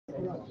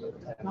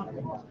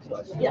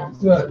Yeah.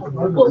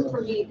 Well,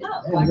 for me,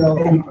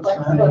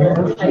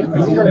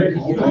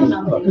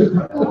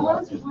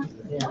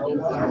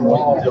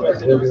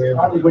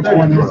 Which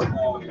one is it?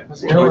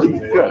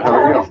 Good, how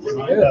are you?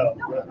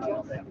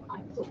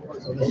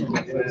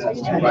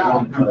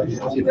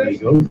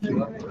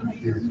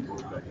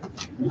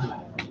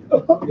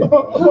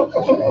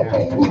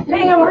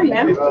 hey, how are you,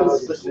 man?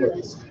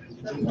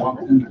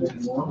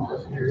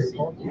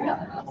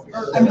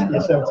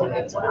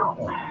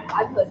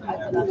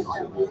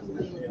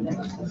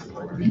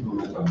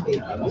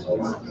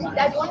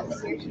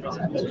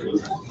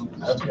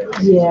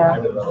 Yeah.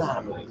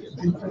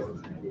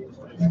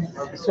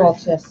 So I'll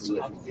just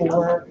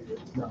 4.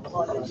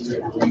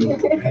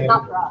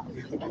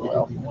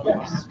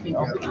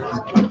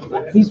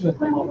 He's with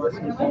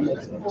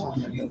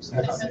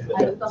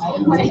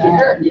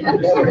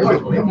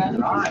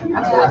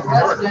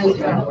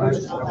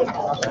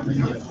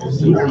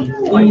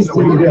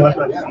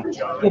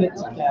get it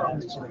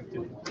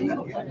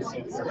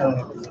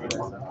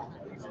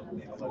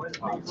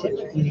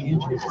Typically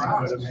interested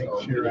to make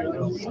sure I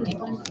know.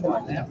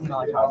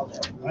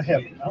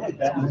 I like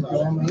that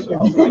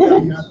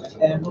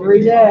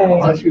every day.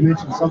 Unless you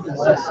mentioned something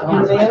last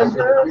summer.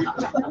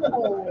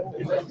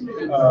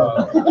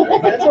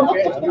 That's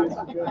okay.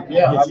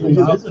 Yeah, I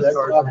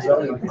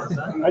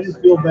just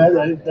feel bad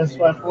that that's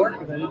why I forked,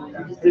 because I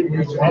didn't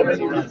reach out.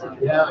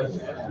 Yeah.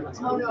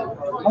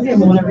 I'll give him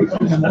one every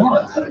time.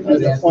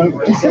 This is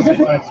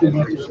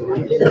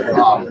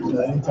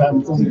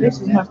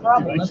my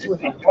problem. That's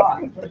what I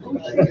thought.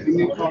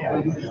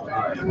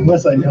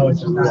 Unless I know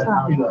it's,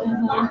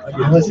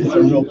 unless it's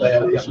a real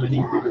bad issue.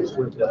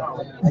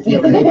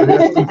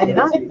 I did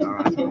not.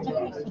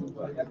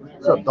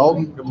 What's up,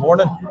 Dalton? Good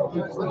morning. No,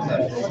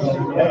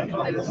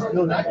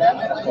 not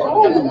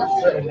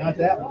that. Not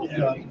that.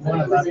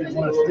 One about they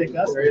want to stick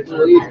us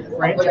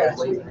franchise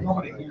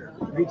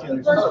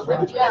retailers.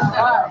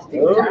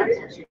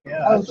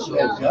 Yeah, that's what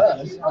it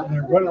does. And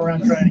they're running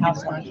around trying to get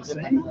signed the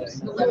same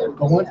thing.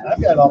 But once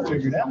I've got it all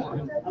figured out,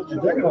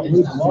 they're going to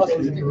lose the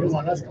lawsuit if they really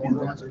want us to be the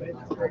ones paying.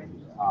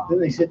 Then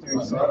they sit there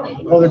and say,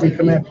 "Oh, they're going to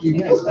come after you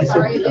next." I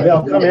said,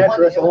 "They'll come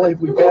after us only if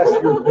we pass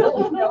your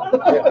bill."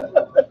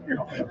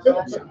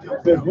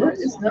 But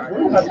it's not.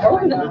 We're not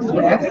part of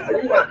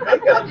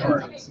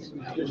it.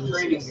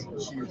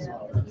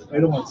 They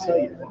don't want to tell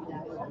you that.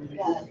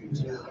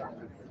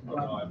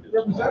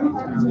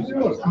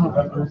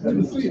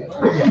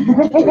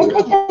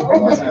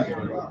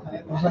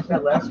 Like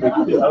that last week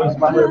too. I was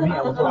bothering me.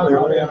 I was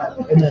over there.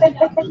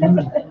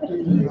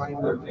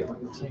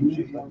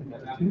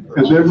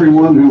 Has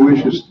everyone who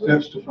wishes to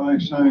testify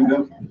signed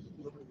up?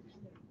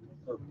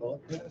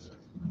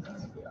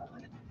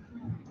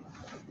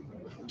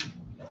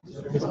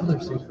 There's other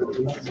secret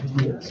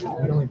reasons. We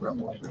only brought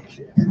one.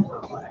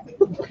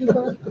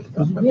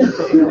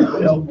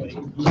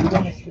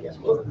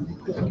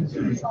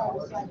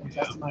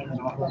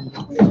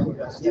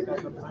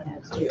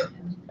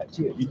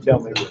 You tell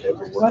me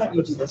whatever. Why don't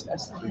you do this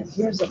best?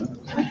 Here's a.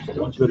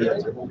 Don't do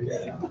it.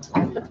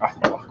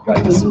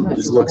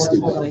 Just look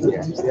stupid.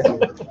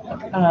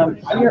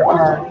 Here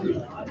are,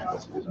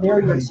 there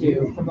are your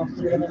two, for both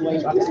prevailing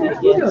wage obviously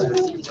against for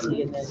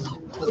CDC and then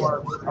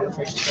for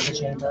arbitration for the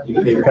chamber. You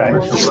pay your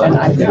commercial And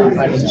I think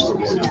I just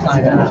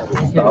sign up. I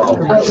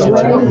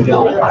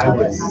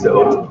was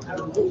so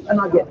And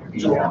I'll get.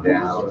 beaten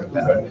down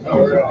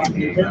about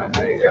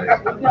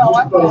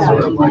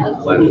sort of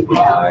like left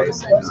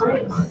eyes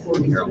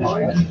and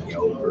Carolina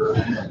over.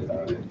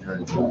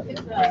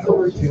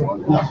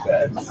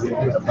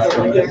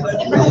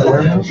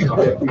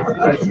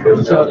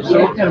 So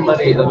what kind of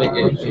money, let me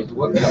get you,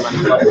 what kind of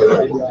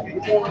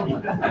money?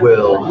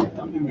 Well,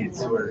 it's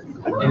sort of.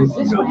 And is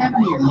this what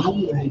happened to your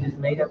knee and you just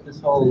made up this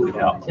whole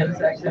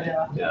tennis accident?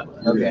 Yeah.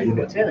 Okay.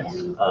 Tennis.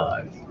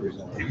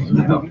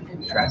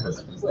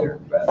 Travis was there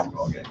for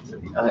basketball games.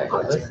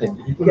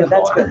 Listen. Yeah,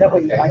 that's good. That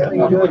way I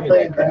can do it.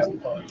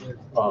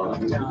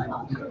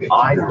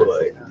 I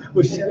would.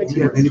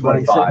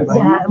 Anybody?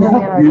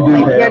 Yeah, You do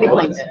he that. already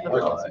claimed it.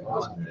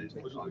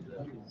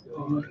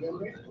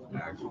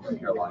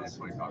 Carolina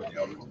 25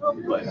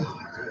 but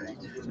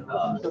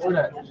So we're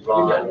not, you're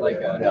Ron, not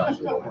like a.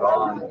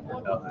 Ron,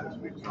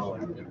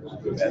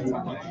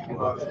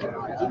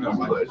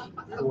 put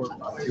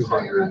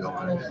 200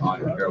 on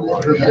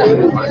Carolina.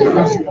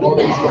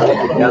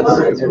 The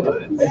other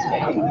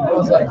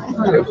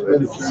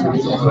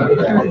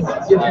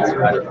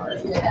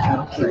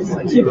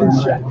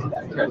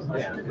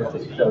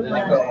So then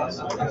it goes.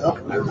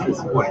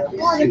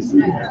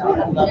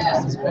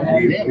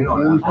 We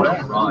don't have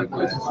much Ron,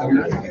 but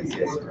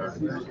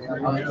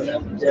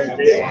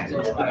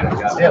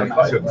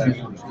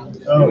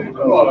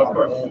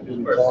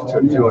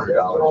took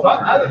 $200.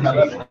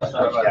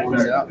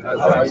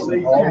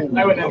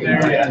 I went in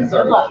there, yeah.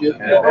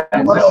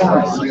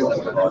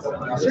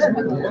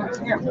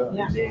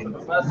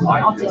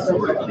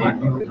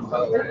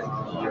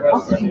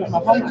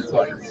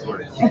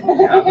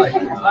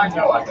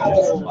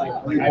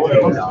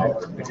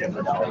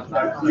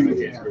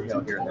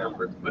 here and there,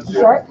 but.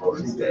 Short?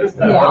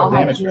 Yeah, I'll have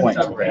Damage you. point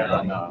up there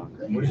on, I thought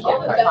it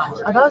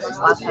was just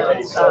last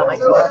time, my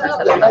coworker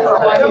said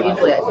it,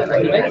 usually I said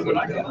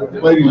right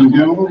here. Ladies and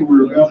gentlemen,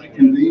 we're about to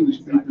convene the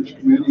Speakers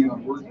Committee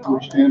on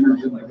Workforce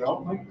Standards and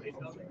Development.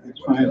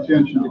 It's my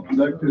intention to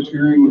conduct this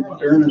hearing with the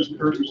fairness,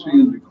 courtesy,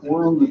 and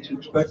decorum that's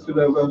expected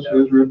of us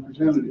as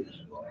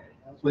representatives.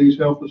 Please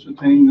help us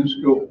attain this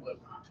goal.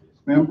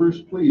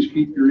 Members, please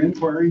keep your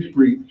inquiries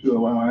brief to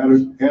allow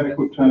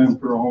adequate time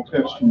for all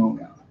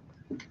testimony.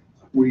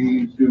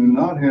 We do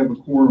not have a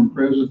quorum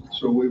present,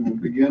 so we will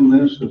begin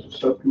this as a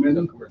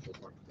subcommittee.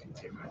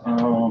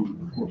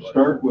 We'll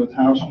start with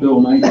House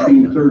Bill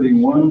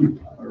 1931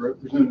 by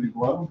Representative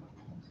Love.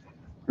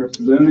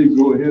 Representative,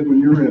 go ahead when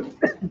you're ready.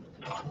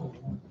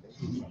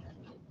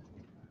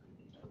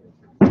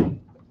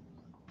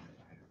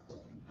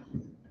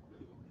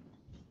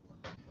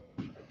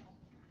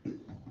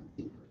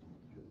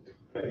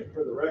 Okay,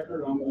 for the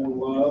record, I'm Warren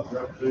Love,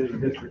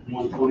 representing District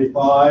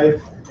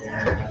 125,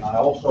 and I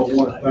also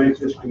want to thank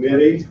this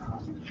committee,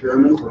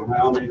 Chairman, for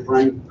allowing me to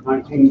bring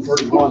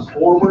 1931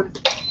 forward.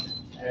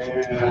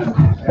 And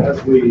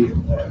as we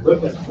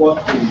look at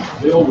what the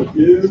bill would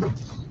do,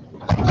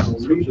 I will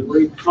read the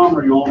brief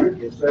summary on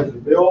it. It says the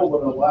bill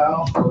would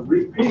allow for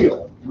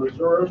repeal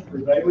Missouri's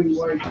prevailing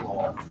wage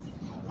law.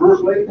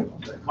 Currently,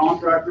 the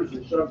contractors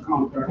and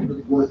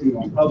subcontractors working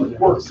on public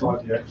works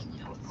projects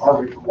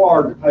are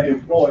required to pay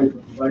employees a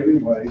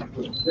prevailing wage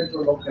for the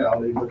particular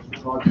locality in which the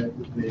project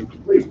is being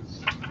completed.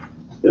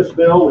 This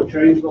bill would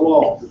change the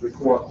law to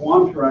require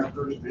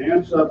contractors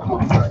and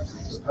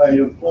subcontractors to pay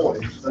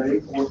employees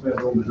state or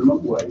federal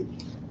minimum wage,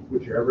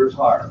 whichever is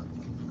higher.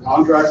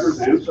 Contractors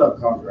and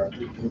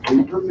subcontractors would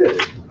be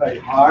permitted to pay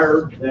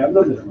higher than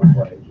the minimum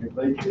wage if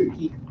they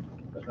choose,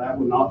 but that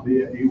would not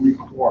be a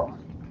requirement.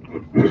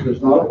 This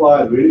does not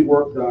apply to any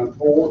work done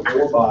for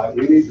or by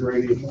any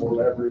drainage or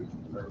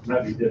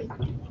levee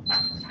district.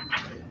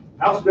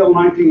 House Bill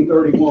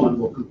 1931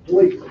 will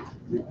completely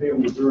repeal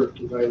Missouri's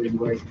prevailing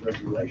wage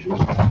regulations.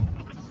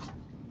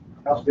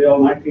 House Bill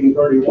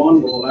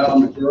 1931 will allow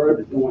Missouri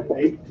to join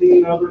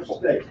 18 other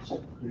states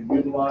to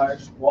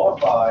utilize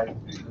qualified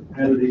and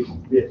competitive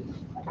bidding.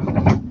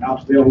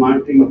 House Bill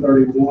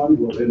 1931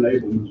 will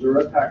enable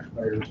Missouri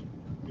taxpayers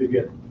to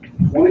get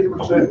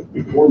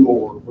 20% or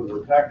more for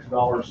their tax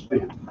dollars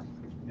spent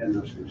in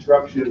the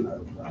construction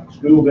of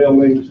school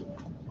buildings,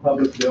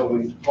 public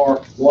buildings,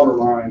 parks, water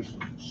lines,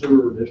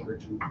 sewer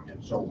districts,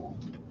 and so on.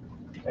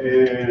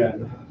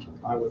 And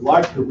I would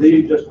like to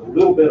read just a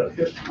little bit of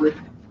history.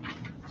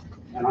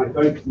 And I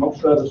think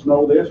most of us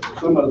know this, but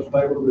some of us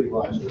fail to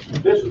realize this.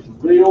 This is a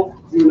real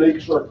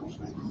unique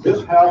circumstance.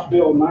 This House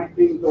Bill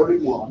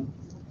 1931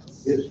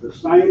 is the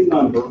same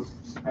number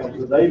as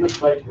the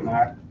Davis-Bacon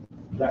Act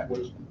that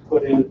was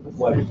put into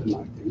place in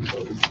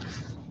 1930.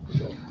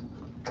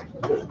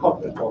 Just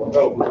caught that while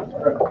ago.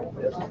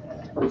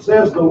 It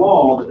says the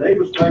law, the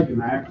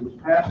Davis-Bacon Act, was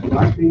passed in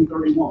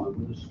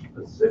 1931 with a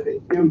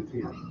specific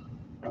intent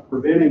of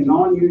preventing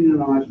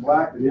non-unionized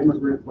black and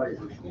immigrant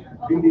laborers from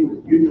competing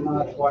with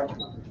unionized white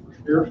workers for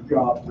scarce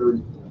jobs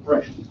during the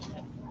Depression.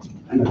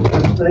 And the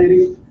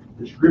devastating,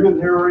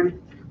 discriminatory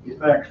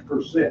effects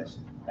persist,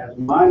 as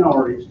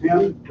minorities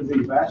tend to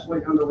be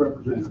vastly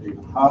underrepresented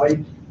in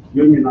highly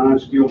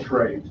unionized skilled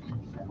trades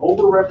and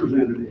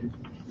overrepresented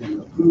in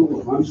the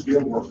pool of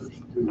unskilled workers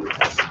who would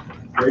have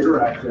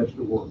greater access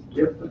to work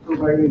if the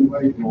prevailing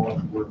wage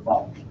laws were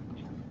abolished.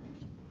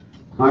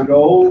 My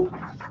goal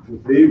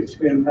would be to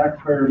spend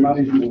taxpayer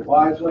money more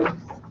wisely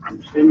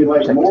and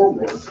stimulate more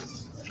work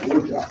and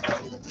more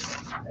jobs.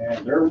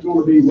 And there are going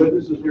to be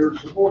witnesses here to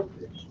support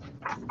this.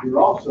 You're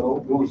also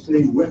going to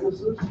see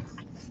witnesses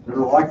that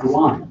are like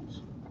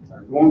lions.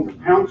 They're going to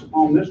pounce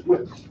upon this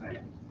witness stand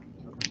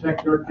to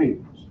protect their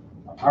kingdoms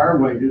of higher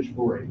wages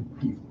for a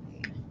few,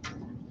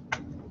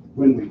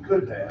 when we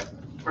could have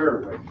fair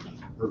wages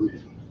for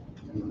many.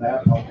 And with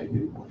that, I'll take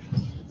any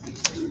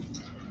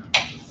questions.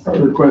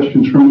 Other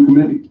questions from the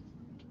committee?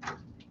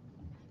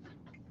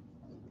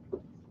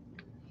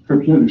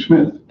 Representative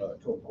Smith.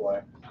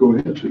 Go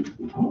ahead, sir.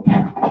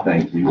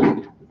 Thank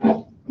you.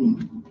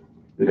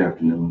 Good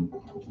afternoon.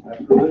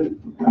 Absolutely.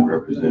 I'm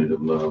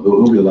Representative Love.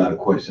 There'll be a lot of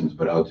questions,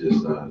 but I'll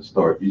just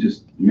start. You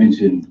just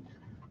mentioned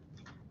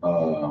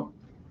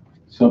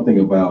something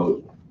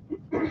about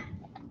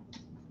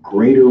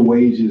greater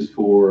wages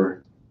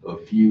for a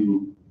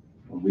few,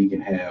 and we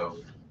can have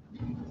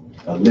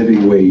a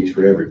living wage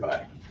for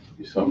everybody.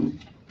 It's something,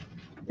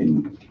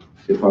 and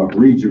if I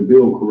read your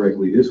bill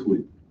correctly, this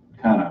would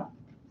kind of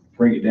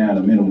bring it down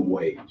to minimum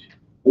wage.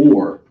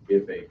 Or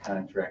if a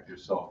contractor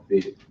saw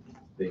fit,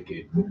 they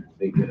could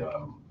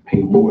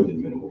pay more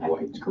than minimum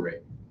wage,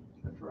 correct?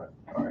 That's right.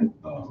 All right.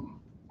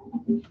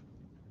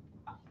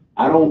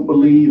 I don't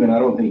believe, and I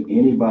don't think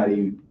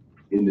anybody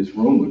in this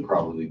room would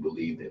probably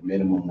believe that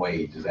minimum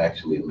wage is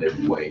actually a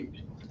living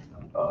wage,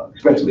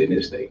 especially in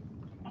this state.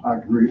 I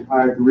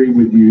agree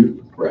with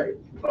you. Right.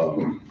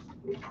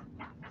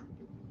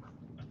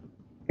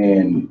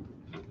 And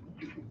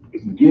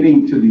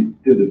getting to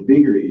the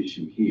bigger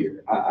issue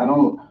here, I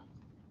don't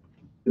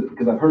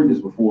because I've heard this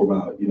before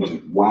about,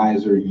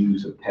 wiser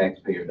use of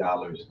taxpayer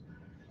dollars.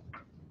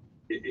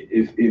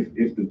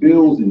 If the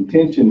bill's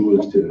intention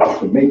was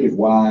to make it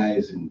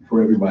wise and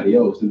for everybody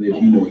else, then there'd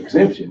be no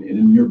exemption. And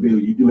in your bill,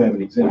 you do have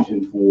an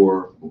exemption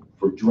for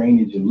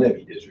drainage and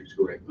levee districts,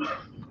 correct?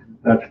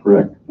 That's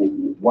correct.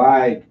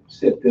 Why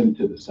set them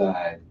to the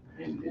side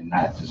and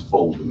not just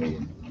fold them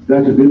in?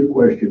 That's a good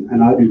question,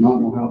 and I do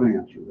not know how to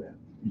answer that.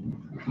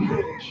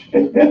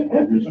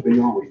 I'll just be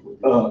honest with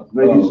you.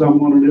 Maybe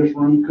someone in this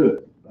room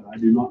could, but I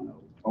do not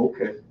know.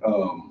 Okay.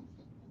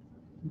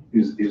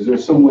 Is there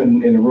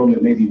someone in the room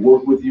that maybe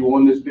worked with you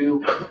on this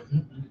bill?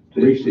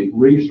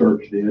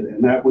 Research did,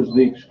 and that was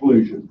the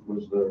exclusion,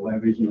 was the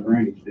levees and the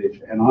drainage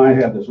ditch. And I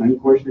have the same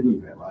question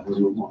you have. I don't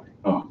know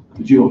why.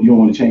 But you don't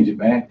want to change it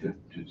back to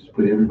just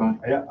put everybody?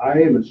 I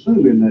am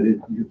assuming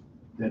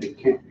that it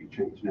can't be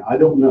changed. Now, I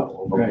don't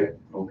know, okay?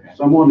 Okay.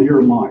 Someone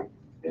here might.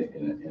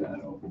 And I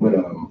don't, but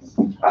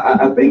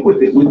I think what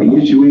the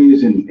issue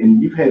is,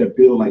 and you've had a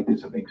bill like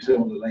this, I think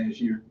similar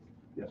last year.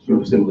 Yes,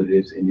 sir. Similar to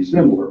this, and you're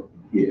Similar.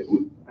 Yeah.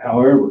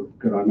 However,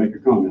 could I make a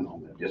comment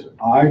on that? Yes, sir.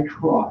 I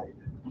tried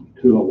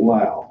to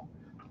allow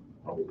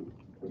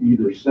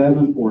either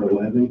 7 or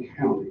 11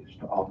 counties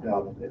to opt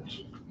out of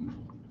this.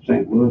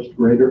 St. Louis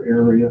greater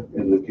area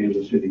and the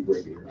Kansas City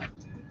greater area.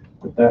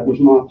 But that was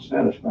not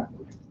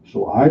satisfactory.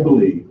 So I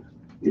believe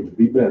it would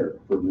be better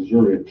for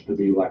Missourians to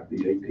be like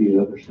the 18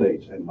 other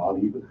states and not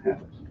even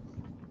have it.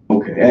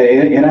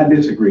 Okay, and I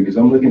disagree, because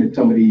I'm looking at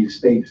some of these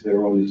states that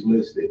are on this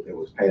list that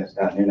was passed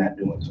out, and they're not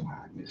doing so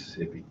high.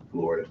 Mississippi,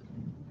 Florida,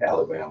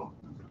 Alabama,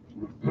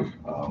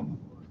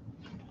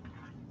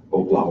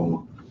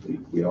 Oklahoma.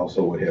 We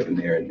also what happened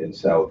there in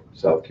South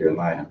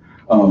Carolina.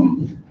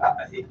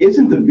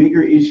 Isn't the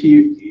bigger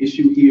issue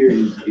here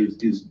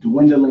is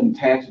dwindling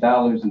tax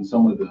dollars in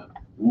some of the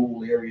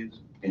rural areas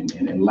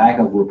and lack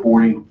of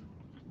reporting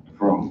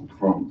from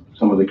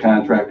some of the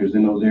contractors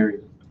in those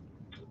areas?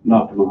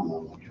 Not to my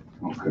knowledge.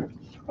 Okay.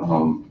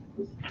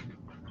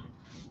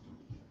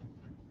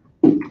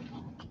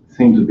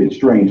 Seems a bit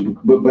strange,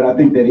 but I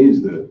think that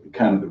is the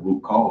kind of the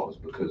root cause,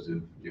 because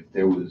if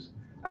there was,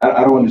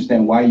 I don't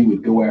understand why you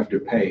would go after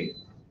pay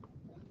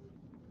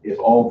if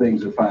all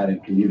things are fine in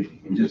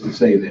community, and just to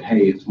say that,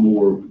 hey, it's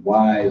more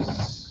wise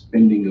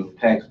spending of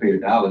taxpayer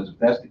dollars. If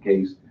that's the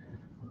case,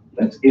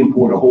 let's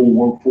import a whole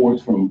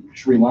workforce from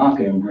Sri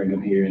Lanka and bring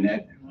them here, and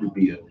that would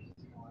be a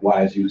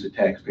wise use of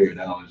taxpayer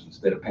dollars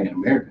instead of paying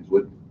Americans.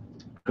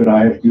 Could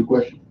I ask you a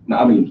question? No,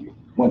 I mean,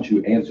 once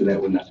you answer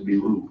that one, not to be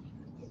rude.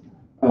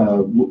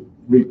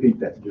 Repeat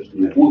that just a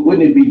minute.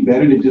 Wouldn't it be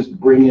better to just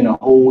bring in a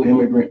whole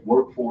immigrant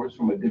workforce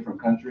from a different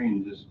country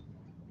and just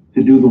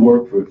to do the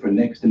work for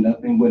next to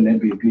nothing? Wouldn't that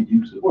be a good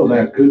use of it? Well,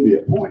 that could be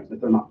a point, but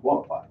they're not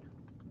qualified.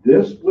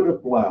 This would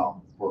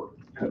allow for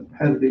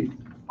competitive,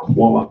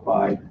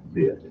 qualified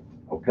bid,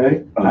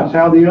 okay? That's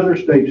how the other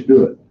states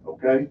do it,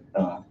 okay?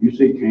 You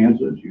see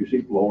Kansas, you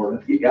see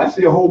Florida. Yeah, I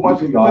see a whole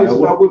bunch of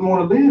places I wouldn't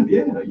want to live.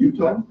 Yeah,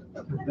 Utah.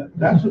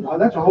 That's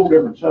a whole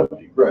different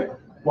subject. Right.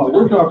 What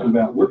we're talking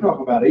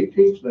about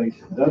 18 states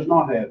that does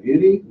not have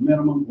any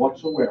minimum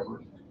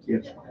whatsoever.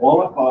 It's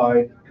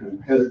qualified,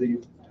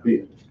 competitive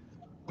bid.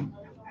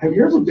 Have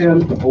you ever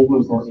been to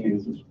Overland Park,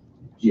 Kansas?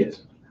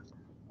 Yes.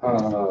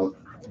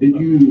 Did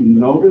you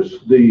notice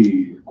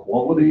the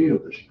quality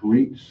of the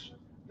streets,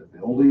 the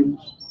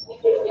buildings?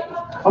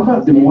 How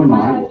about Des Moines,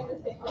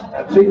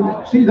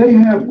 Iowa? See, they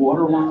have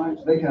water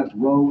lines, they have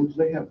roads,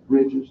 they have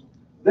bridges.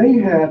 They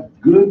have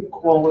good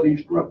quality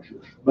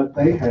structures, but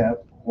they have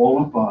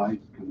qualified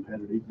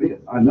competitive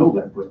bid. I know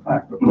that for a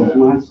fact because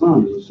my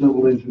son is a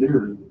civil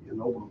engineer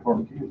in Overland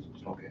Park, Kansas.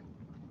 Okay.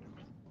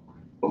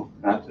 Well,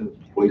 not to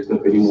waste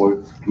up any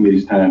more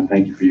committee's time,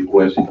 thank you for your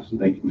questions.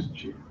 Thank you, Mr.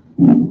 Chair.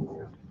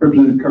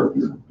 Representative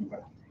Carpenter.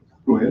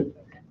 Go ahead.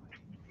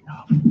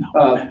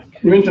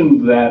 You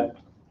mentioned that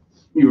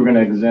you were going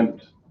to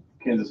exempt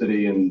Kansas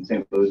City and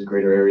St. Louis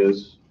greater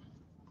areas,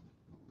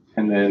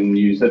 and then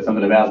you said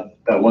something about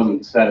that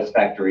wasn't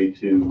satisfactory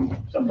to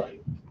somebody.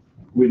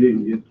 We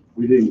didn't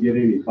get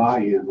any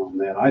buy-in on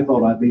that. I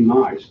thought I'd be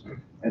nice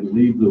and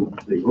leave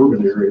the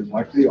urban areas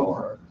like they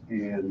are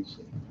and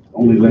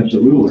only let the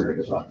rural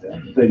areas like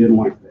that. They didn't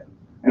like that.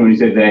 And when you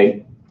say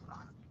they,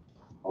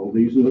 All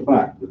these in the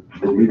back,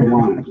 the legal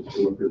lines that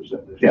still up here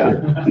said this.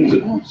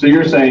 yeah. So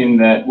you're saying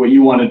that what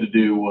you wanted to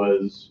do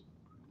was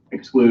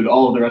exclude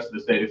all of the rest of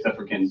the state except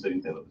for Kansas City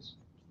and St. Louis?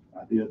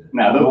 I did.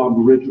 Now,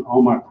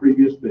 On my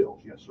previous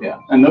bills, yes, sir. Yeah,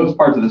 and those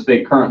parts of the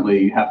state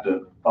currently have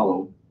to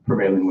follow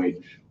prevailing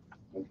wage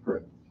That's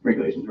correct.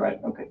 regulations, right?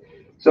 Okay.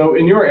 So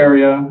in your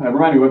area,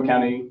 remind me what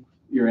county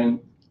you're in?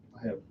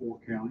 I have 4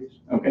 counties.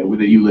 Okay,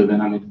 that you live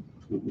in, I mean.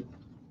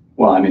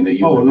 Well, I mean that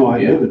you. Oh, no, I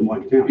yeah. live in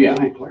one county, Yeah.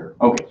 St. Clair.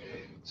 Okay,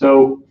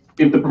 so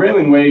if the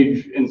prevailing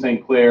wage in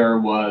St. Clair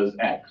was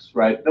X,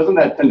 right? Doesn't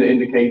that tend to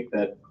indicate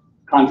that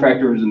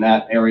contractors in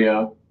that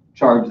area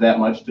charge that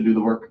much to do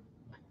the work?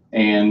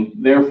 And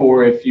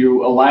therefore, if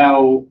you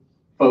allow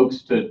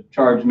folks to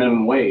charge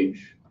minimum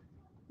wage,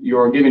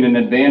 you're giving an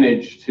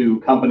advantage to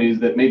companies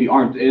that maybe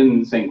aren't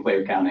in St.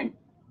 Clair County,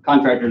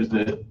 contractors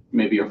that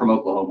maybe are from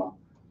Oklahoma.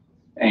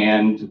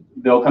 and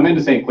they'll come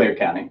into St. Clair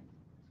County,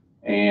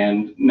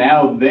 and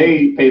now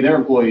they pay their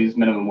employees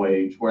minimum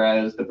wage,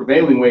 whereas the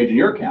prevailing wage in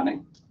your county,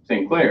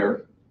 St.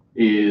 Clair,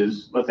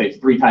 is, let's say it's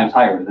 3 times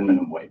higher than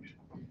minimum wage.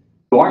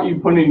 So aren't you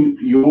putting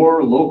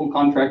your local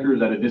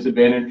contractors at a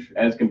disadvantage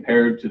as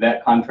compared to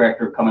that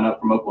contractor coming up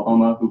from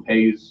Oklahoma who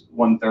pays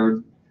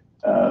 1/3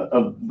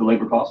 of the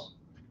labor costs?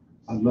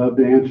 I'd love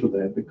to answer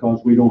that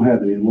because we don't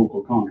have any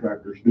local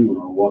contractors doing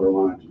our water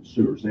lines and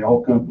sewers. They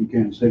all come from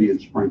Kansas City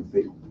and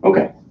Springfield.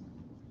 Okay.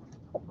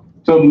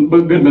 So,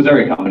 but good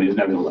Missouri companies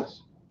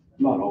nevertheless.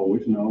 Not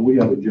always, no. We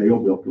have a jail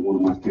built in one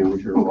of my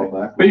counties here a while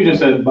back. But you just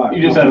said a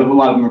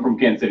lot of them are from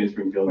Kansas City and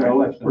Springfield, right?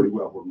 Well, that's pretty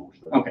well where most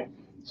of them. Okay.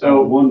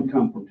 So one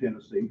come from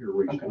Tennessee here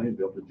recently and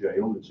built a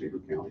jail in Cedar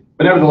County.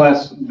 But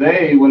nevertheless,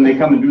 when they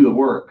come and do the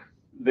work,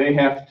 they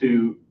have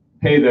to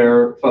pay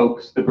their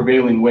folks the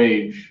prevailing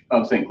wage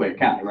of St. Clair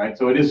County, right?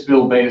 So it is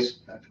still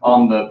based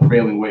on the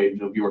prevailing wage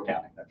of your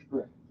county. That's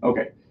correct.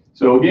 Okay.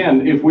 So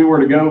again, if we were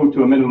to go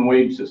to a minimum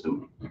wage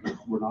system,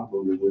 we're not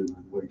going to do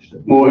a wage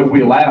system. Well, if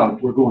we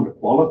allowed, we're going to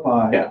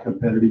qualify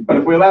competitive. But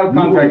if we allowed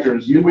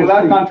contractors,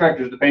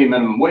 contractors to pay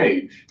minimum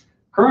wage,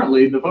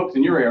 currently the folks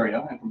in your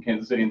area and from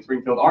Kansas City and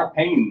Springfield aren't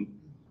paying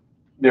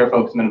their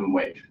folks minimum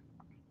wage.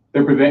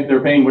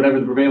 They're paying whatever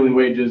the prevailing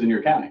wage is in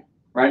your county,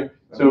 right?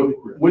 So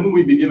wouldn't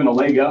we be given a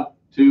leg up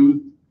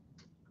to,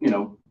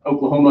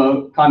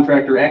 Oklahoma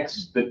contractor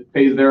X that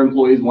pays their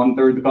employees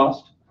 1/3 the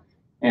cost,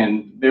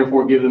 and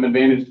therefore give them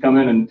advantage to come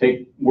in and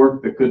take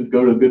work that could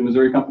go to good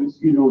Missouri companies?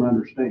 You don't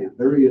understand.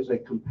 There is a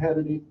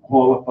competitive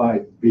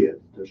qualified bid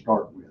to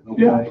start with.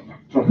 Okay. Yeah.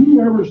 So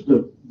whoever's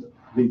the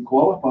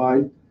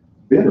qualified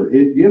bidder,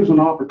 it gives an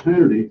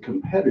opportunity,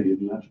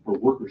 competitiveness for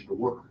workers to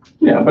work.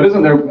 Yeah, but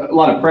isn't there a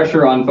lot of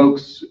pressure on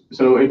folks?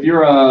 So if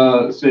you're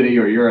a city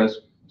or you're a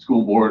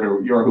school board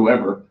or you're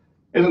whoever,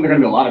 isn't there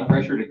going to be a lot of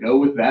pressure to go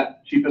with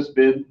that cheapest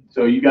bid?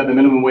 So you got the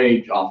minimum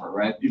wage offer,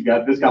 right? You've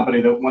got this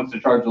company that wants to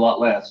charge a lot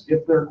less.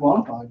 If they're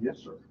qualified, yes,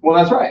 sir. Well,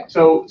 that's right.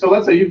 So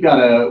let's say you've got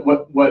a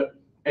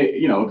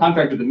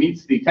contractor that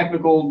meets the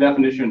technical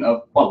definition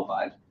of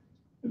qualified.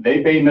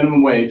 They pay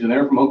minimum wage and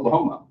they're from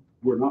Oklahoma.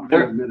 We're not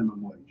paying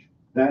minimum wage.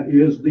 That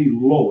is the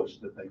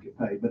lowest that they could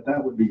pay, but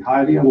that would be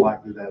highly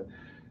unlikely. That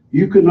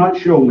you could not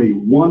show me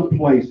one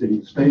place in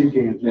the state of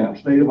Kansas or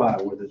state of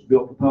Iowa that's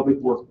built a public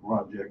work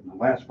project in the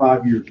last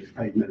 5 years that's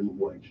paid minimum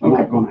wage. It's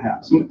not going to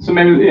happen. So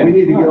maybe we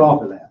need to get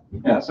off of that.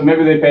 Yeah. So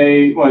maybe they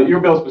pay. Well,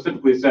 your bill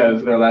specifically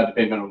says they're allowed to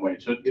pay minimum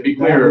wage. So to be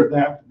clear,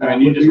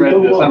 you just read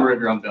the summary of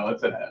your own bill. It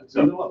said that.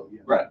 So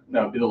right, no,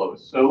 it'd be the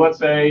lowest. So let's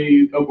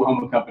say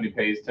Oklahoma company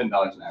pays $10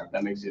 an hour. If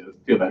that makes you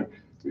feel better.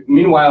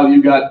 Meanwhile,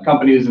 you've got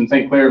companies in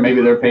St. Clair,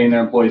 maybe they're paying their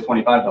employees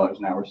 $25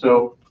 an hour.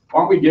 So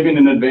aren't we giving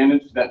an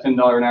advantage to that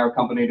 $10 an hour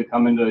company to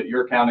come into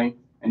your county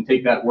and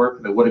take that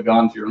work that would have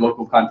gone to your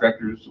local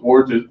contractors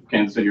or to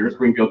Kansas City or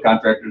Springfield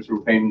contractors who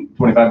are paying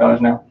 $25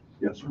 an hour?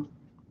 Yes, sir.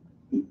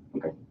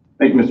 Okay.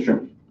 Thank you, Mr.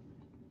 Chairman.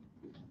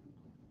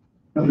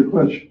 Other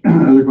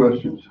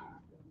questions?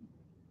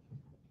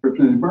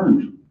 Representative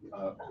Burns.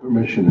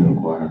 Permission to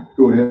inquire.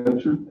 Go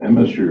ahead, sir. And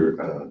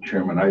Mr.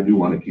 Chairman, I do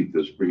want to keep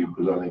this brief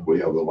because I think we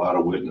have a lot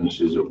of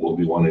witnesses that will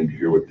be wanting to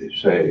hear what they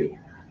say.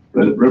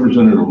 But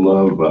Representative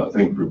Love,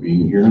 thank you for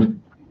being here.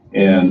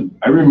 And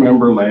I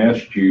remember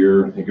last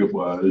year, I think it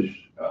was,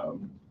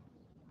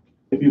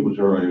 maybe it was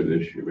earlier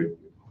this year,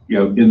 but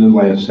in the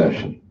last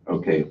session,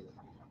 okay,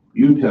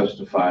 you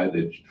testified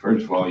that,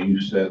 first of all,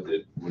 you said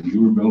that when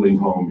you were building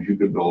homes, you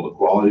could build a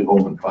quality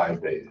home in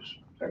 5 days.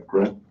 Is that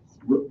correct?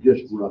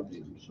 Just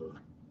roughly, sir.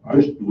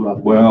 Just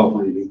roughly.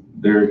 Well,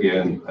 there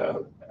again,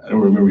 I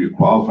don't remember you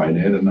qualifying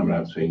it, and I'm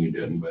not saying you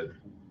didn't, but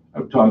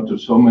I've talked to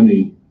so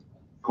many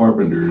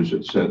carpenters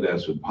that said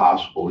that's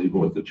impossible, even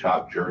with the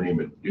chop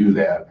journeyman, to do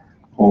that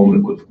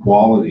home with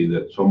quality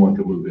that someone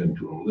can move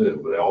into and live,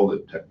 with all the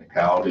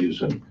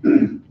technicalities and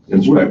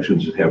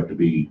inspections that have to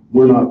be.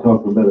 We're not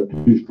talking about a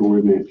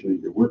 2-story mansion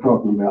either. We're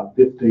talking about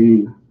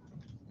 15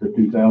 to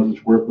 2,000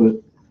 square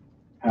foot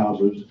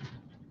houses,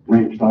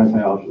 ranch type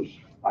houses.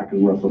 I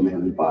can rough them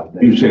in 5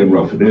 days. You're saying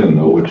rough it in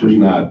though, which is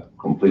not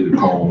completed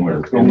home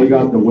or. It's only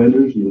got the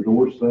windows and the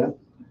doors set,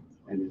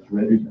 and it's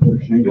ready to put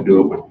a shingle. To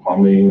do it with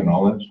plumbing and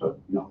all that stuff?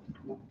 No.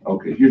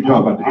 Okay, you're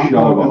talking about the I'm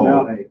shell of a talking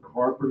home. about a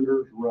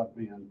carpenter's rough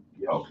in.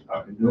 Yes, Okay.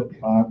 I can do it in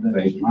 5 days.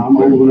 Thank you. I'm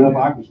old enough,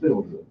 I can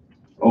still do it.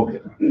 Okay.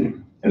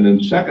 And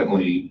then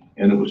secondly,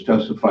 and it was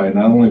testified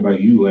not only by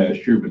you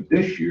last year, but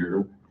this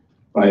year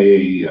by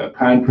a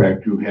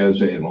contractor who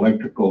has an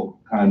electrical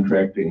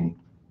contracting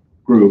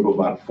group,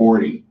 about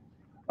 40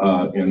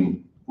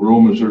 in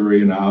rural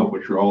Missouri and out,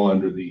 which are all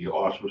under the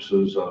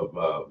auspices of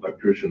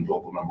electricians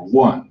local number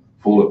 1,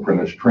 full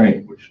apprentice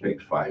trained, which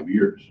takes 5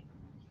 years.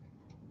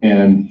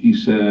 And he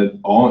said,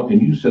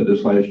 and you said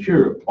this last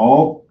year,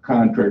 all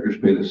contractors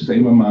pay the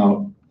same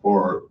amount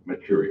for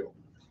material.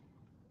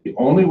 The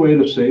only way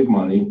to save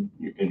money,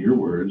 in your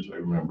words, I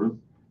remember,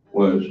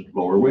 was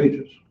lower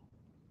wages.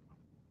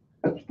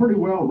 That's pretty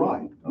well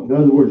right. In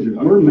other words, if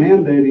we're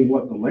mandating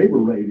what the labor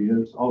rate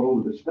is all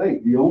over the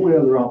state, the only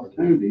other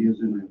opportunity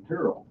is in the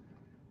material.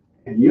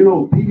 And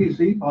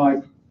PVC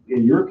pipe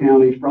in your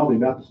county is probably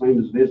about the same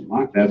as it is in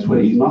my county. That's what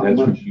There's not that's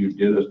much. what you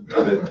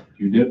did,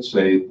 you did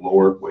say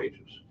lower wages.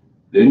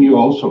 Then you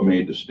also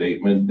made the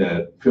statement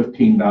that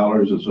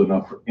 $15 is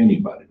enough for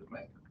anybody to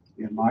make.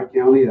 In my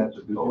county, that's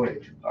a good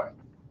wage.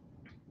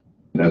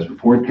 That's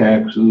before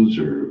taxes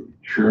or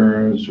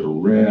insurance or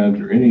rent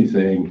or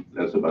anything.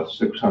 That's about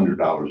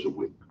 $600 a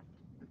week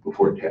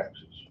before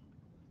taxes,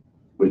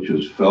 which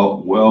is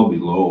felt well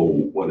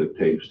below what it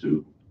takes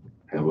to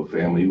have a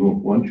family, even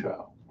with one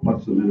child.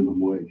 What's the minimum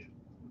wage?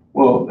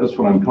 Well, that's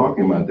what I'm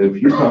talking about.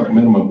 If you talk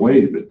minimum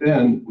wage, but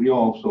then we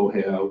also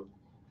have,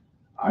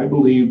 I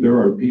believe there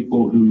are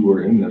people who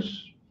are in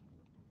this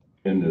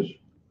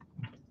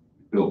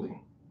building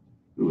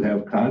who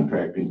have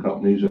contracting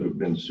companies that have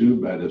been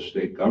sued by the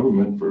state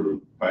government for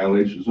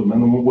violations of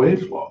minimum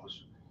wage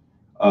laws.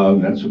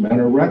 That's a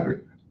matter of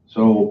record.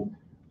 So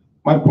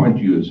my point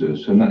to you is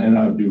this, and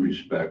I have due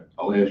respect,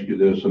 I'll ask you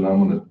this, and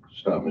I'm going to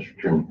stop, Mr.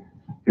 Chairman.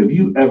 Have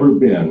you ever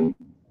been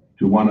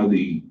to one of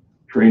the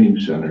training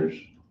centers,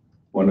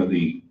 one of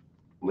the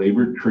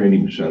labor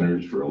training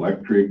centers for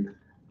electric,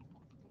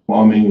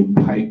 plumbing,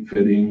 pipe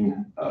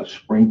fitting,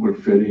 sprinkler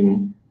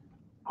fitting,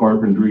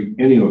 carpentry,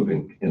 any of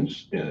it, in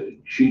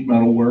sheet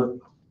metal work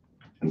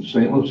in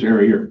St. Louis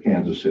area or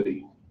Kansas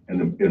City, and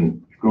have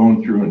been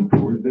going through and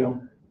toured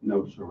them?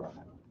 No, sir.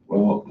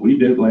 Well, we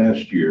did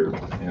last year,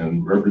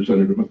 and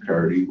Representative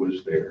McCarty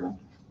was there.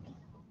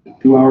 A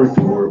 2-hour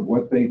tour of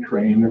what they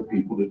train their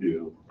people to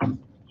do.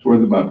 It's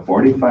worth about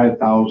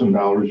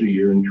 $45,000 a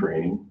year in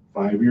training,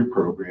 5-year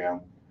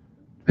program,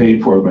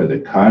 paid for by the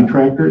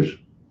contractors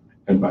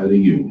and by the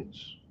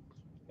unions.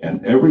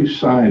 And every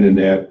sign in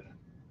that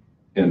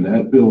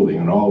building,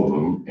 and all of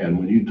them, and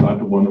when you talk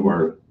to one of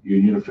our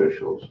union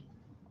officials,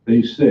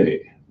 they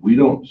say, we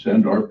don't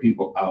send our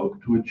people out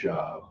to a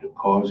job to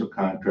cause a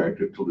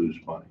contractor to lose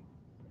money.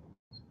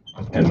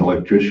 And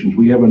electricians,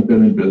 we haven't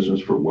been in business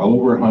for well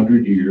over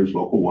 100 years,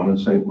 Local 1 in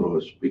St.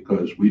 Louis,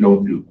 because we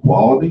don't do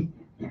quality,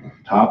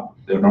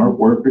 and our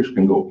workers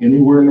can go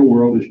anywhere in the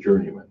world as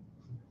journeymen.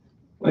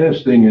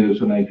 Last thing is,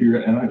 and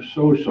I'm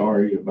so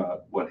sorry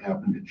about what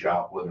happened to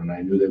Joplin, and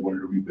I knew they wanted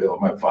to rebuild.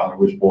 My father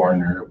was born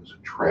there. It was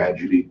a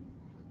tragedy.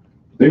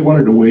 They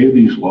wanted to waive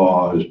these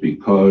laws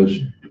because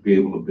to be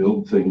able to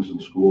build things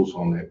in schools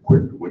on that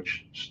quicker,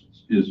 which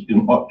is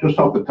just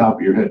off the top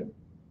of your head,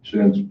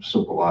 sounds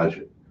simple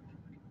logic.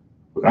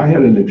 But I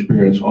had an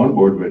experience on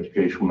Board of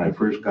Education when I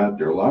first got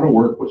there. A lot of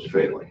work was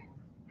failing.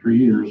 3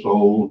 years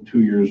old,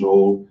 2 years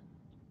old.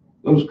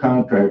 Those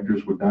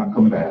contractors would not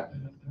come back.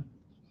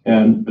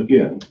 And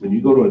again, when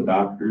you go to a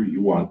doctor,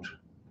 you want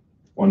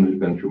one who's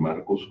been through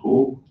medical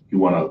school. You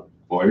want a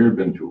lawyer who's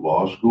been through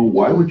law school.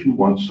 Why would you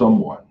want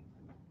someone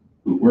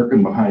who's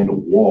working behind a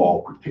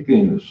wall,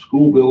 particularly in a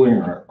school building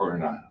or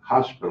in a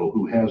hospital,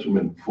 who hasn't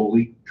been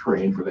fully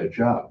trained for that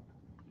job?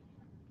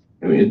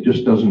 I mean, it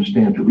just doesn't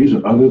stand to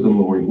reason other than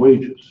lowering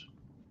wages.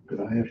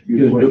 Could I ask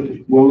you a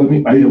question? Well,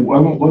 I have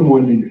one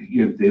more,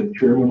 if the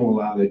chairman will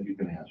allow that, you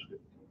can ask it.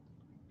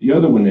 The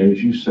other one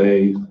is, you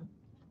say,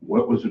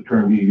 what was the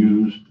term you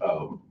used?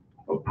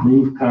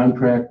 Approved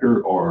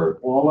contractor or?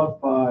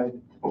 Qualified,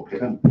 Okay.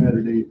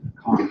 competitive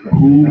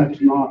contractor.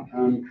 That's not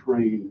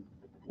untrained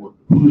work.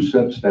 Who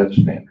sets that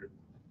standard?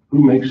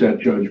 Who makes that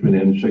judgment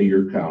in, say,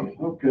 your county?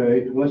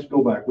 Okay, let's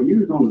go back. When you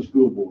was on the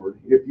school board,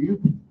 if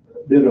you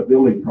did a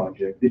building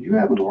project, did you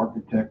have an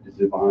architect to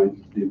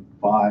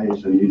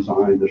devise and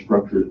design the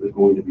structure that was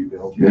going to be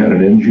built? You had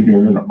an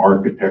engineer and an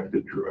architect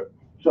that drew it.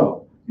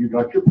 So you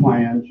got your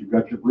plans, you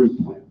got your roof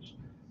plans.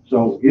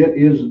 So it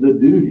is the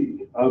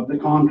duty of the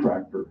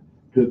contractor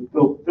to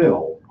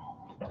fulfill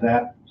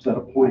that set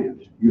of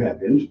plans. You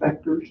have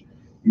inspectors,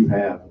 you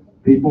have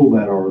people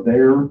that are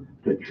there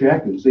to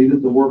check and see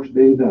that the work's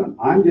being done.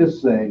 I'm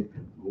just saying,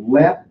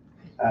 let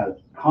a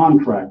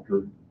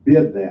contractor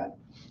bid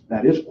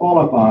that is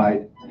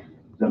qualified,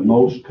 the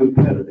most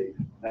competitive.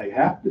 They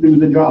have to do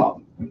the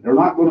job. They're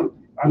not going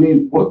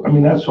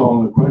to, that's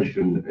all the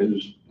question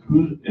is,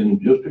 who's,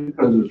 and just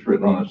because it's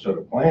written on a set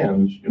of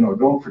plans,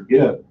 don't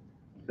forget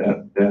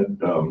that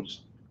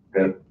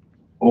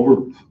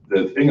over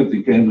the thing at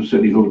the Kansas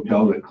City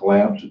Hotel that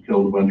collapsed and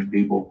killed a bunch of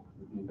people,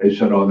 they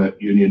said, oh,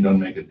 that union doesn't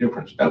make a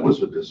difference. That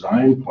was a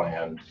design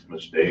plan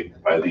mistake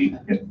by the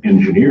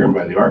engineer and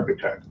by the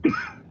architect.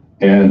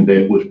 And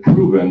it was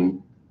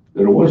proven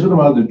that it wasn't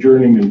about the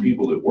journeyman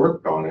people that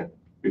worked on it,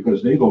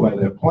 because they go by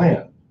that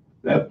plan.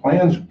 That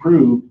plan's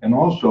approved, and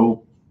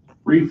also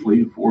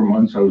briefly, 4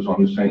 months, I was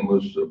on the St.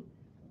 Louis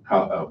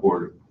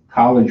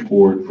College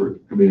Board for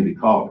Community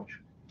College.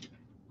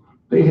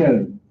 They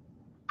had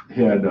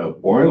a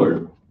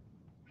boiler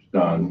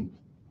done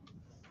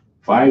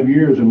 5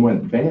 years and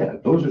went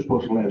bad. Those are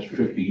supposed to last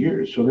 50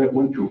 years. So that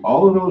went through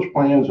all of those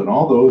plans and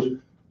all those,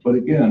 but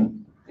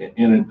again,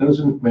 and it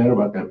doesn't matter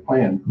about that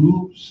plan.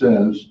 Who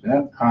says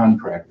that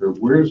contractor,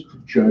 where's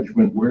the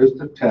judgment, where's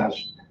the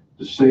test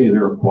to say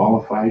they're a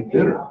qualified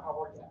bidder?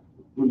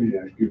 let me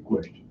ask you a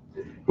question.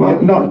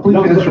 Well, no, please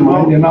answer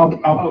mine, and I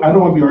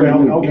don't want to be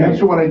arguing.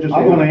 Answer what I just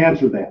I'm asked. going to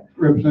answer that.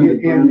 Representative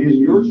In Burns,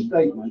 your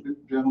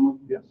statement, gentlemen,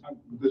 yes.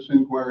 this this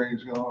inquiry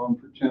has gone on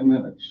for 10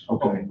 minutes.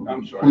 Okay,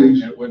 I'm sorry.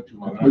 Please, It went too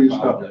long. I please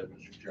stop. apologize,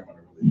 Mr. Chairman. I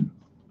really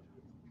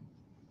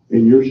do.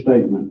 In your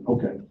statement,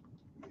 okay.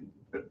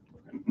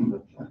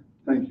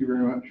 Thank you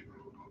very much.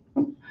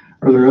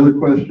 Are there other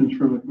questions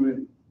from the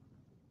committee?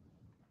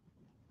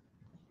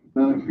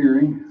 None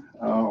hearing.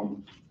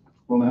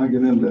 We'll now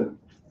get into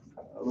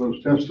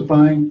those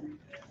testifying.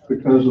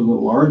 Because of the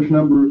large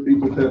number of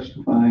people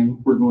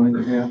testifying, we're going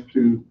to have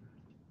to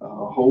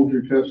hold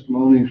your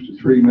testimonies to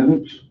 3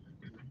 minutes,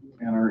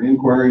 and our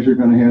inquiries are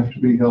going to have to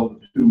be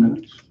held to 2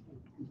 minutes.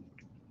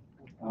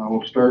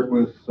 We'll start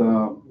with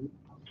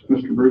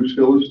Mr. Bruce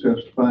Hillis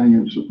testifying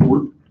in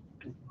support.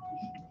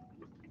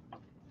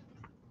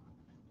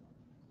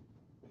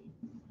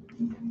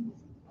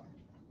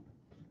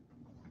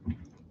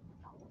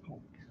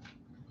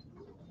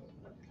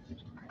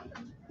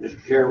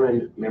 Mr.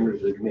 Chairman,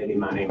 members of the committee,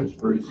 my name is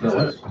Bruce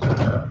Hillis.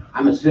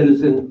 I'm a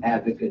citizen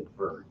advocate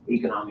for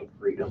economic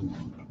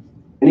freedom.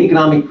 And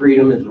economic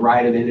freedom is the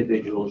right of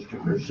individuals to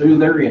pursue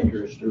their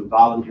interests through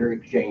voluntary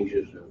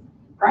exchanges of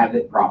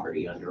private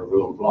property under a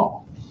rule of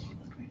law.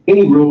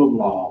 Any rule of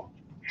law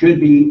should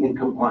be in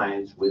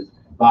compliance with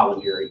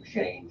voluntary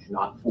exchange,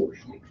 not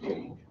forced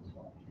exchange.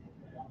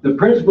 The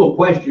principal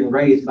question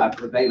raised by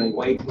prevailing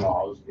wage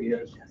laws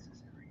is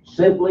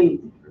simply,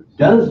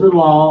 does the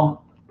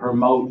law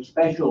promote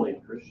special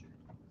interest,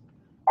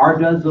 or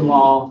does the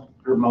law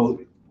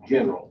promote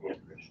general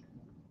interest?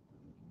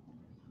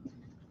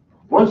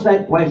 Once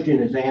that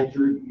question is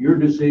answered, your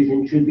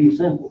decision should be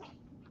simple.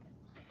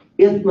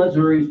 If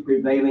Missouri's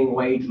prevailing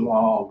wage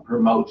law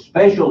promotes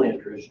special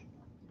interest,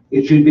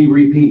 it should be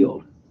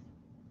repealed.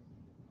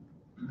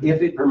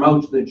 If it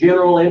promotes the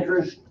general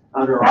interest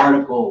under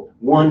Article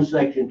 1,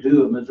 Section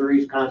 2 of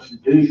Missouri's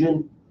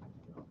Constitution,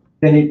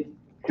 then it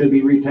should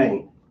be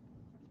retained.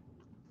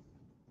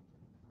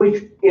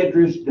 Which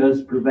interest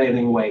does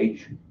prevailing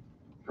wage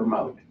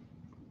promote?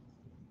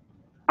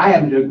 I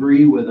happen to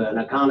agree with an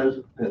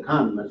economist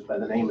by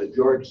the name of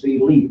George C.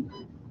 Lee.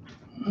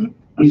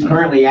 He's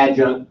currently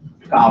adjunct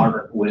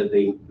scholar with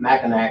the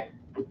Mackinac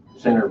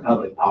Center of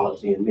Public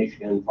Policy in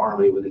Michigan,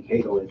 formerly with the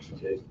Cato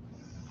Institute.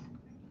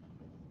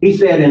 He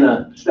said in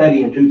a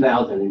study in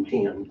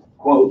 2010,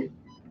 quote,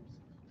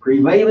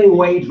 "Prevailing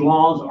wage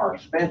laws are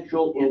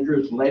special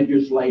interest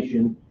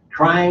legislation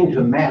trying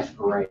to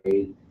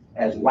masquerade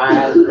as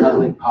wise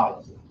public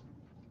policy."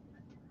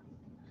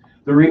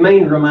 The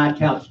remainder of my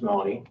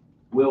testimony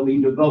will be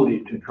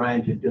devoted to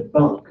trying to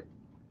debunk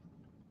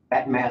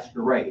that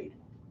masquerade,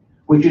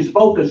 which is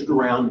focused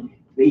around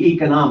the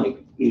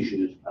economic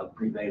issues of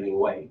prevailing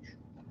wage.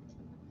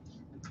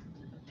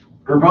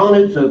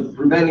 Proponents of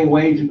prevailing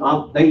wage,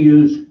 they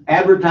use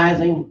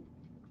advertising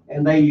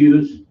and they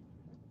use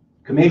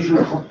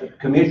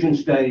commission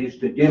studies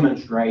to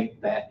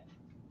demonstrate that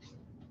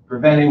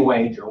prevailing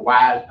wage are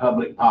wise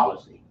public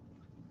policy.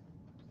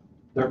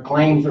 Their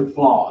claims are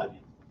flawed.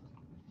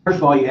 First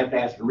of all, you have to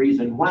ask the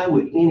reason, why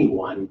would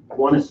anyone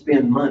want to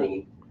spend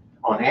money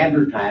on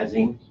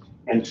advertising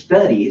and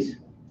studies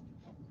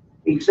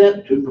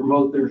except to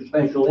promote their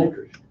special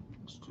interest?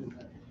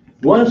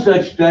 One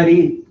such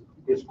study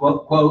is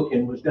quote,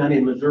 and was done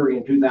in Missouri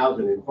in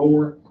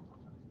 2004,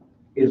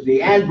 is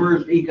the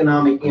adverse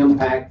economic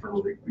impact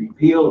from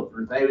repeal of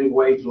prevailing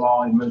wage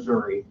law in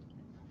Missouri.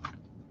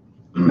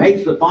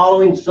 Makes the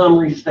following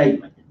summary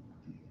statement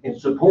in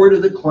support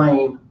of the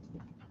claim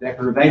that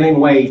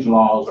prevailing wage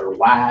laws are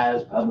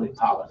wise public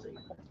policy.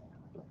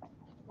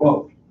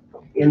 Quote,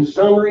 "In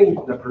summary,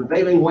 the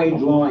prevailing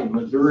wage law in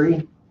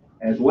Missouri,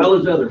 as well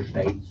as other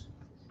states,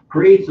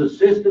 creates a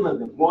system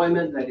of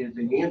employment that is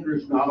in the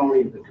interest not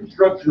only of the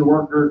construction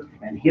worker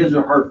and his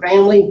or her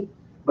family,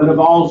 but of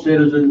all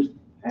citizens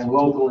and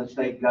local and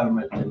state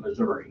governments in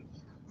Missouri.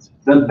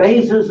 The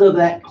basis of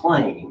that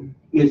claim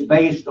is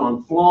based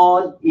on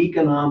flawed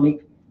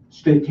economic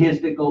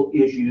statistical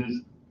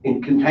issues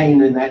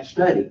contained in that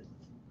study.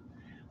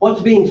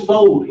 What's being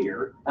sold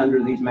here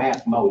under these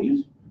mass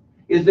motives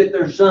is that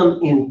there's some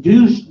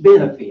induced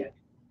benefit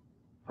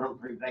from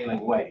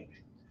prevailing wage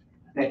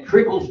that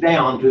trickles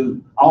down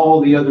to all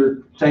the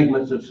other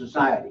segments of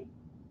society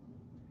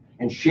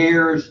and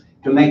shares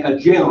to make a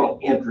general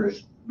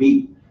interest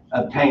be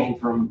obtained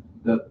from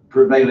the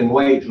prevailing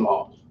wage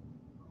laws.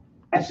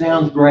 That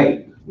sounds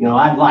great. You know,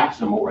 I'd like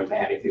some more of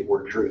that if it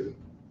were true.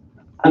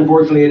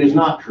 Unfortunately, it is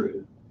not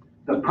true.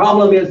 The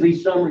problem is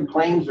these summary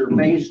claims are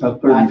based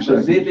on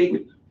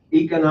specific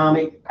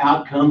economic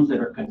outcomes that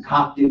are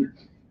concocted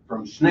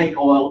from snake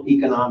oil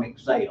economic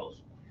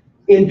sales.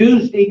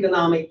 Induced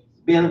economic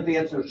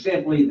benefits are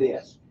simply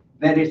this,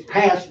 that it's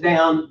passed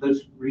down,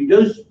 this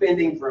reduced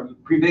spending from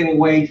prevailing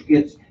wage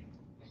gets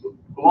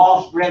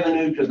lost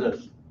revenue to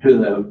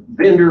the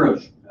vendor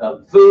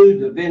of food,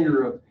 the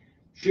vendor of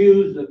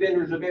shoes, the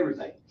vendors of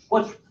everything.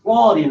 What's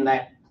flawed in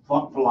that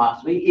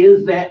philosophy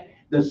is that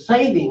the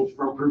savings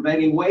from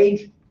prevailing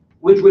wage,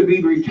 which would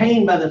be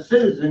retained by the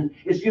citizen,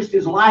 is just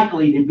as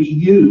likely to be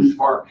used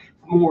for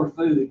more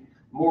food,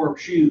 more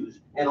shoes,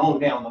 and on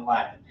down the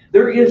line.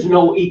 There is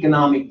no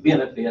economic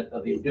benefit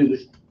of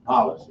induced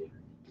policy.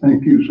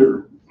 Thank you,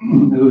 sir.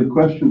 Any other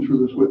questions for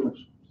this witness?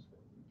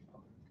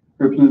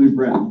 Representative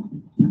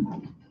Brown.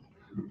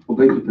 Well,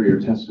 thank you for your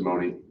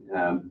testimony.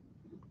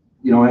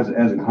 You know, as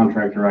a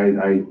contractor,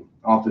 I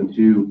often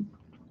do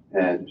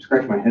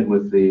scratch my head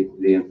with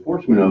the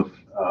enforcement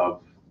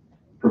of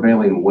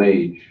prevailing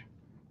wage.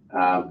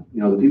 You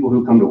know, the people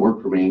who come to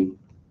work for me,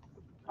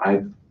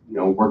 I've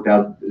worked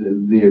out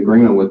the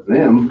agreement with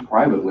them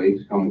privately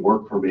to come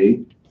work for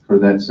me for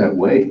that set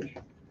wage.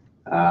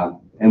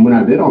 And when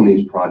I bid on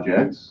these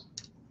projects,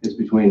 it's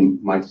between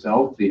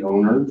myself, the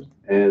owner,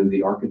 and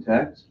the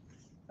architect.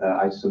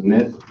 I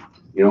submit,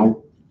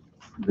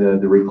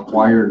 the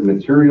required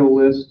material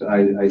list.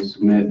 I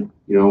submit,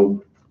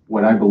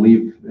 what I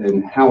believe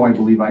and how I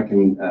believe I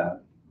can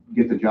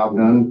get the job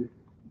done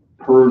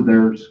per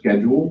their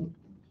schedule.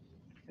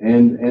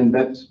 And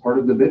that's part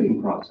of the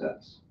bidding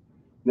process.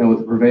 Now, with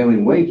the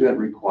prevailing wage, that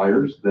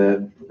requires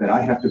that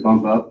I have to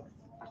bump up,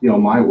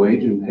 my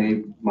wage and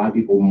pay my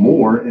people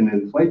more and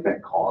inflate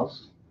that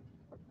cost.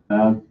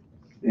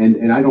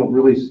 And I don't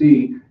really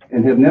see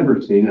and have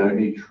never seen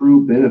a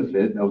true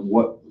benefit of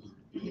what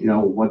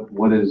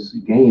is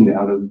gained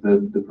out of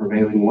the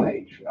prevailing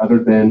wage,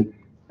 other than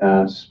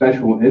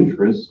special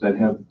interests that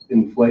have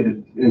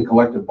inflated in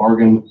collective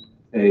bargain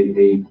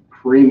a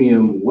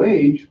premium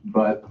wage,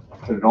 but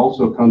it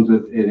also comes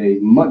at a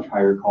much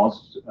higher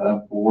cost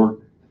for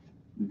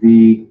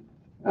the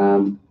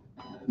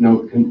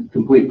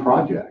complete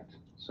project.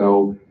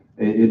 So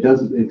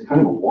it's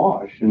kind of a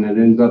wash, and it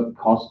ends up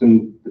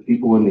costing the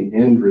people in the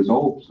end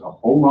results a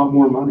whole lot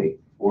more money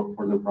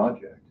for the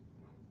project.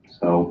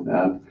 So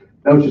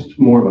that was just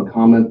more of a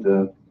comment,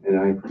 and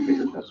I appreciate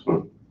your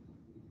testimony.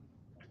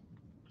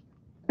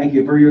 Thank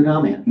you for your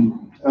comment.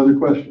 Other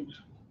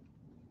questions?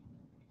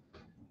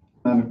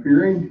 Not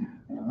appearing.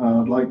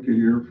 I'd like to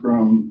hear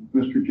from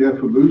Mr. Jeff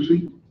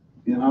Abusi.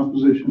 In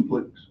opposition,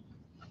 please.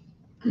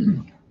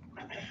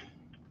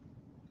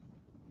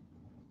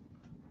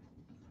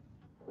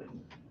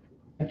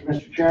 Thank you,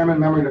 Mr. Chairman,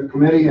 member of the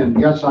committee, and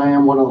yes, I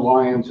am one of the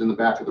lions in the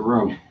back of the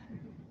room.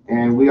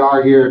 And we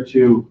are here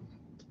to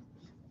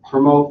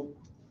promote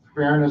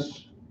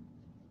fairness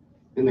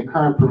in the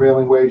current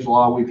prevailing wage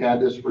law. We've had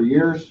this for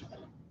years.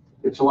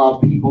 It's allowed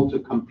people to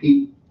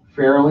compete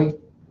fairly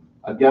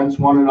against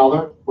one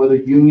another, whether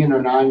union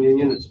or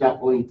non-union. It's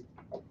definitely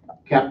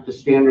kept the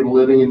standard of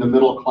living in the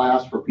middle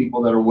class for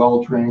people that are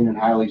well-trained and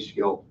highly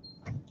skilled.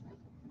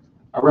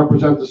 I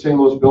represent the St.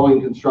 Louis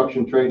Building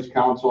Construction Trades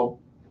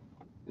Council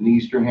in the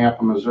eastern half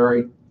of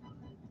Missouri,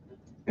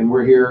 and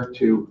we're here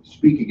to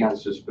speak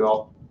against this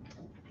bill.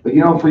 But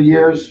for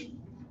years,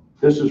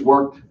 this has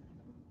worked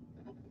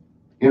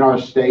in our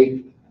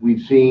state.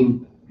 We've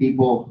seen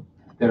people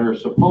that are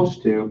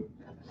supposed to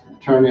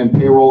turn in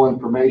payroll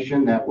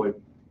information that would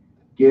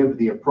give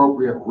the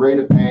appropriate rate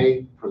of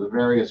pay for the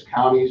various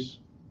counties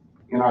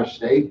in our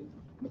state.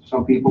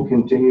 Some people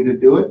continue to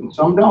do it and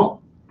some don't.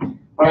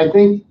 But I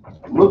think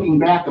looking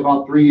back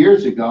about 3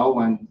 years ago,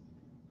 when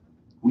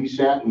we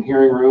sat in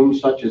hearing rooms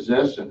such as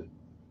this and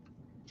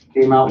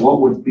came out what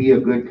would be a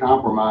good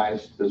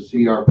compromise to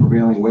see our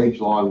prevailing wage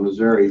law in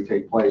Missouri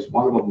take place.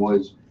 One of them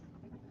was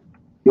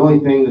the only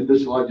thing that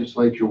this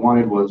legislature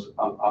wanted was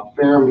a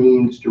fair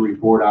means to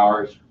report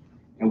hours,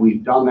 and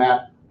we've done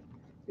that.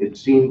 It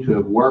seemed to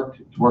have worked.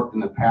 It's worked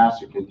in the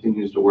past. It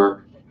continues to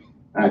work,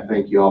 and I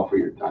thank you all for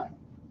your time.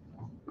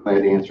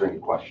 Glad to answer any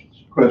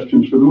questions.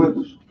 Questions for the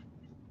witness?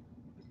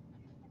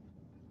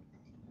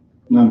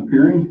 None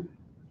appearing.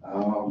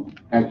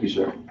 Thank you,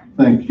 sir.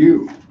 Thank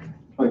you.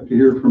 I'd like to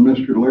hear from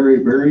Mr.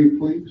 Larry Berry,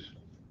 please.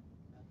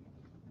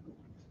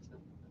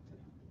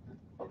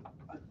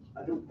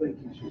 I don't think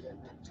he's here.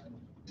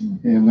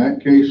 In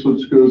that case,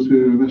 let's go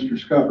to Mr.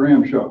 Scott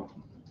Ramshaw.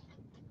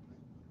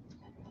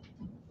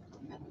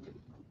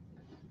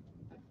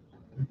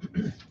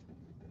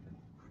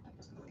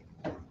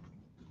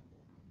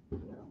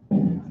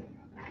 My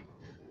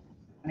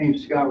name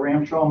is Scott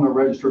Ramshaw. I'm a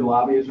registered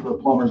lobbyist for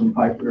plumbers and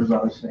pipe fitters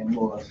out of St.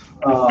 Louis.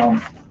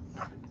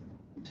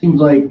 Seems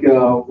like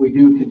we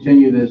do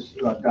continue this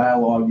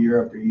dialogue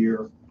year after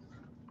year.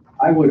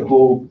 I would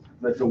hope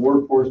that the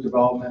Workforce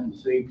Development and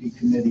Safety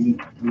Committee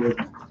would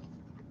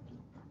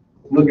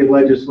look at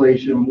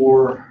legislation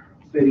more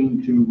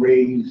fitting to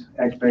raise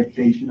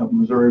expectation of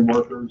Missouri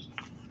workers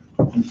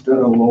instead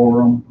of lower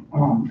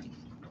them.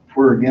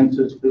 We're against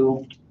this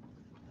bill.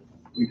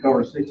 We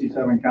cover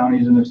 67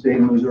 counties in the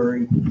state of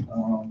Missouri.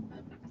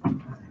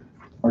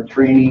 Our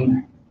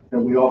training that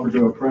we offer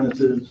to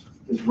apprentices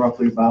is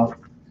roughly about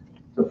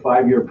the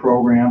 5-year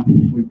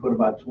program. We put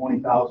about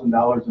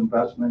 $20,000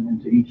 investment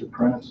into each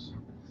apprentice,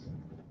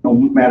 no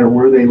matter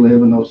where they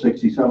live in those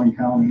 67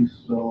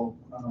 counties. So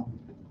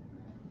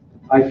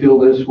I feel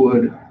this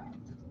would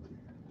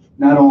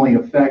not only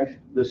affect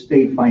the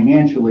state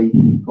financially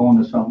going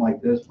to something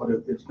like this, but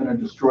it's going to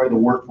destroy the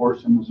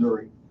workforce in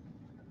Missouri.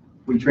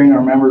 We train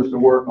our members to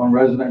work on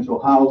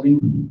residential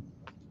housing,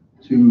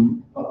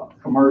 to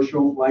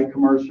commercial, light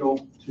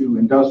commercial, to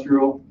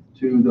industrial,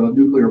 to the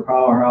nuclear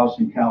powerhouse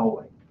in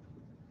Callaway.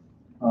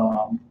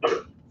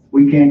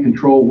 We can't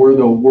control where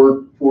they'll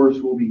work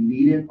workforce will be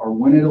needed or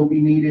when it'll be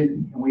needed,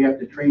 and we have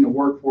to train the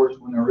workforce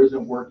when there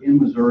isn't work in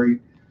Missouri,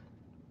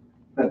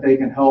 that they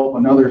can help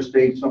another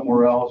state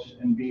somewhere else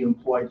and be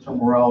employed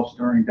somewhere else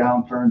during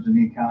downturns in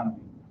the economy.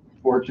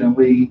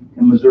 Fortunately,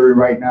 in Missouri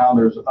right now,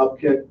 there's an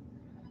upkick,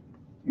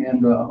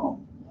 and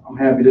I'm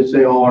happy to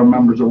say all our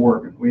members are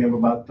working. We have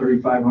about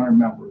 3,500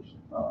 members.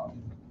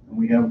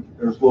 And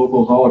there's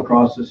locals all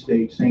across the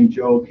state, St.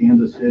 Joe,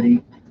 Kansas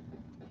City,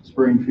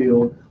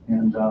 Springfield.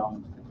 And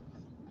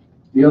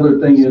the other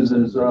thing is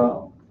there's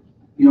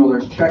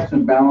checks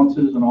and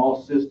balances in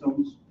all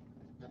systems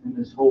in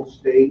this whole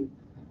state.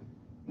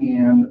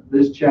 And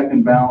this check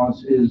and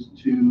balance is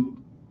to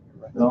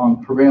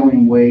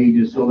prevailing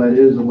wages, so that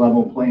is a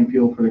level playing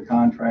field for the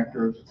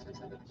contractors.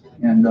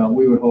 And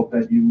we would hope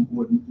that you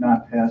would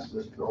not pass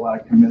this to a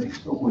lot of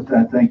committees. So with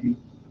that, thank you.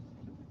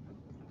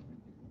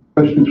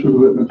 Questions for the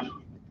witness?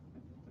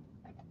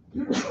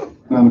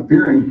 Not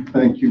appearing.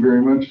 Thank you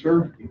very much,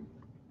 sir.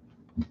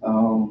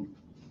 Mr.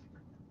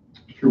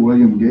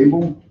 William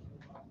Gable.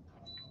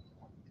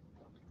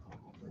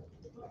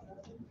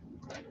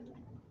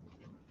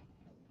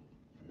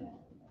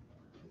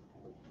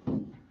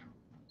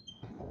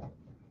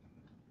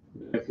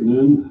 Good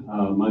afternoon.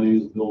 My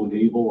name is Bill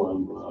Gable.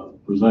 I'm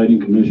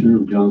presiding commissioner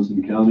of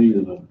Johnson County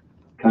and a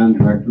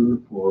contractor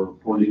for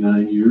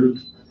 49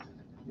 years.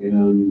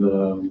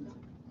 And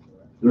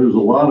there's a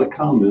lot of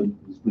comment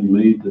that's been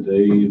made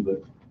today,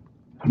 but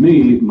to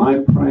me, my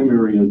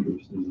primary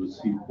interest is to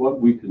see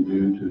what we can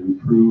do to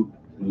improve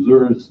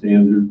Missouri's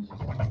standards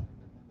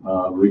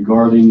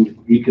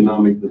regarding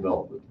economic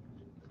development.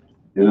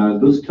 And I'll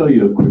just tell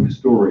you a quick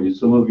story.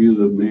 Some of you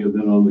that may have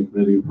been on the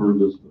committee have heard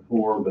this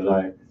before, but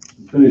I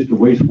finished a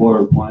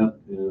wastewater plant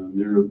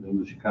in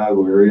the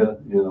Chicago area,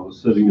 and I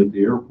was sitting at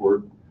the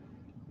airport.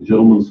 A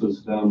gentleman sits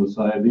down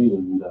beside me,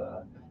 and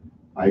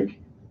I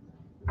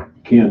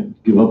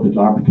can't give up the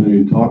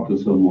opportunity to talk to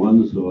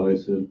someone, so I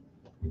said,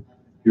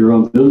 "You're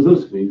on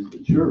business?" And he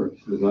said, "Sure."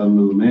 He says, "I'm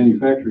in the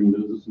manufacturing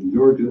business in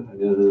Georgia,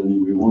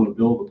 and we want to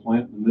build a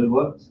plant in the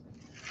Midwest."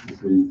 I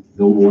said,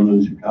 "Build one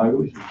in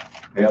Chicago?" He said,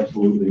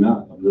 "Absolutely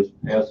not. I'm just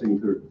passing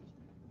through."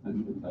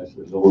 And I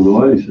said,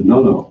 "Illinois?" He said,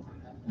 "No."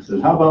 I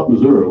said, "How about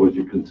Missouri? Would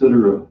you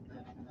consider a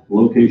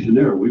location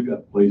there? We've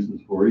got places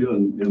for you,"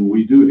 and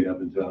we do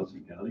have in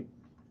Johnson County.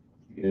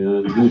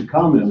 And his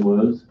comment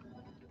was,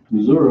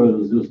 Missouri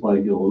is just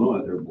like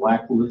Illinois. They're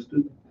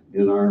blacklisted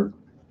in our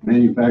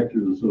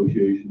Manufacturers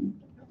Association.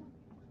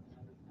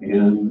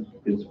 And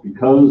it's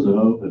because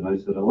of, and I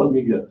said, "Let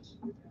me guess,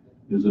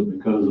 is it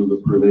because of the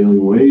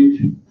prevailing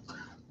wage?"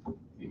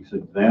 He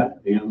said, "That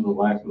and the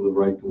lack of the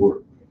right to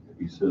work."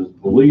 He says,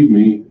 "Believe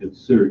me, it's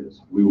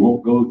serious. We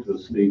won't go to a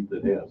state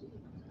that has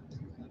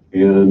it."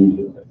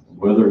 And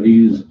whether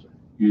he's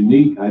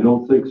unique, I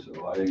don't think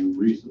so. I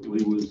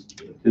recently was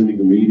attending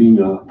a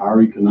meeting.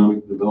 Our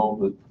economic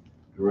development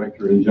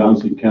director in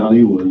Johnson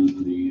County was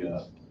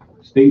the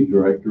state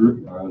director,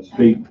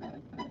 state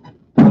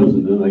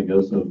president, I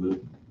guess, of the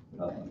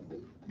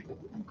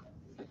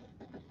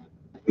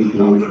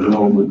economic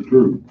development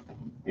group.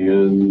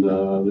 And there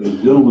was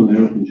a gentleman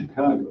there from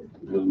Chicago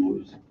who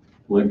was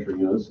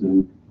lecturing us,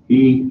 and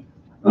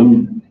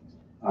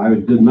I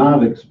did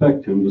not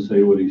expect him to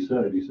say what he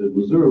said. He said,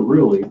 "Missouri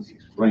really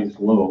ranks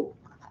low.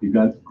 You've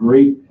got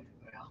great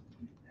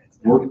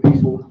work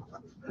people,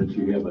 but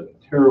you have a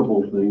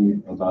terrible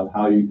thing about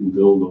how you can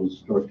build those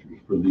structures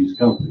for these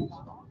companies."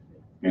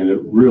 And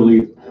it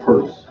really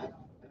hurts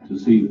to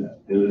see that.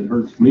 And it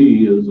hurts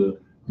me as a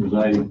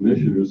presiding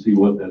commissioner to see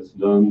what that's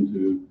done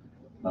to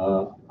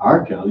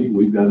our county.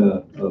 We've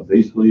got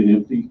basically an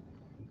empty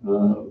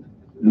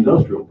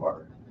industrial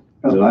park.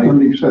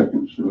 30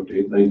 seconds.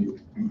 Okay, thank you.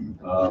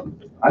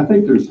 I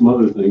think there's some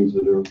other things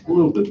that are a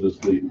little bit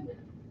misleading.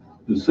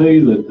 To say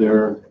that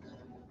they're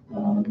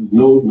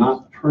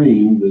not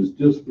trained is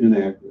just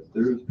inaccurate.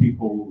 There's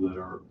people that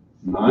are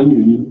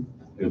non-union,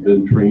 have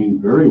been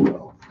trained very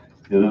well.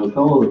 And a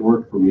fellow that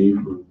worked for me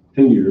for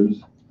 10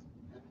 years,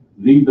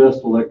 the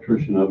best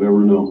electrician I've ever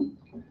known,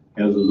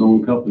 has his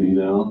own company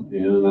now.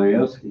 And I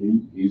asked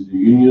him, he's a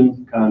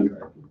union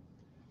contractor.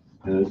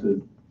 And I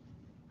said,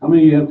 "How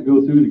many do you have to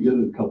go through to get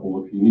a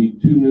couple? If you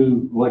need 2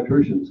 new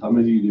electricians, how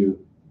many do you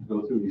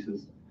go through?" He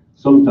says,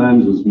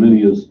 "Sometimes as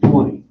many as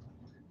 20.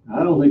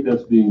 I don't think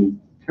that's being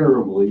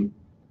terribly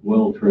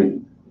well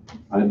trained.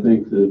 I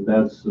think that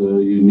that's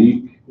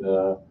unique,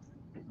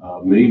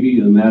 maybe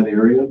in that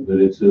area,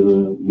 but it's in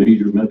a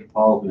major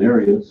metropolitan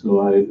area,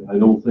 so I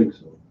don't think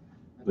so.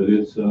 But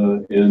it's,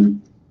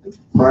 and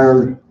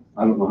prior,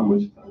 I don't know how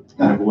much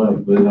time I've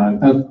left, but I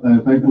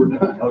think we're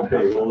done.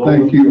 Okay. Well,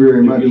 Thank you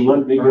very much. If you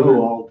let me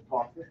go, I'll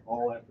talk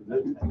all after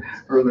this.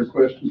 Further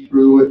questions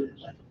for the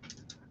witness?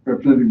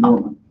 Representative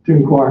Dohrman. To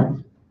inquire.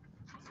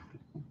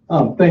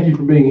 Thank you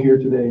for being here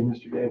today,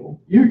 Mr. Gable.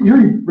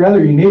 You're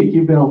rather unique.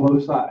 You've been on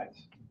both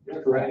sides,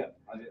 correct?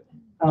 I did.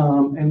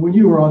 And when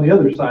you were on the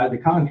other side, the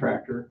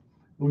contractor,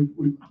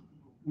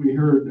 we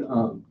heard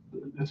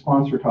the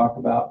sponsor talk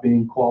about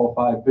being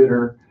qualified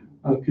bidder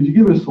Could you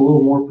give us a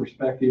little more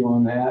perspective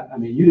on that? I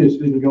mean, you just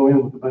didn't go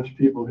in with a bunch of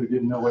people who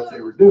didn't know what they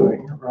were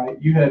doing,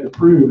 right? You had to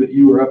prove that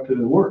you were up to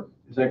the work.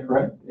 Is that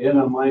correct? And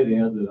I might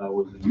add that I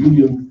was a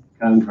union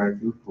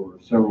contractor for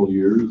several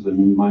years,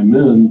 and my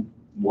men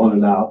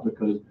wanted out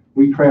because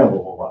we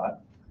travel a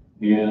lot,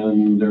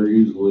 and they're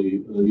usually,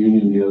 the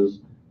union has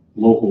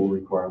local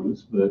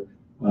requirements, but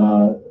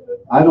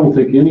I don't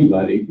think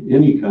anybody,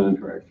 any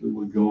contractor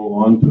would go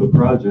onto a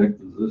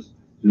project, as this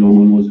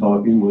gentleman was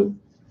talking,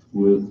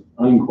 with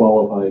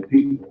unqualified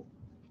people.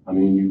 I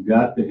mean, you've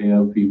got to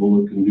have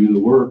people that can do the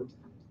work.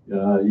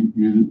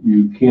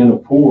 You can't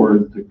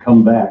afford to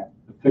come back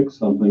to fix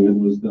something that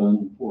was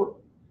done poorly.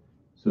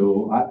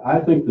 So I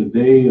think the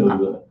day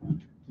of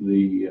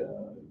the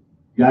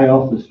guy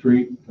off the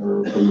street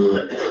or from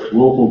the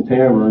local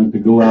tavern to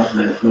go out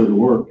and do the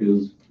work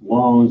is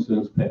long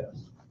since passed.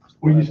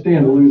 Well, you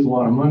stand to lose a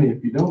lot of money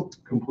if you don't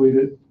complete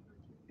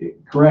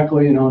it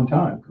correctly and on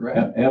time,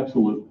 correct?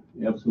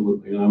 Absolutely,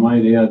 absolutely. And I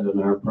might add that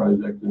in our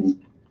project in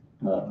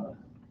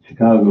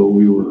Chicago,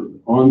 we were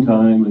on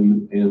time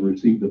and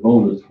received a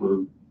bonus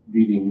for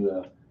beating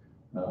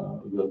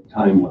the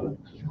time limit.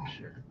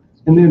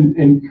 And then,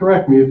 and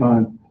correct me if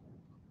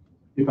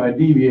I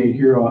deviate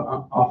here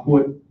off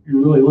what you're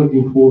really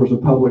looking for as a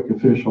public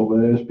official,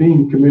 but as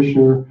being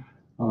commissioner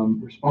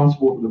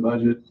responsible for the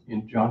budget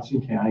in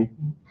Johnson County,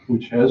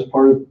 which has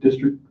part of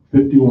District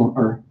 51,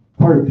 or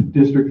part of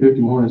District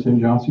 51 is in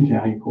Johnson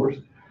County, of course.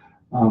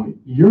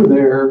 You're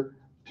there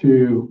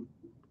to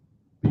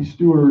be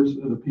stewards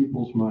of the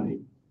people's money.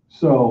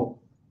 So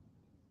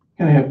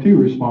kind of have two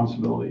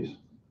responsibilities: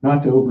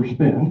 not to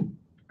overspend,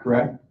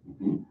 correct?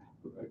 Mm-hmm.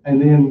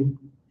 And then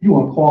you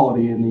want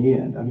quality in the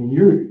end. I mean,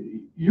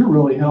 you're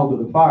really held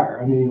to the fire.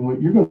 I mean, when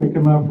you're going to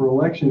come up for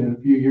election in a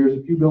few years,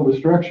 if you build a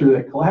structure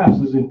that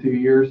collapses in 2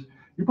 years,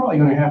 you're probably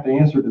going to have to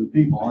answer to the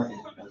people, aren't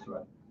you? That's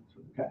right.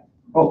 Okay.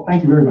 Oh,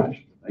 thank you very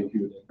much. Thank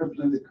you.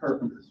 Representative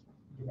Carpenter.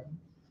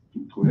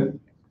 Go ahead.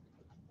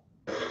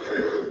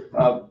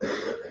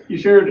 You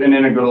shared an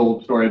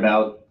anecdotal story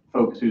about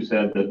folks who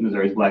said that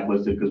Missouri's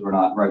blacklisted because we're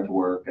not right to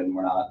work and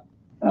we're not,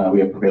 we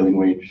have prevailing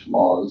wage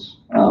laws.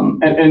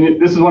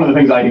 And this is one of the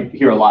things I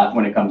hear a lot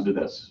when it comes to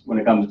this. When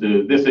it comes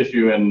to this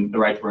issue and the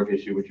right to work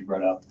issue, which you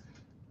brought up,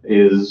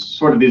 is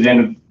sort of these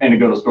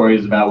anecdotal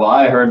stories about, well,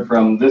 I heard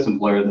from this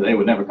employer that they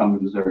would never come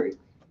to Missouri.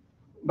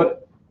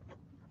 But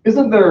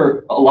isn't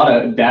there a lot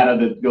of data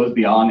that goes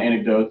beyond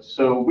anecdotes?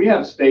 So we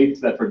have states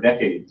that for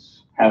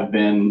decades have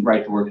been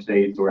right to work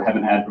states or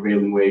haven't had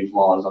prevailing wage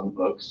laws on the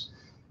books.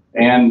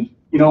 And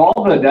you know,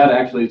 all the data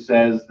actually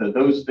says that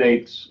those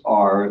states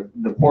are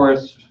the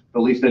poorest, the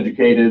least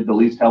educated, the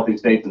least healthy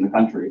states in the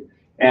country.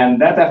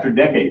 And that's after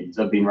decades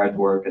of being right to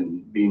work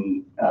and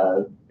being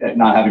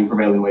not having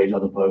prevailing wage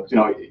on the books. You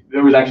know,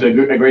 there was actually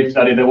a great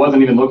study that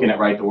wasn't even looking at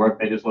right to work.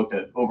 They just looked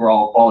at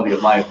overall quality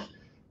of life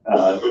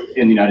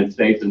in the United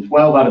States, and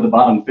 12 out of the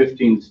bottom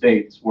 15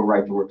 states were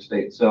right to work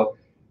states. So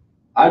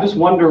I just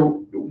wonder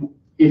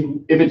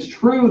if it's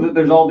true that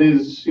there's all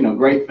these, you know,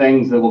 great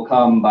things that will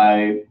come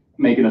by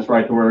making us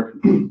right to work,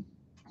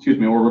 excuse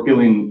me, or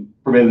repealing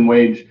prevailing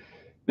wage,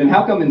 then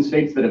how come in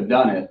states that have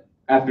done it,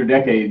 after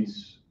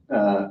decades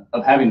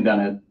of having done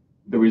it,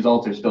 the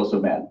results are still so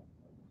bad?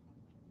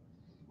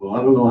 Well,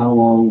 I don't know how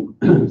long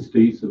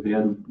states have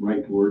had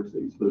right to work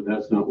states, but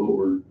that's not what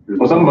we're.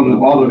 Well, some of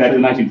them all the way back to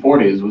the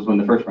 1940s was when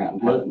the first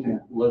round happened.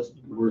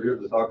 We're here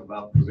to talk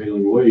about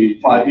prevailing wage.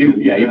 Well,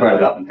 you brought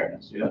it up in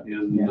fairness. Yeah,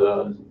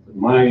 and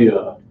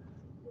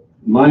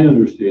my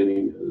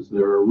understanding is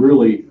there are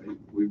really,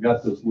 we've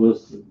got this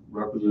list that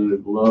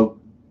Representative Love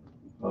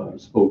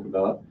spoke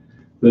about,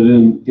 but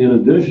in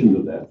addition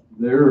to that,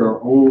 there are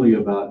only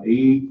about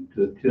 8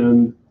 to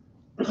 10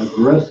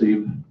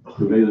 aggressive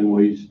prevailing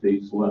wage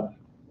states left.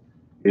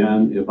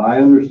 And if I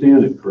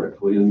understand it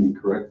correctly, and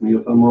correct me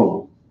if I'm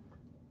wrong,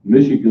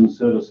 Michigan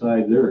set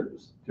aside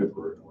theirs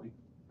temporarily,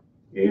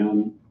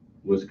 and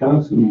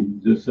Wisconsin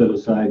just set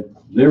aside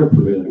their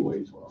prevailing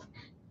wage law.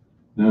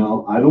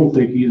 Now, I don't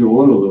think either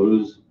one of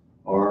those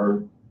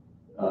are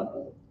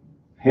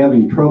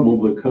having trouble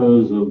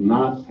because of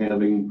not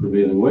having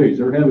prevailing wage.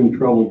 They're having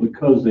trouble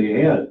because they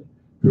had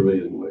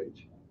prevailing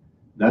wage.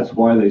 That's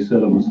why they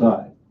set them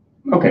aside.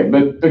 Okay,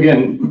 but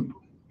again,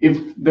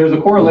 if there's a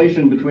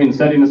correlation between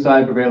setting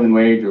aside prevailing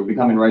wage or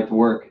becoming right to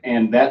work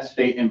and that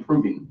state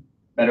improving,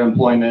 better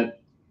employment,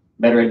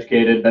 better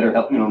educated, better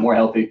health, you know, more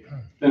healthy,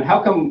 then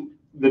how come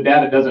the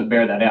data doesn't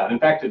bear that out? In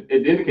fact, it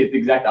indicates the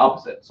exact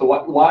opposite. So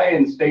why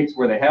in states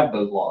where they have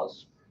those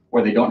laws,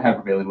 where they don't have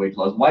prevailing wage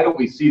laws, why don't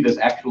we see this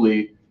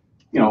actually,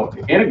 you know,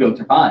 anecdotes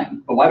are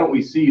fine, but why don't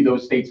we see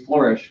those states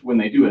flourish when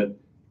they do it,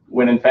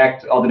 when in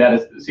fact all the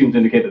data seems to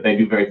indicate that they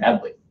do very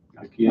badly?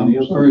 I'm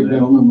sorry,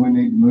 gentlemen, we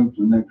need to move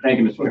to the next. Thank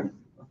you, Mr. Chairman.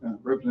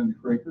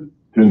 Representative Fraker.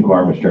 To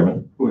inquire, Mr.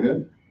 Chairman. Go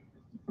ahead.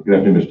 Good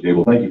afternoon, Mr.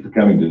 Gable. Thank you for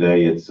coming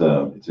today. It's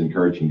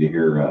encouraging to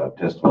hear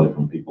testimony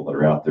from people that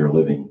are out there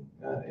living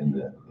in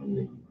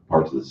the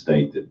parts of the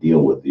state that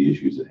deal with the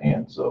issues at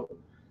hand. So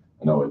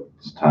I know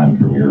it's time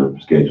from your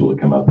schedule to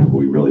come up, but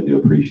we really do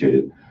appreciate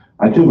it.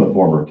 I too am a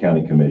former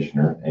county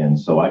commissioner, and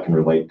so I can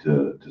relate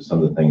to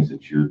some of the things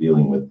that you're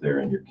dealing with there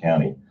in your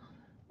county.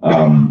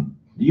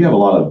 Do you have a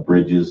lot of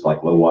bridges,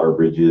 like low water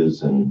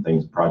bridges and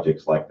things,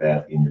 projects like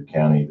that in your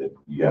county that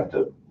you have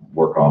to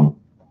work on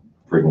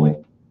frequently?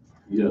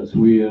 Yes,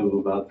 we have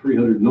about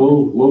 300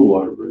 low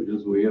water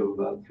bridges. We have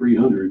about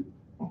 300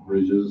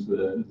 bridges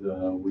that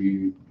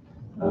we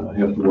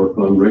have to work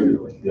on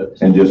regularly.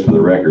 Yes. And just for the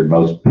record,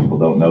 most people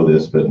don't know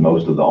this, but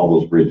most of all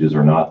those bridges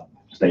are not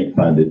state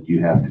funded.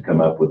 You have to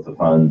come up with the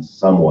funds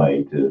some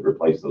way to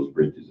replace those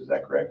bridges. Is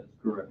that correct?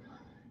 Correct.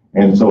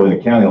 And so in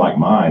a county like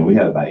mine, we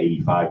have about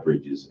 85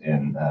 bridges,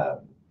 and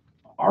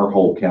our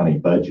whole county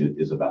budget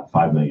is about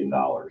 $5 million.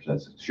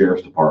 That's the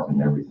sheriff's department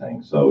and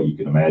everything. So you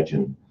can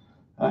imagine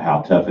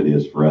how tough it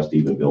is for us to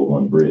even build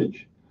one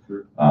bridge.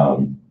 Sure.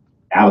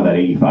 Out of that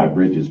 85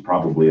 bridges,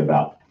 probably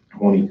about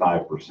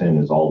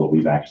 25% is all that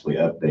we've actually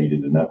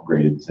updated and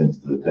upgraded since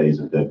the days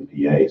of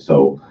WPA.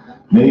 So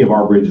many of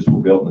our bridges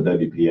were built in the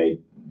WPA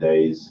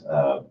days,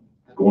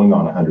 going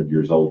on 100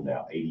 years old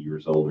now, 80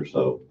 years old or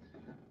so.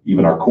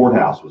 Even our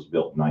courthouse was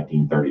built in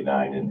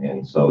 1939,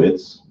 and so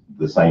it's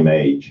the same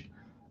age.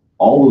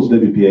 All those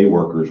WPA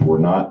workers were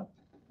not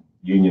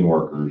union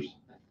workers.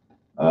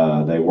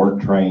 They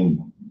weren't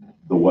trained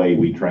the way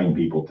we train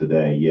people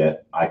today,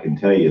 yet I can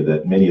tell you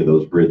that many of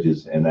those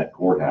bridges and that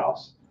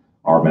courthouse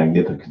are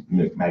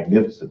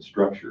magnificent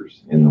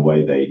structures in the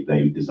way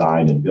they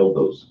design and build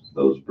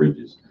those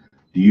bridges.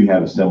 Do you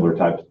have a similar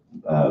type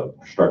of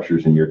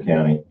structures in your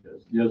county?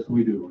 Yes,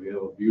 we do. We have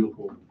a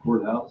beautiful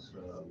courthouse.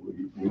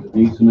 We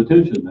need some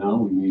attention now.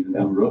 We need a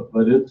new roof,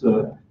 but it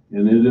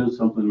is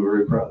something we're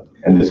very proud of.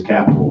 And this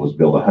Capitol was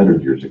built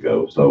 100 years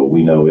ago, so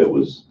we know it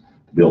was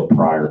built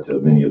prior to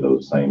many of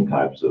those same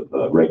types of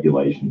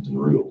regulations and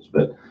rules.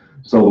 But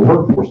so the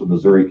workforce of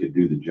Missouri could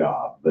do the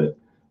job, but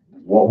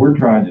what we're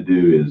trying to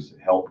do is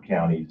help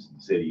counties,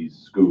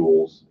 cities,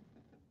 schools,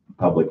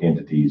 public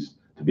entities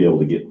to be able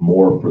to get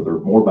more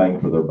bang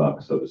for their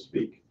buck, so to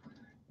speak.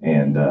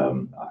 And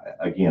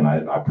again,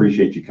 I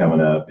appreciate you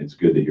coming up. It's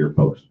good to hear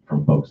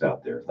from folks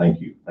out there.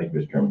 Thank you. Thank you,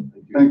 Mr. Chairman.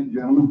 Thank you,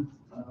 gentlemen.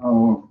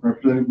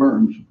 Representative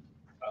Burns.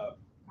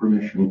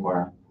 Permission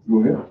inquire. Go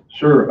ahead.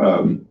 Sir,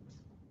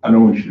 I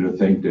don't want you to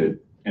think that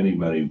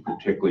anybody,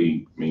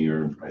 particularly me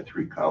or my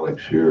 3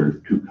 colleagues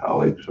here, 2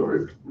 colleagues,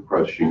 are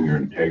questioning your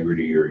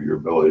integrity or your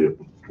ability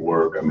to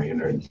work. I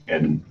mean,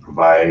 and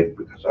provide,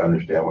 because I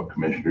understand what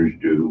commissioners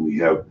do. We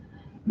have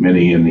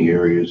many in the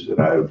areas that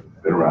I've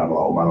been around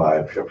all my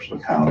life,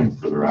 Jefferson County,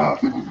 further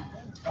out.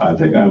 I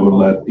think I would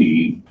let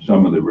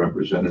some of the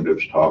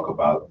representatives talk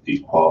about the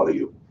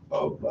quality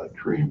of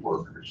trained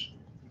workers.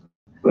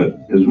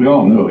 But as we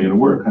all know,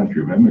 we're a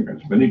country of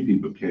immigrants. Many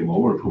people came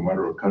over from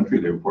whatever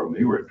country they were from.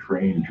 They were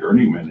trained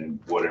journeymen in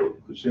whatever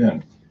it was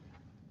in.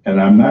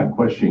 And I'm not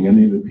questioning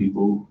any of the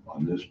people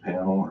on this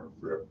panel or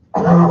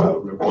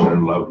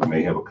Representative Love who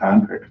may have a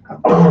contract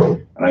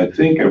company. And I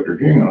think after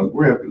hearing it,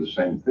 we're after the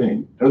same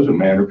thing. It doesn't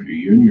matter if you're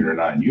union or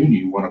non-union,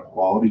 you want a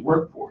quality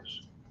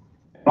workforce.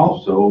 And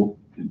also,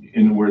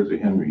 in the words of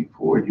Henry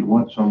Ford, you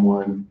want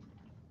someone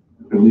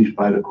who at least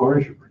buy the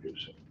cars you're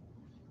producing.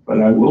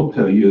 But I will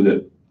tell you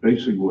that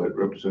basically what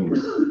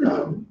Representative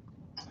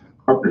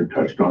Carpenter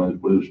touched on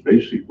was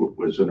basically what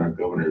was in our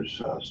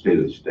governor's state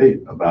of the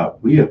state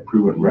about we have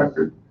proven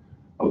record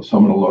of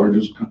some of the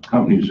largest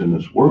companies in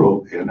this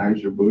world.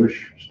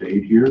 Anheuser-Busch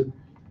stayed here,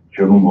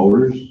 General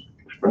Motors,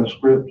 Express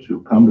Scripts,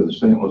 who come to the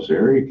St. Louis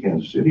area,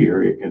 Kansas City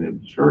area, and in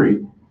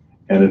Missouri.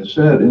 And it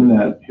said in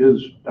that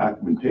his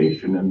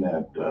documentation in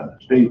that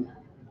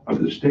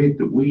state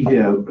that we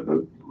have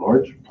the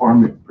largest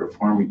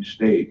performing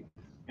state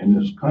in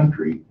this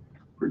country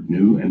for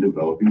new and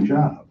developing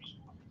jobs.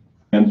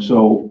 And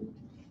so,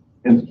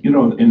 and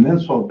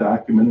that's all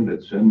documented.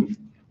 It's in,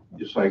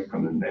 just like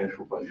from the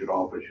National Budget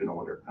Office,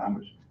 with their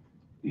Congress.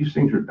 These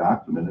things are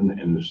documented.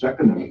 And the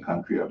second in the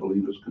country, I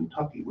believe, is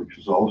Kentucky, which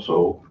is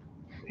also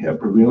have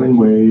prevailing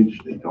wage.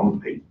 They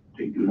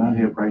do not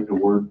have right to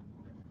work.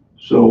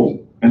 So,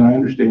 and I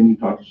understand you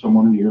talk to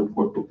someone in the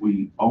airport, but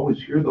we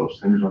always hear those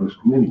things on this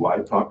committee. Well, I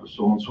talked to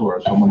so-and-so,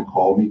 or someone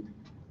called me.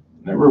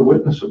 Never a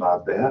witness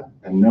about that,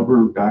 and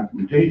never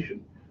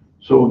documentation.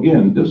 So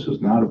again, this is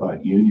not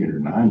about union or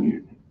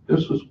non-union.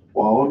 This is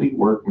quality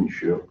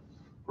workmanship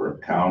for our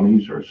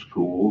counties, our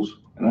schools,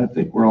 and I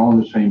think we're all on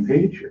the same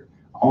page here.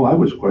 All I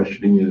was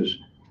questioning is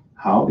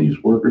how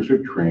these workers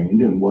are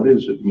trained and what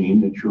does it mean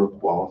that you're a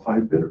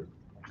qualified bidder?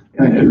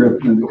 Thank you,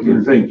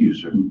 Representative. Thank you,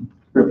 sir.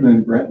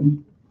 Representative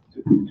Bratton.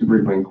 To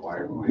briefly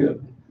inquire. Go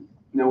ahead.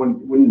 Now,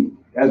 when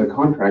as a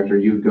contractor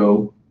you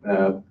go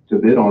to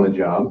bid on a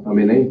job, I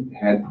mean, they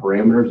had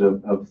parameters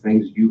of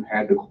things you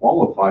had to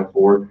qualify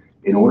for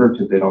in order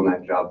to bid on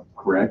that job,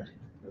 correct?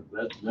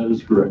 That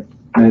is correct.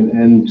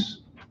 And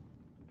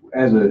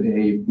as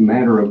a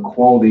matter of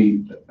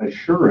quality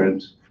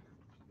assurance,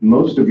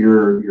 most of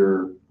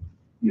your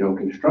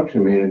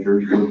construction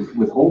managers would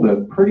withhold a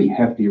pretty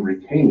hefty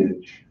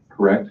retainage,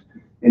 correct?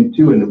 And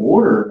in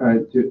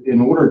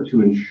order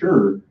to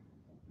ensure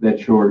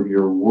that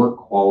your work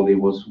quality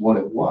was what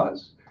it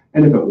was.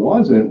 And if it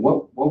wasn't,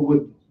 what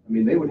would,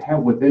 mean, they would have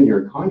within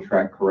your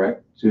contract,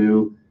 correct,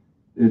 to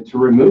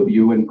remove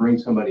you and bring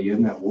somebody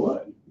in that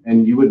would.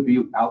 And you would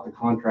be out the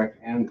contract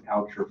and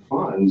out your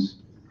funds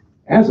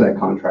as that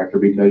contractor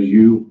because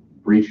you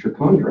breached your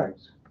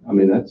contracts. I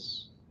mean,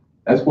 that's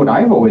what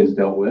I've always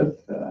dealt with.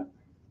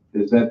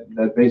 Is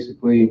that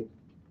basically?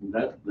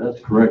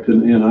 That's correct.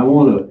 And I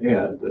want to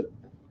add that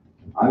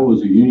I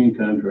was a union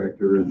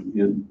contractor, and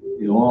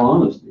in all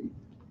honesty,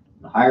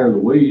 the higher the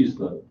wage,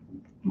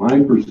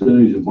 my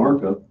percentage of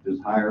markup is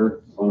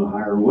higher on a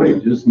higher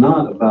wage. It's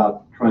not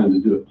about trying to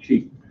do it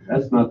cheap.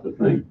 That's not the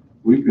thing.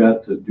 We've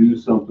got to do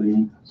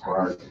something for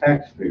our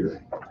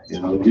taxpayer.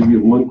 And I'll give you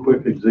one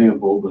quick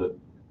example that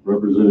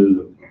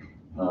Representative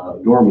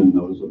Dohrman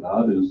knows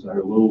about is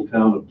our little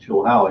town of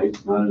Chilhowie.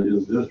 It's not in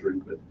his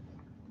district, but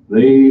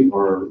they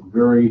are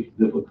very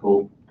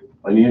difficult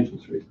financial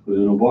streets. Put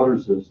in a water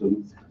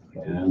system,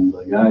 and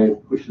the guy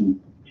pushing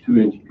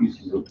 2-inch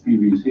pieces of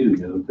PVC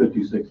together,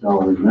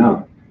 $56 an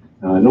hour.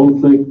 Now, I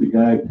don't think the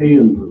guy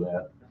paying for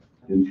that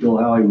in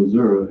Chilhowie,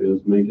 Missouri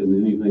is making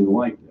anything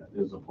like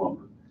that as a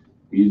plumber.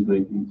 He's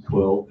making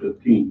 12,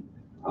 15.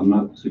 I'm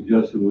not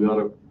suggesting we ought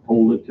to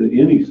hold it to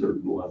any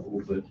certain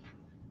level, but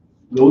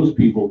those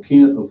people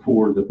can't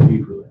afford to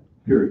pay for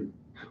that, period.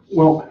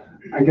 Well,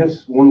 I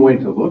guess one way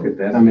to look at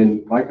that, I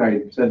mean, like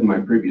I said in my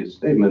previous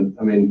statement,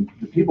 I mean,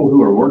 the people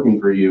who are working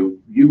for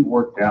you, you've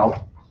worked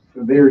out,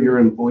 they're your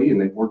employee and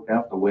they've worked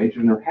out the wage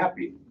and they're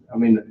happy. I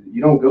mean,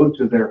 you don't go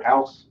to their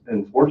house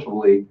and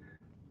forcibly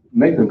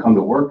make them come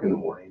to work in the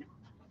morning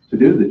to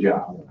do the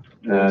job.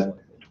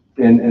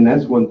 And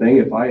that's one thing.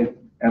 If I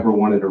ever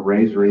wanted a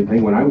raise or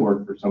anything when I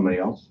worked for somebody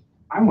else,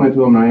 I went to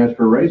them and I asked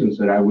for a raise and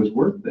said I was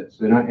worth this,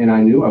 and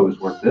I knew I was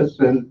worth this.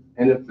 And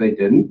if they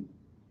didn't,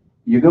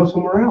 you go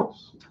somewhere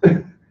else.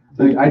 Thank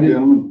you,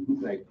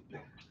 gentlemen.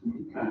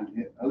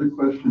 Other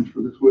questions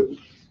for this witness?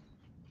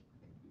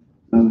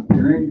 None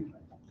appearing.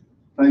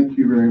 Thank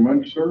you very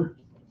much, sir.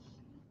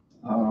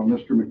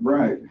 Mr.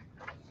 McBride.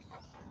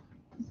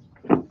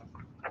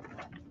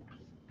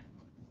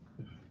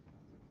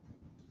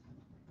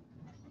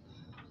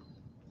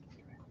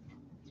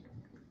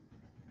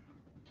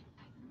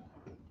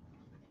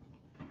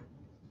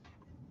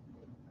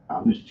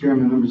 Mr.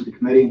 Chairman, members of the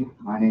committee,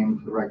 my name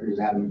for the record is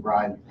Adam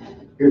McBride.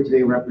 Here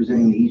today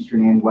representing the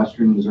Eastern and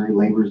Western Missouri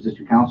Laborers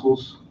District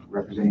Councils,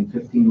 representing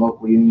 15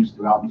 local unions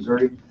throughout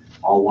Missouri,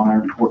 all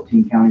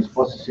 114 counties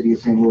plus the city of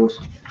St. Louis,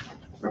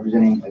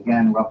 representing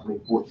again roughly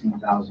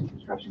 14,000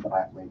 construction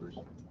class laborers.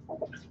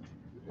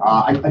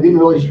 I didn't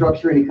really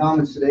structure any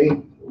comments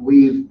today.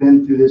 We've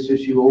been through this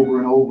issue over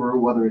and over,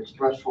 whether it's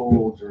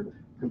thresholds or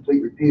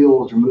complete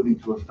repeals or moving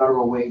to a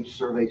federal wage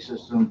survey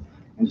system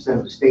instead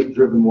of a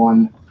state-driven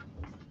one.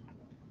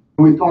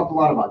 We've talked a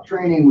lot about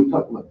training.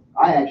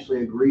 I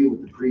actually agree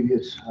with the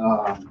previous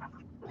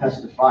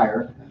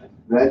testifier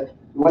that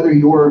whether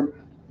you're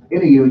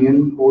in a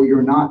union or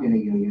you're not in a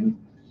union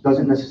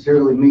doesn't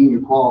necessarily mean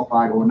you're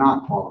qualified or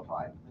not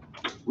qualified.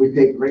 We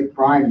take great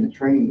pride in the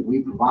training that we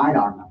provide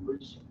our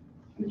members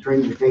and the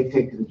training that they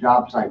take to the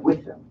job site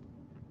with them.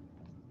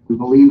 We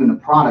believe in the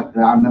product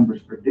that our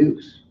members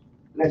produce.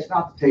 But that's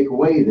not to take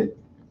away that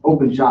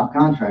open shop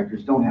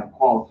contractors don't have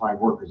qualified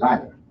workers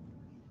either.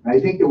 And I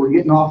think that we're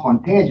getting off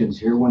on tangents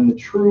here when the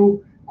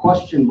true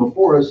question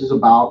before us is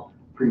about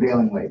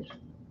prevailing wage.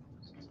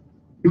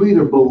 You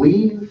either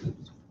believe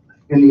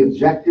in the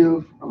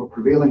objective of a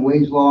prevailing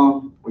wage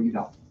law or you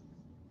don't.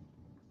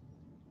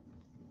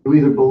 You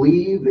either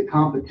believe that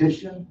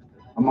competition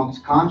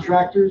amongst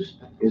contractors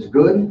is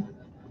good.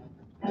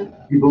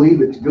 You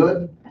believe it's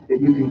good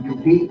that you can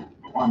compete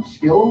on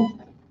skill,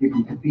 you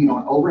can compete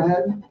on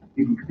overhead,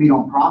 you can compete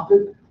on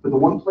profit, but the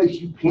one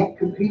place you can't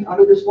compete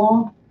under this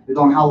law is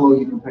on how low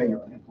you can pay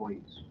your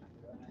employees.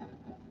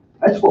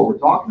 That's what we're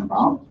talking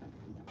about.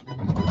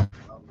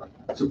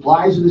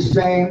 Supplies are the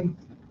same,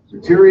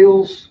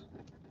 materials,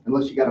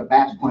 unless you got a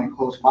batch plant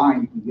close by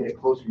and you can get it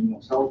closer and you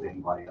won't sell it to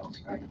anybody else,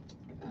 right?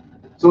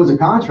 So as a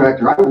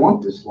contractor, I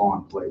want this law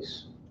in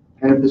place.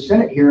 And if the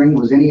Senate hearing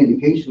was any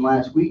indication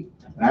last week,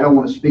 and I don't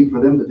want to speak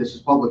for them, but this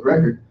is public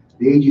record,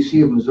 the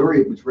AGC of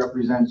Missouri, which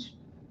represents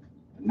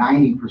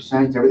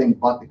 90%, everything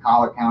but the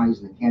collar counties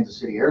in the Kansas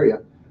City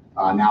area,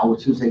 now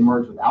since they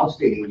merged with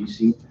Outstate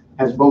AGC,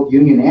 has both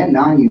union and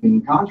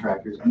non-union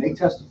contractors, and they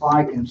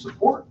testified in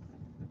support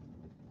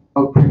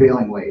of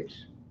prevailing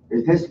wage.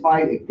 They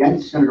testified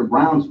against Senator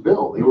Brown's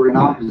bill. They were in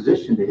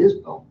opposition to his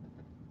bill.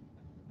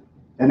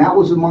 And that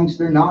was amongst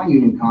their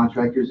non-union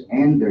contractors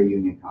and their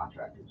union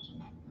contractors.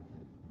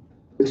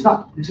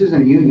 This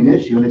isn't a union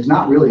issue, and it's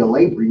not really a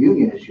labor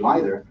union issue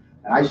either.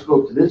 And I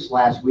spoke to this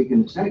last week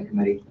in the Senate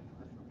committee.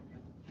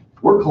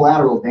 We're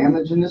collateral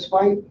damage in this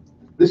fight.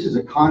 This is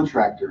a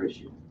contractor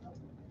issue.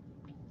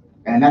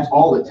 And that's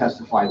all that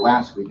testified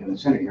last week in the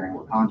Senate hearing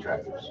were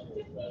contractors.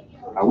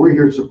 We're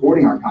here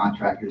supporting our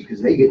contractors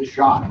because they get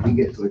shot and we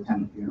get to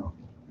attend the funeral.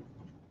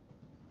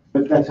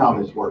 But that's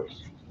how this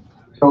works.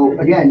 So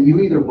again,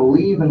 you either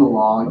believe in the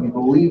law, you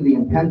believe the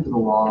intent of the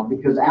law,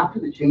 because after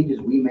the changes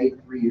we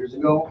made 3 years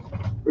ago,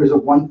 there's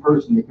one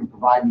person that can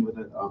provide me with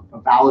a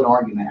valid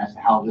argument as to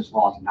how this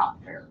law is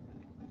not fair.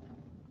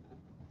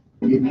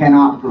 You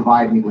cannot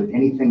provide me with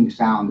anything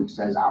sound that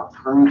says our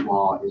current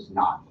law is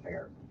not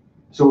fair.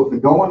 So if the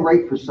going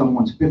rate for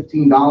someone's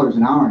 $15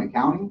 an hour in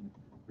accounting,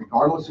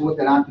 regardless of what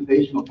that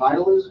occupational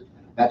title is,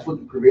 that's what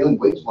the prevailing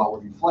wage law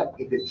would reflect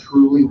if it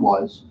truly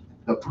was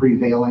the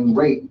prevailing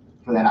rate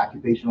for that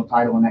occupational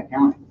title in that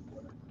county.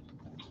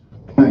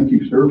 Thank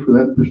you, sir, for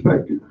that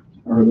perspective.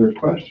 Are there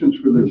questions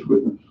for this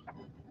witness?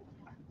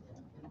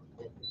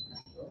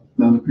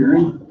 None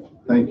appearing?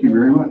 Thank you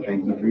very much.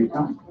 Thank you for your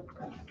time.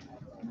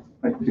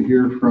 I'd like to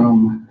hear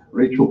from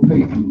Rachel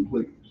Payton,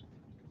 please.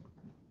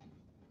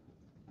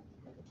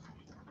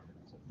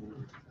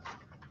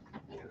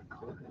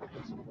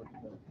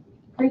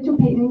 Rachel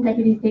Payton,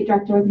 Deputy State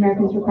Director with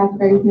Americans for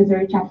Prosperity's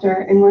Missouri chapter,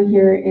 and we're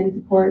here in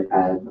support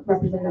of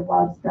Representative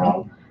Love's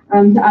bill.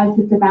 To us,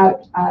 it's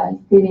about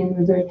saving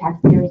Missouri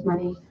taxpayers'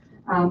 money.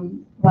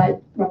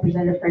 What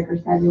Representative Franker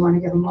said, we want to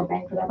give them more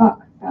bang for their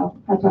buck. So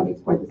that's why we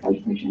support this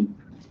legislation.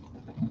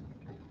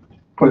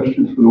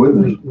 Questions for the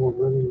witness?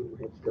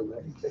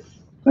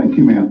 Thank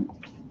you, ma'am.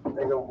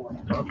 They don't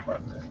want to talk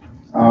about that.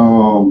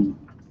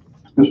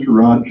 Mr.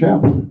 Rod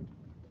Chapel.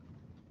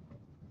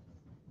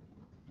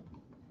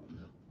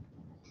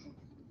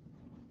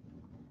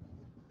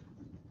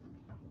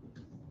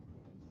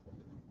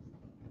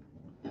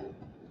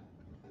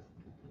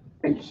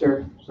 Thank you,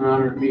 sir. It's an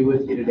honor to be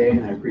with you today,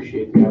 and I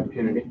appreciate the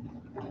opportunity to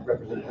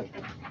represent you.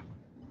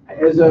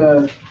 As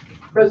a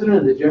president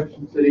of the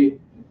Jefferson City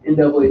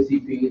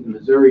NAACP, the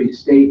Missouri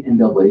State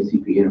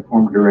NAACP, and a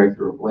former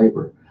director of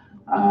labor,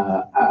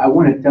 I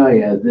want to tell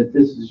you that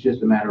this is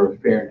just a matter of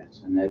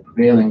fairness, and that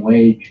prevailing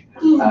wage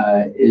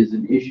is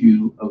an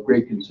issue of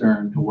great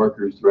concern to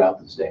workers throughout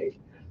the state.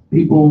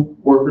 People,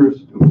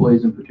 workers,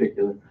 employees in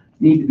particular,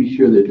 need to be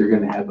sure that they're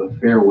going to have a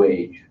fair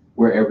wage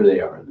wherever they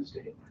are in the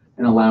state,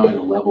 and allowing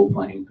a level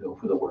playing field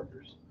for the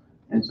workers.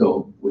 And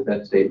so with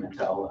that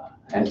statement, I'll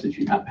ask that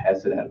you not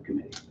pass it out of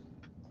committee.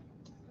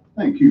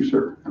 Thank you,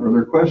 sir. Are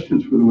there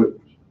questions for the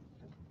witness?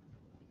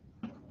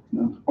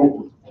 No.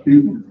 Oh,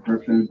 excuse me,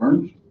 Representative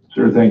Burns.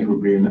 Sir, thank you for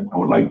being here. I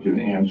would like you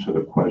to answer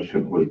the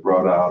question that was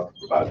brought out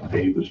about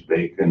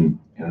Davis-Bacon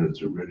and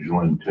its original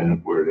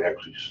intent, where it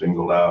actually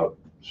singled out,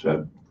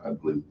 said, I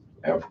believe,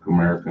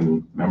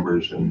 African-American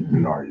members and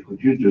minorities.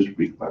 Would you just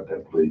speak about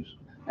that, please?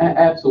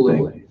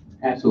 Absolutely.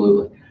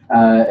 Absolutely.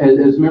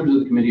 As members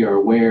of the committee are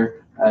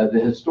aware, the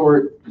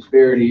historic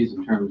disparities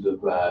in terms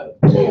of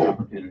pay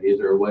opportunities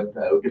or what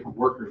different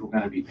workers were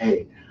going to be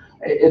paid,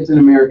 it's an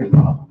American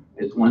problem.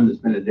 It's one that's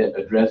been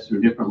addressed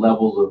through different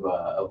levels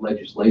of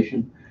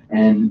legislation.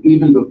 And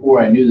even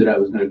before I knew that I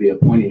was going to be a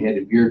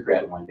pointy-headed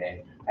bureaucrat one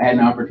day, I had an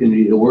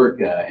opportunity to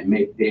work and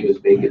make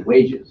Davis-Bacon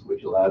wages,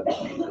 which allowed me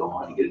to go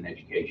on and get an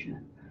education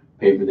and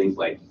pay for things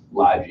like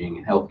lodging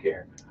and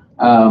healthcare.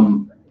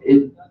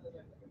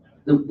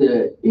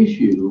 The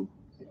issue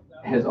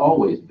has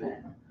always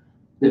been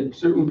that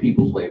certain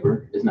people's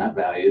labor is not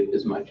valued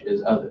as much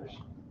as others,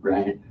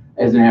 right?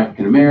 As an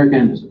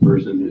African-American, as a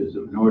person who's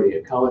a minority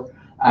of color,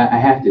 I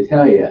have to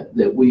tell you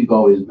that we've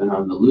always been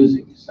on the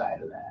losing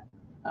side of that.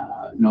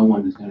 No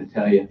one is going to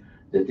tell you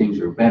that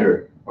things are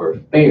better or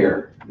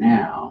fair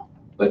now,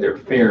 but they're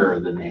fairer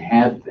than they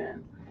have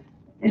been.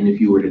 And if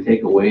you were to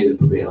take away the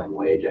prevailing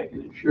wage, I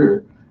can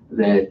assure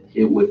that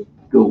it would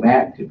go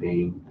back to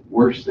being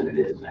worse than it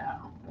is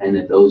now. And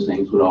that those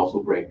things would also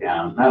break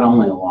down, not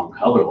only along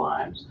color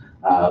lines,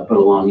 but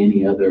along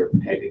any other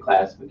protected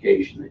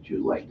classification that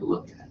you'd like to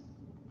look at.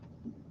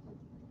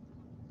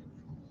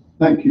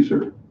 Thank you,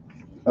 sir.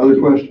 Other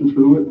questions for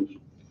the witness?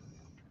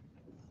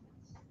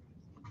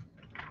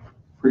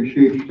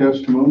 Appreciate your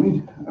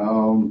testimony.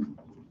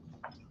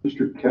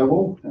 Mr.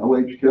 Kevel,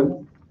 L.H.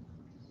 Kevel.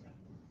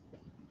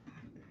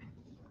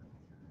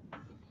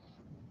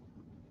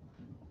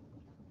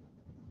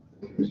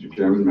 Mr.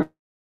 Chairman,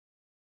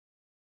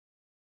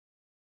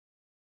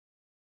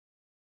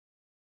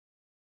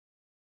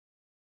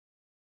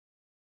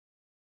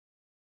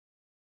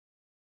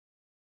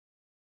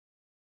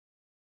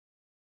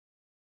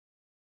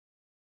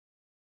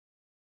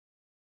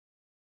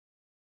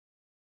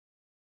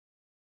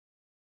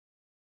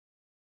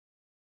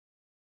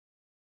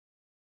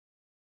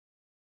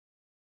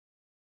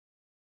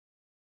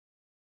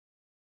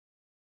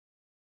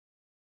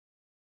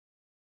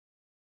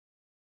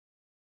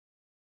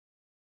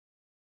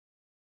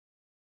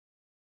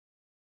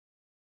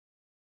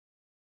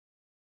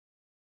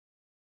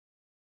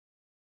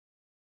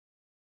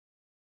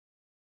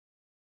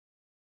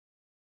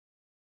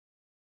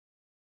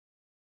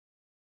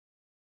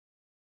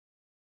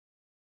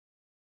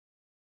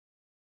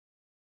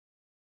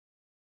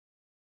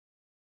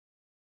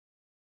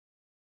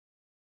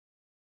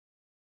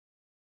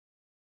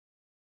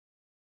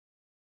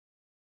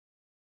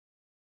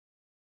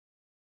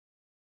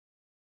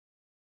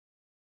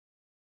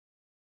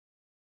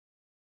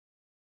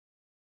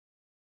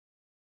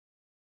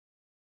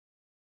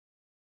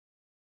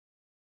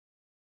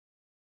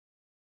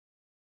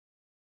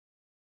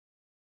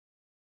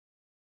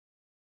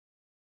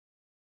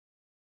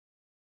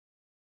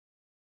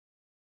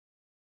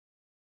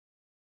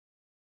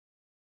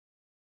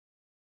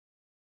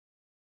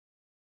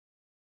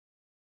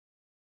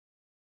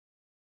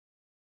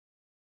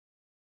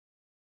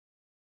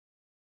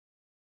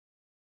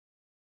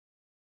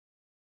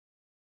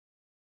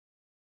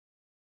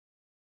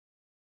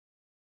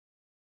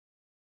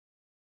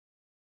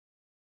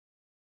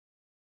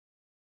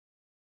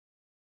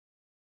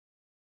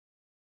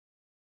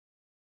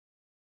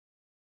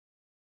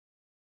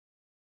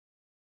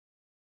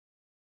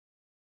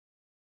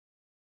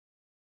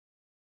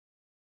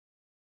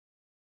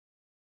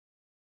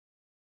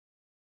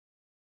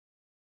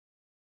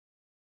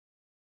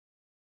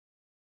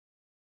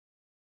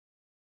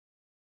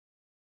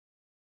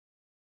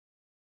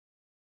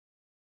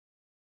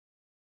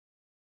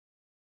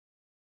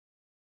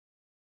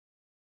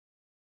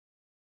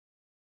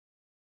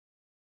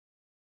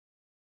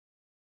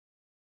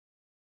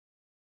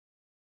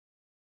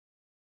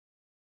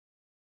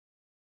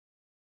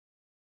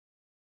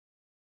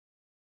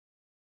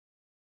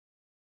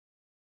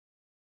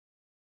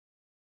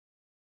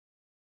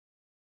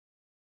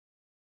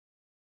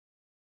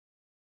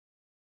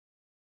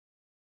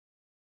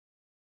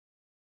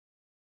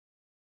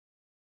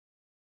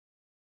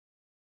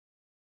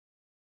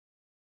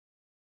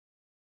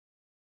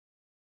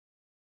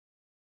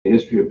 The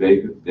history of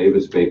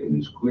Davis-Bacon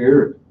is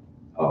clear.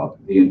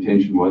 The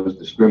intention was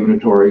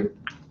discriminatory,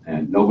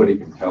 and nobody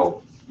can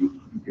tell.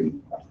 You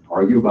can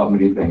argue about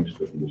many things,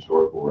 but the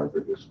historical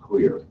record is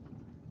clear.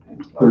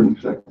 And 30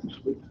 seconds,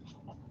 please.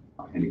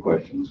 Any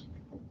questions?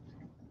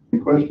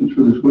 Any questions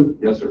for this witness?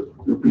 Yes, sir.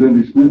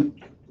 Representative Smith?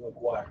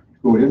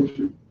 Go ahead,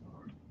 sir.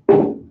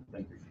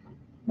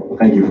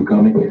 Thank you for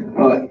coming.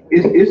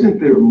 Isn't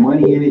there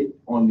money in it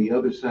on the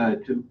other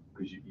side too?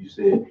 Because you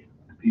said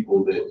the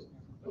people that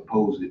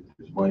oppose it,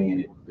 there's money in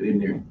it, but isn't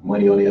there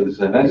money on the other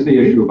side? That's the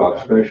issue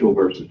about special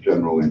versus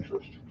general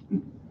interest.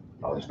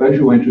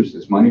 Special interest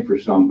is money for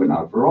some, but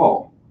not for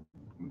all.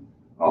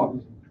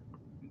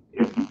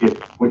 If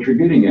what you're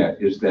getting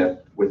at is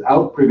that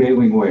without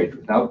prevailing wage,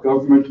 without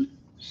government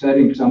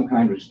setting some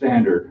kind of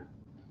standard,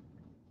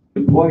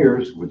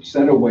 employers would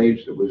set a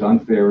wage that was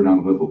unfair and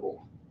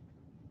unlivable.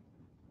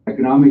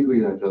 Economically,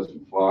 that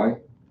doesn't fly.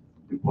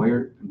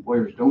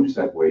 Employers don't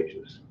set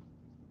wages.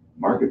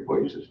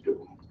 Marketplaces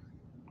do.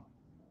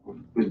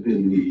 But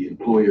then the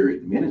employer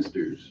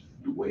administers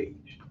the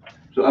wage.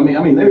 So I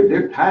mean,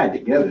 they're tied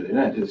together. They're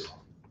not just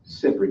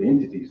separate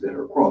entities that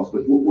are across.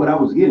 But what I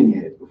was getting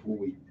at before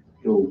we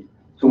go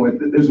somewhere,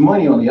 there's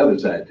money on the other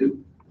side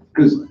too.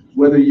 Because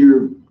whether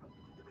you're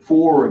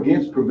for or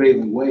against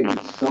prevailing wage,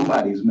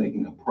 somebody's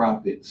making a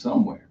profit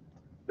somewhere.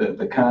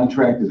 The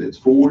contractor that's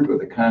for it or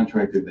the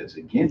contractor that's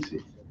against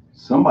it,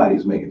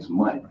 somebody's making some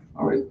money.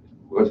 All right,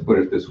 let's put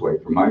it this way.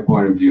 From my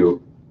point of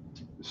view,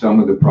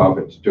 some of the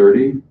profit's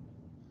dirty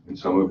and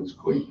some of it's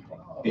clean.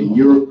 And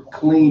your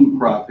clean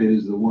profit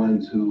is the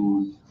ones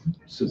who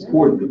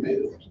support the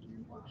bill.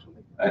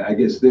 I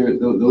guess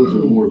those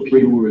are more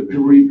pure. To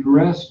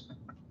redress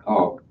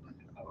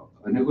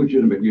an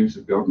illegitimate use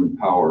of government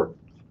power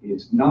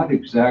is not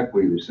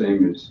exactly the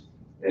same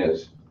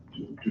as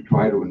to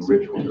try to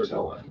enrich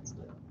oneself.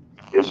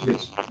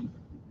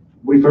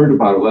 We've heard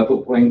about a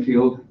level playing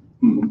field.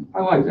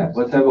 I like that.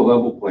 Let's have a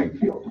level playing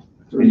field.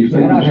 And you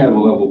cannot have a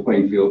level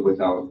playing field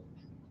without,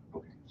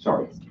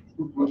 sorry.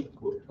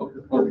 Okay,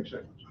 30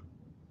 seconds.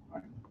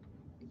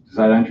 Does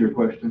that answer your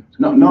question?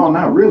 No,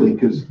 not really,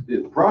 because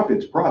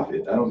profit's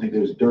profit. I don't think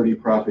there's dirty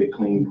profit,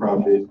 clean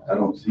profit. I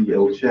don't see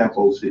El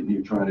Chapo sitting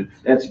here trying to,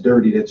 that's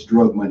dirty, that's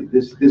drug money.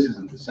 This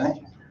isn't the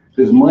same.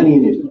 There's money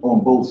in it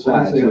on both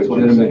sides. That's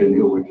legitimate and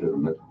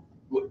illegitimate.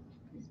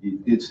 You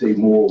did say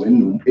moral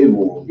and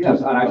immoral.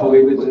 Yes, and I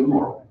believe it's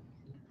immoral.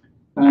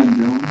 Time,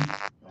 gentlemen.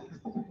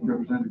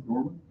 Representative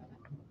Dohrman.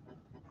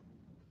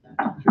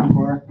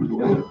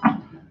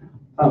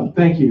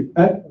 Thank you.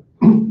 I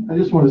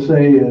just want to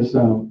say is,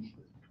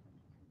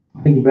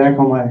 thinking back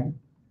on my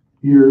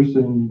years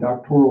in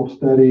doctoral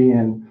study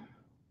and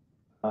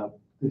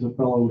as a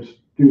fellow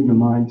student of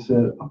mine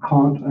said, a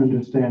Kant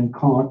understand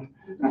Kant.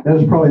 That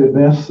is probably the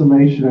best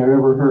summation I've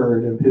ever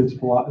heard of his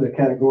the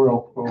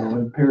categorical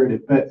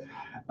imperative. But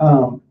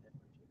I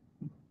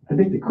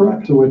think the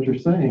crux of what you're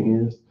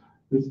saying is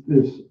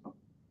this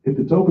if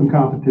it's open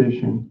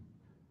competition,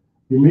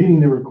 you're meeting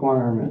the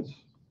requirements,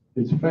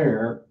 it's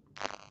fair,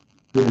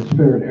 then it's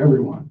fair to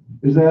everyone.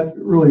 Is that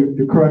really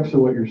the crux of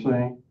what you're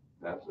saying?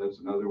 That's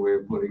another way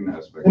of putting that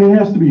aspect. And it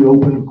has to be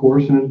open, of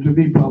course, and to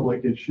be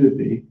public, it should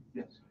be.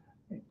 Yes.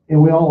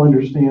 And we all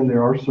understand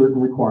there are certain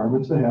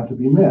requirements that have to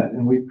be met.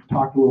 And we've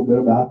talked a little bit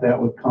about that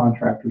with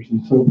contractors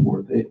and so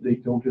forth. They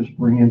don't just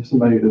bring in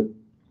somebody to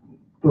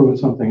throw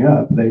something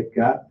up. They've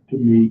got to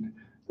meet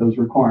those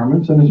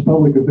requirements. And as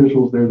public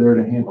officials, they're there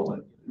to handle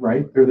it,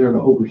 right? They're there to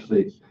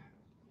oversee.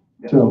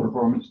 Yeah, so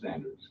performance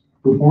standards.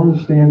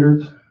 Performance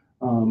standards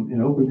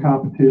in open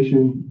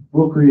competition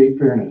will create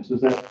fairness.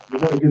 Is that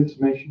a good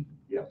summation?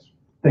 Yes.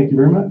 Thank you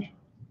very much.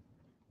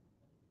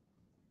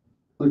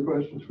 Other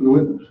questions for the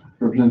witness?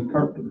 Representative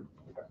Carpenter.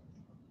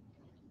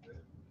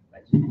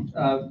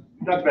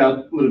 Talked about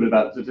a little bit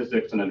about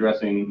statistics and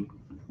addressing,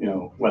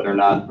 whether or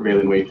not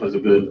prevailing wage was a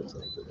good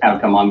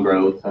outcome on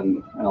growth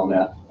and all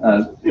that.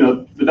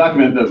 The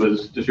document that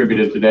was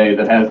distributed today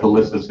that has the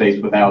list of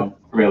states without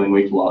prevailing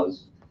wage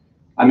laws,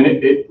 I mean,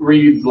 it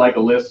reads like a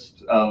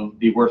list of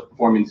the worst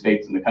performing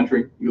states in the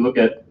country. You look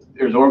at,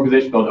 there's an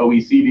organization called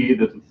OECD,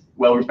 that's a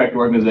well-respected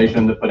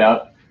organization that put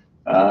out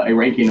a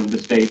ranking of the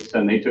states,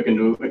 and they took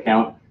into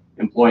account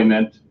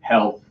employment,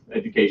 health,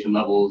 education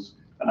levels,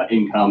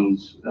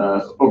 incomes,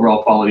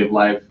 overall quality of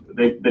life.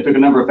 They took a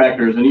number of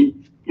factors, and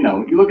you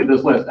look at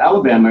this list: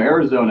 Alabama,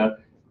 Arizona,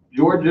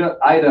 Georgia,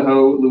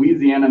 Idaho,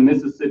 Louisiana,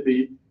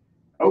 Mississippi,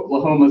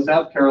 Oklahoma,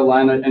 South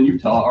Carolina, and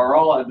Utah are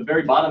all at the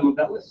very bottom of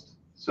that list.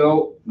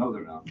 So no,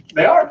 they're not.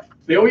 They are.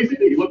 The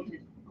OECD. Look,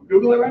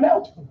 Google it right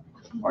now.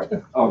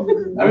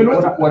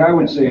 What I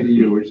would say to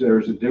you is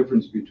there's a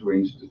difference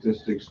between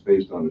statistics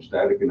based on a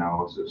static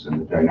analysis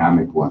and a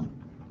dynamic one.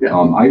 Yeah.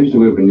 I used to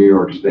live in New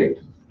York State.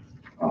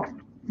 It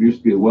used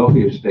to be the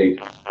wealthiest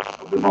state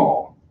of them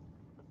all.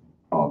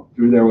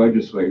 Through their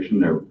legislation,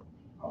 their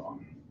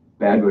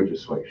bad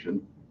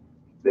legislation,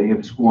 they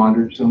have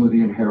squandered some of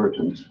the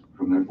inheritance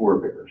from their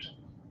forebears.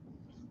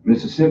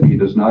 Mississippi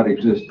does not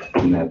exist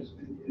in that.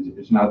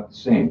 It's not the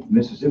same.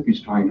 Mississippi's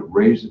trying to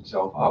raise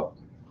itself up.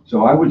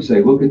 So I would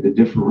say, look at the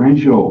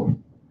differential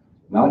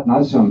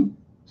not some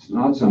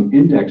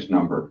index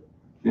number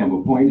from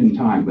a point in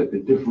time, but the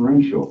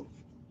differential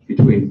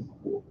between,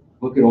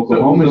 look at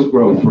Oklahoma's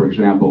growth, for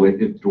example,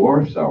 it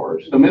dwarfs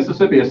ours. So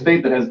Mississippi, a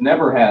state that has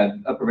never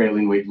had a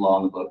prevailing wage law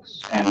on the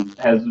books and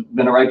has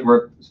been a right to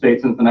work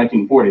state since the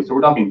 1940s. So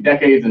we're talking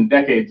decades and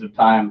decades of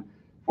time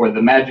for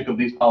the magic of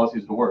these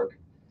policies to work.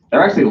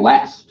 They're actually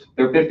last.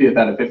 They're 50th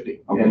out of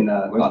 50 Okay.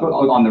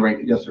 on the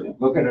rankings. Yes, sir.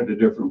 Look at it a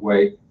different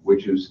way,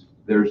 which is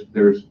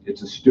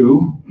it's a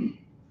stew.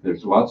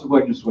 There's lots of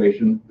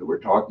legislation that we're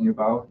talking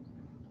about.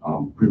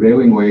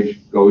 Prevailing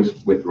wage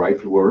goes with right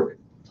to work.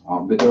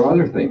 But there are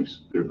other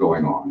things that are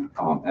going on.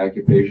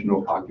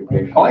 Occupational.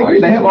 Oh, I agree.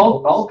 They have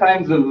all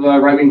kinds of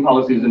right-wing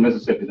policies in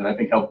Mississippi that I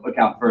think help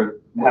account for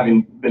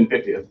having been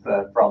 50th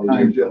for all these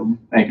years. Gentlemen.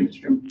 Thank you,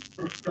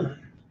 Mr. Chairman.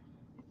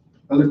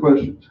 Other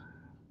questions?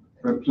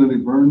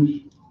 Representative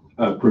Burns?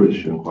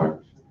 Privilege to inquire.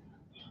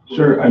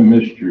 Sir, I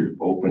missed your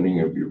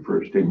opening of your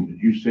first statement.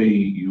 Did you say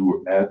you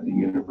were at the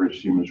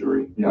University of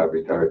Missouri? Yeah, I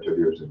retired 2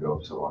 years ago,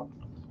 so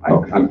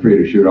I'm free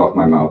to shoot off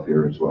my mouth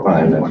here as well.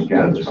 Fine,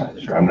 that's fine,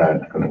 sir. I'm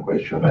not going to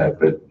question that,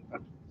 but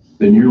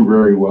then you're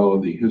very well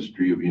of the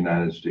history of the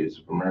United States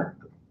of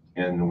America.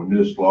 And when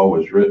this law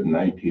was written in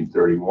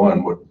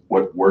 1931,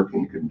 what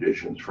working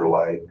conditions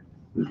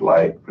was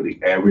like for the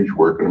average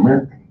working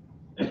American,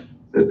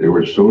 that they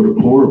were so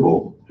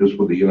deplorable. Just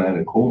with the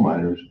United Coal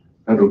Miners,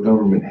 federal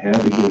government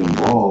had to get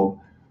involved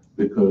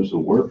because the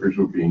workers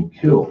were being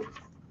killed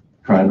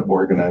trying to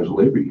organize a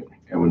labor union.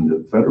 And when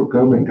the federal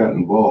government got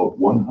involved,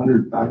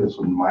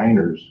 100,000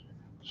 miners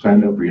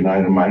signed up for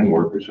United Mine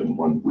Workers in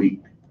 1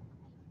 week.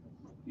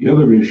 The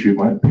other issue,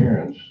 my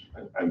parents,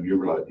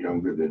 you're a lot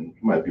younger than,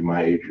 you might be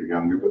my age or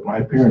younger, but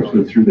my parents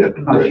lived through that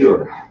depression.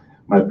 Sure.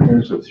 My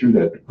parents lived through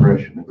that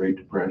depression, the Great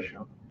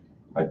Depression.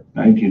 Like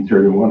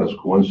 1931 was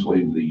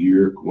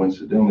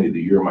coincidentally the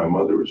year my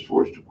mother was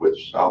forced to quit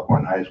sophomore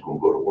in high school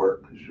and go to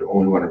work. Because the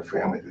only one in her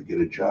family could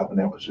get a job, and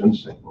that was in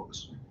St.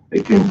 Louis.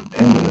 They came from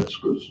eminence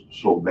because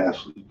so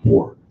vastly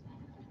poor.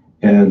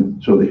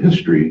 And so the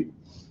history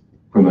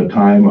from the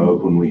time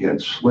of when we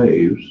had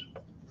slaves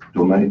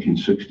till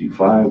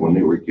 1965, when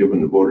they were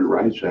given the Voting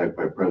Rights Act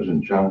by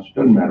President Johnson,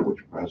 doesn't matter which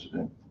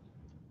president.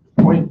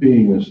 The point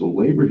being is the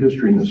labor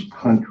history in this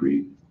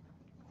country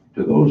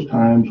to those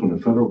times when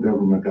the federal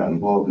government got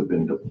involved have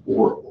been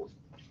deplorable.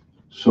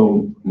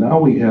 So now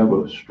we have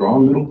a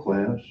strong middle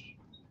class.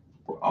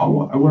 I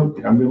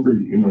remember,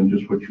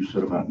 just what you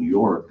said about New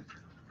York.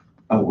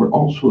 We're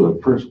also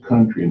the first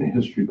country in the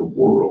history of the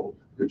world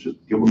that's just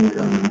given away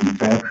our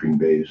manufacturing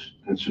base,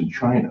 and it's in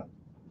China.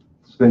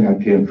 This thing I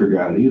can't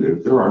figure out either.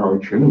 If they're our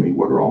arch enemy,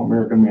 what are all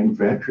American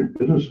manufacturing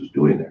businesses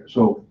doing there?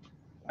 So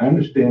I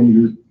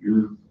understand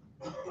your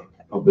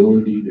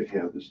ability to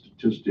have the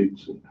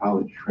statistics and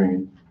college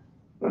training.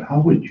 But how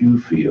would you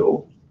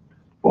feel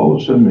if all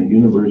of a sudden the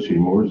University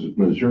of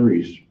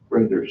Missouri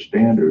spread their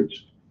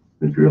standards?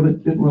 It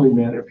didn't really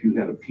matter if you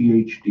had a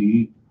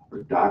PhD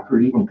or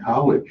doctorate, even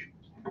college.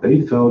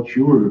 They felt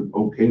you were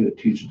okay to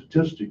teach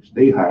statistics.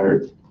 They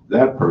hired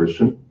that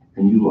person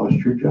and you lost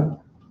your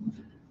job.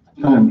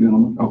 Time,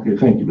 gentlemen. Okay,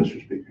 thank you,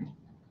 Mr. Speaker.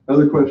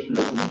 Other questions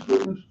from this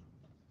witness?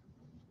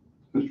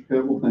 Mr.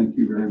 Keble, thank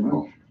you very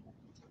much.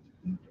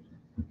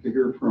 To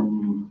hear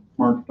from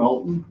Mark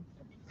Dalton.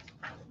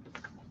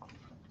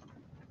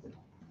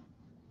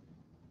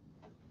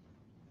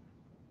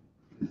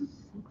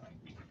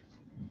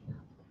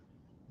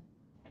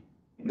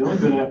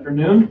 Good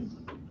afternoon.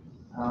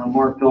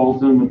 Mark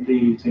Dalton with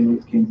the St.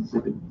 Louis, Kansas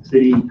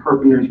City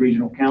Carpenters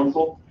Regional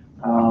Council.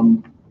 I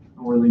don't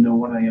really know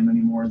what I am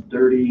anymore.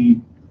 Dirty,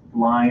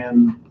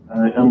 lion,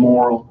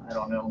 immoral, I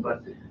don't know.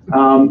 But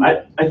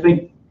I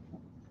think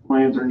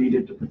lions are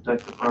needed to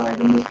protect the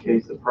pride. In this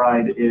case, the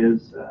pride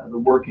is the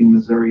working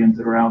Missourians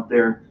that are out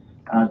there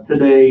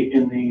today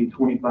in the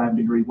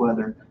 25-degree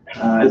weather.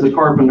 As a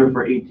carpenter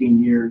for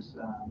 18 years,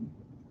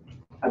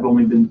 I've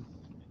only been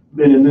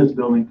in this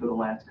building for the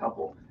last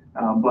couple,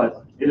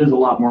 but it is a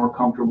lot more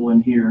comfortable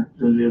in here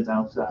than it is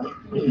outside.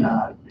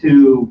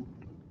 To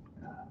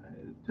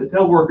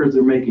tell workers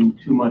they're making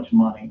too much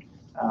money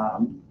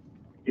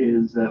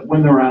is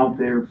when they're out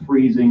there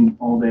freezing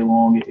all day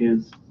long,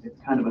 it's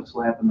kind of a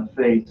slap in the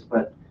face.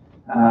 But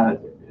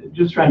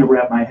just trying to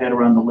wrap my head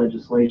around the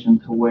legislation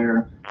to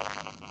where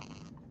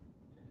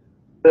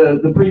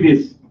the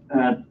previous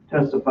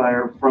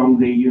testifier from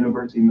the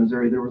University of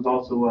Missouri, there was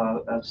also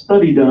a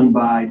study done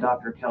by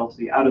Dr.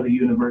 Kelsey out of the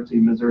University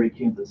of Missouri,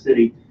 Kansas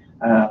City.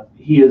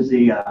 He is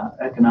the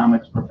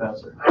economics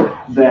professor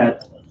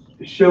that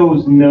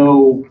shows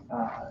no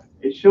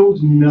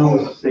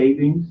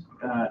savings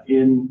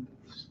in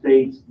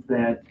states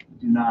that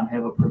do not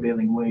have a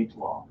prevailing wage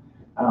law.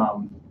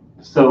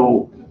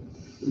 So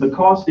the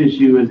cost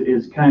issue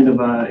is kind of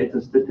it's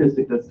a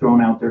statistic that's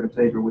thrown out there to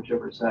favor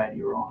whichever side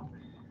you're on.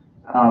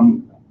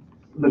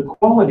 The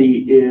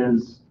quality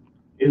is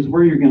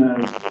where you're going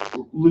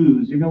to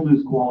lose. You're going to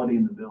lose quality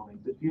in the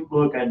buildings. If you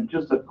look at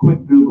just a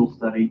quick Google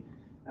study,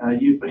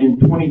 in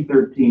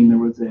 2013 there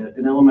was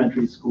an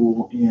elementary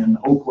school in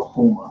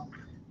Oklahoma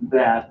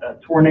that a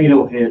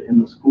tornado hit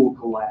and the school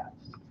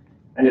collapsed.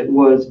 It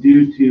was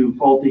due to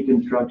faulty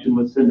construction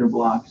with cinder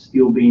blocks,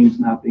 steel beams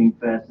not being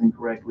fastened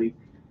correctly.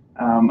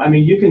 I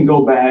mean, you can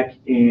go back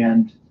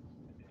and,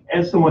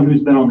 as someone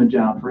who's been on the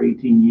job for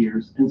 18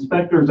 years,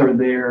 inspectors are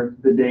there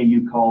the day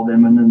you call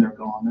them and then they're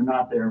gone. They're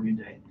not there every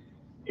day.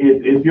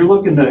 If you're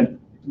looking to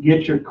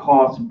get your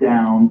costs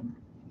down,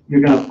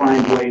 you're going to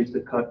find ways to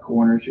cut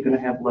corners. You're going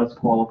to have less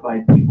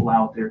qualified people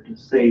out there to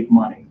save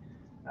money.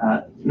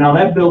 Now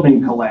that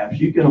building collapsed.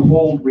 You can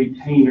hold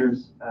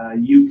retainers.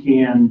 You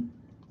can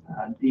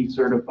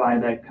decertify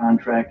that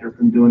contractor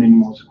from doing any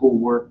more school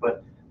work.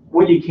 But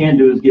what you can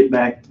do is get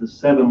back to the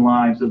 7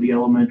 lives of the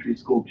elementary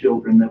school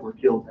children that were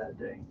killed that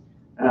day.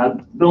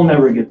 They'll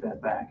never get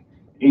that back.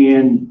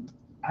 And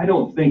I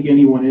don't think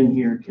anyone in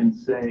here can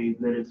say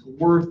that it's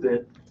worth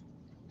it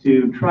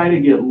to try to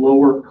get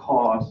lower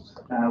costs,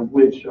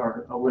 which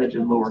are alleged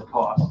lower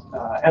costs,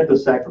 at the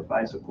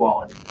sacrifice of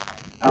quality.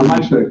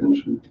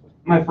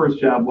 My first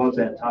job was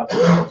at Taco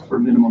Bell for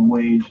minimum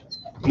wage,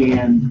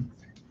 and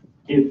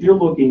if you're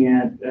looking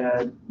at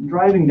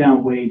driving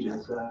down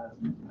wages,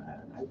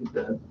 I think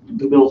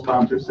the bill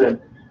sponsor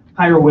said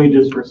higher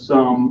wages for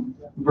some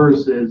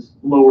versus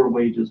lower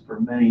wages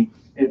for many.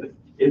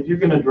 If you're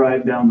going to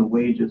drive down the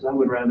wages, I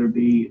would rather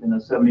be in a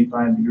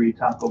 75-degree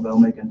Taco Bell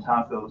making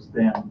tacos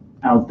than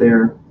out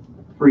there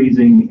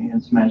freezing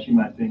and smashing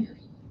my fingers.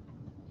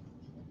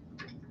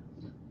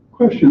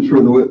 Questions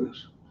for the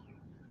witness?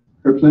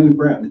 Representative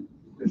Bratton.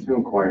 It's to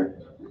inquire.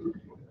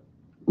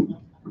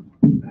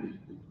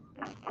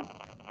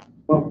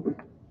 Well,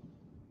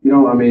 you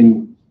know, I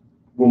mean,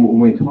 when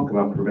we talk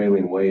about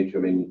prevailing wage, I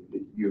mean,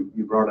 you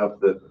brought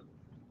up that,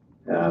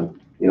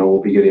 you know,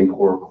 we'll be getting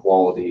poor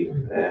quality,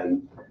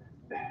 and,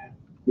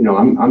 you know,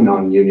 I'm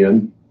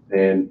non-union,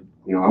 and,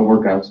 you know, I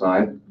work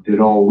outside, did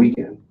all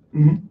weekend.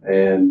 Mm-hmm.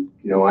 And,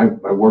 you know, I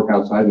work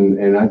outside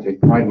and I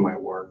take pride in my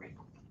work.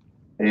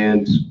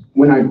 And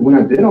when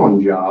I've been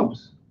on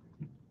jobs,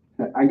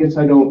 I guess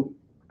I don't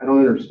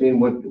understand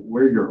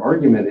where your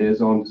argument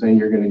is on saying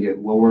you're going to get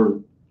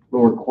lower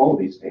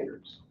quality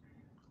standards.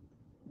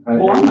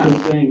 Well, I'm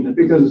not saying that,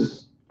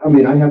 because I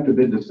mean, I have to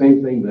bid the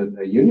same thing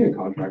that a union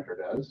contractor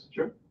does.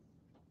 Sure.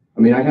 I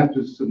mean, I have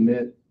to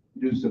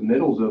do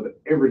submittals of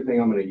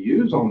everything I'm going to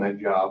use on that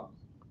job,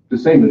 the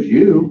same as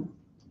you.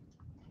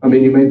 I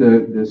mean, you made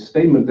the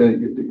statement that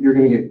you're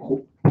going to get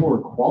poor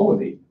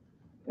quality,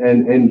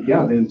 and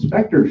yeah, the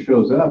inspector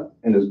shows up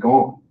and is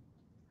gone,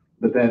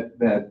 but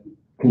that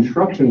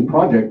construction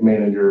project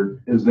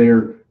manager is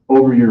there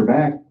over your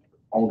back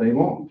all day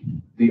long.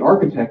 The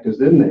architect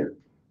is in there,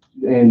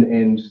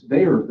 and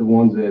they are the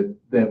ones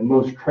that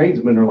most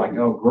tradesmen are like,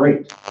 oh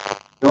great,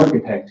 the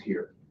architect's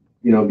here,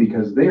 you know,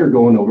 because they are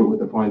going over it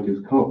with a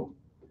fine-tooth comb.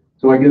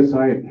 So I guess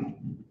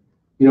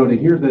you know, to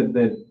hear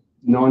that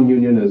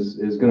non-union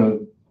is going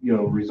to, you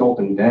know, result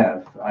in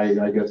death,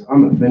 I guess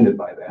I'm offended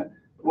by that.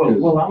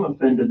 Well, I'm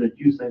offended that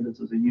you say this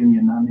is a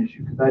union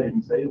non-issue, because I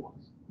didn't say it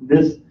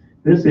was.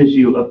 This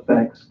issue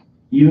affects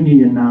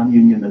union and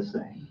non-union the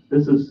same.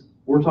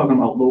 We're talking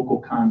about local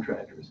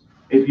contractors.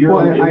 If you're,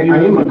 well, I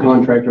am a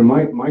contractor.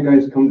 My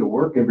guys come to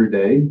work every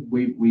day.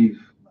 We've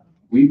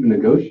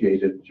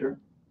negotiated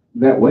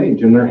that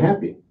wage, and they're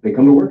happy. They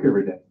come to work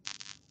every day.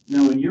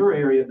 Now, in your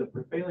area, the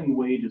prevailing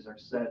wages are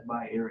set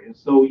by area.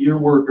 So your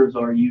workers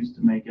are used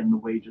to making the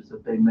wages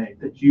that they make,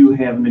 that you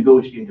have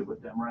negotiated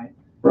with them, right?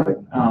 Right.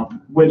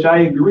 Which I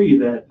agree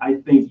that I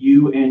think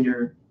you and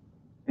your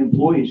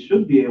employees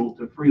should be able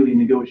to freely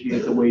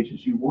negotiate the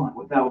wages you want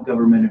without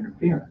government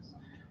interference.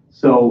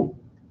 So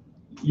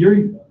your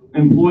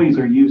employees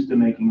are used to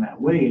making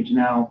that wage.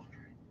 Now,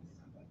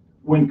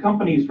 when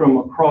companies from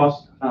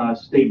across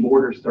state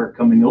borders start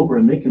coming over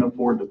and they can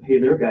afford to pay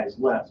their guys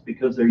less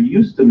because they're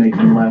used to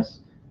making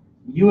less,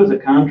 you as a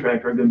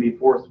contractor are going to be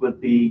forced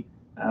with the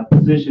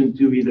position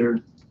to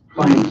either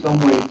find some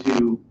way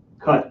to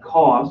cut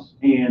costs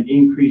and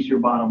increase your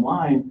bottom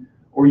line,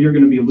 or you're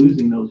going to be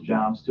losing those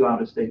jobs to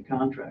out-of-state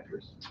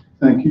contractors.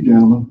 Thank you,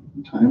 gentlemen.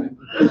 Time.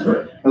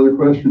 Other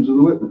questions of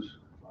the witness?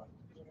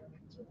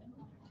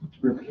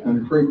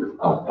 Representative Fraker.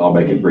 I'll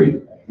make it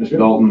brief. Mr.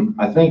 Dalton,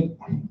 I think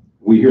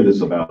we hear this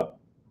about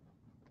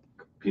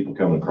people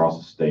coming across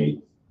the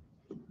state,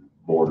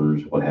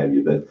 borders, what have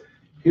you, but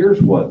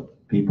here's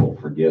what people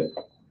forget,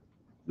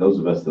 those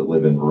of us that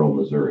live in rural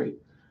Missouri.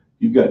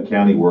 You've got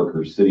county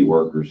workers, city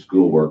workers,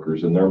 school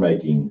workers, and they're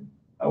making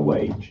a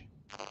wage,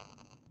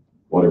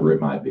 whatever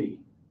it might be,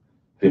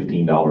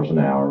 $15 an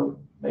hour,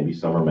 maybe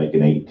some are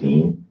making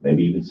 18,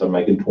 maybe even some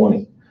making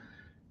 20.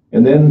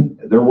 And then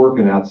they're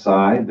working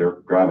outside, they're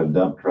driving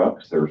dump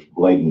trucks, they're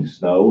blading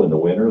snow in the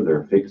winter,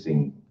 they're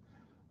fixing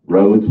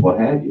roads, what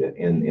have you,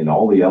 in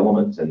all the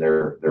elements, and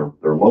they're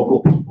local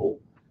people.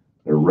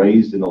 They're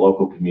raised in the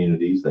local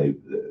communities,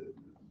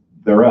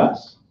 they're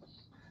us.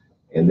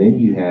 And then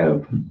you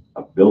have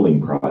a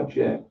building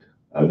project,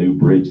 a new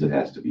bridge that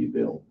has to be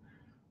built,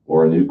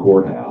 or a new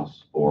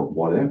courthouse, or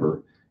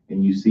whatever,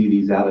 and you see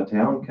these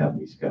out-of-town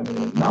companies coming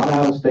in, not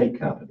out-of-state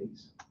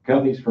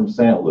companies from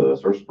St.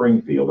 Louis or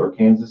Springfield or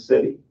Kansas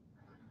City.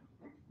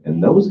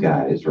 And those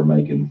guys are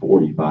making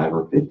 45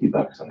 or 50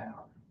 bucks an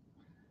hour.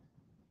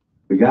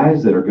 The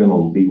guys that are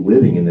gonna be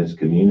living in this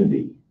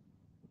community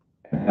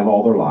and have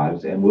all their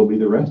lives and will be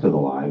the rest of the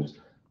lives,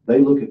 they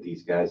look at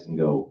these guys and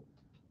go,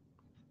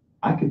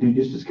 I could do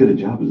just as good a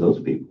job as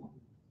those people.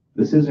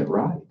 This isn't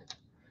right.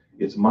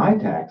 It's my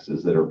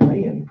taxes that are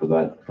paying for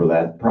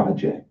that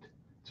project.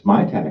 It's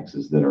my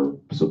taxes that are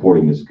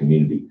supporting this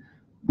community.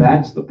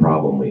 That's the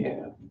problem we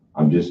have.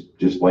 I'm just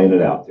laying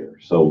it out there.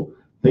 So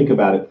think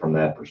about it from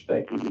that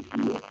perspective, if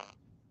you will.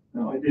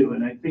 No, I do,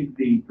 and I think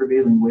the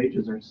prevailing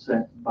wages are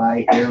set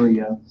by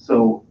area.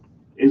 So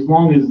as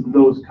long as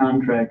those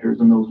contractors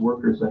and those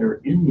workers that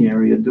are in the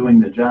area doing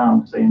the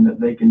job, saying that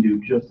they can do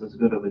just as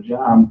good of a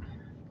job,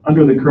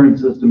 under the current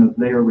system, if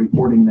they are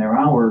reporting their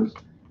hours,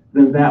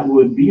 then that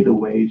would be the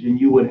wage, and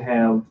you would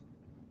have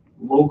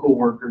local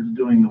workers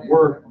doing the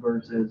work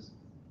versus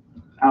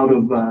out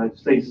of,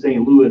 say,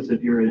 St. Louis,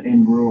 if you're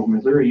in rural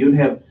Missouri, you'd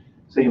have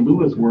St.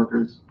 Louis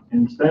workers,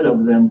 instead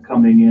of them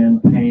coming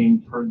in, paying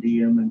per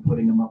diem and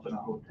putting them up in a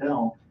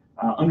hotel.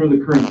 Under the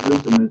current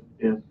system,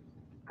 if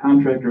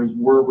contractors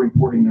were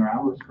reporting their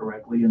hours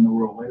correctly in the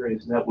rural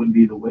areas, that would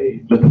be the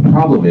wage. But the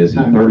problem is,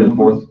 third and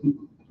fourth.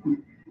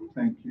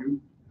 Thank you.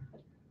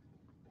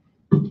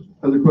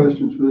 Other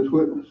questions for this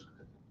witness?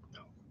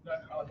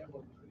 I'll have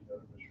one for the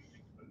other Mr.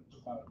 but it's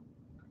about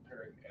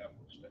comparing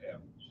apples to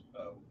apples.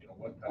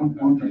 Why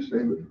don't you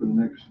save it for the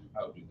next?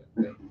 I'll do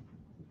that.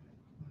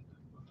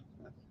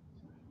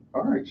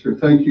 All right, sir.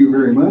 Thank you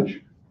very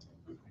much.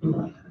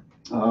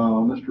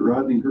 Mr.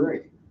 Rodney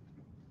Gray.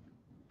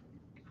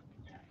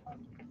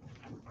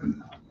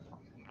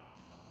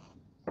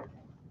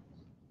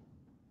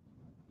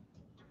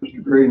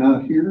 Mr. Gray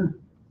not here.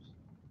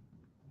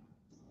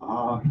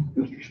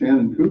 Mr.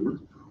 Shannon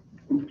Cooper.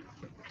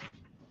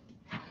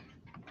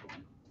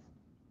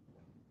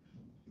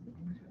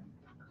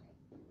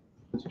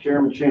 Mr.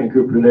 Chairman, Shannon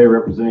Cooper today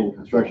representing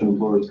Construction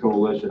Employers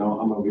Coalition.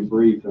 I'm going to be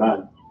brief, and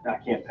I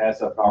can't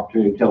pass up the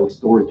opportunity to tell a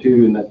story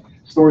too. And the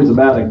story's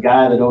about a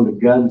guy that owned a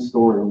gun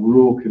store in a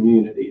rural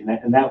community,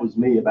 and that was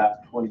me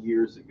about 20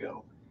 years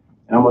ago.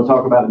 And I'm going to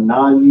talk about a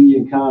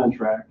non-union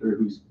contractor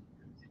whose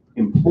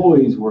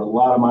employees were a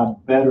lot of my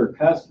better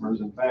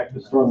customers. In fact,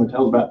 the story I'm going to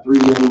tell is about 3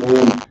 young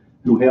men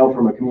who hail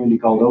from a community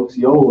called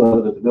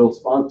Osceola that the bill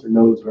sponsor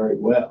knows very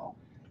well.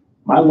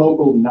 My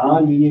local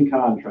non-union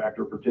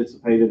contractor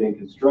participated in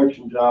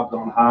construction jobs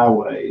on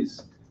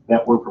highways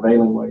that were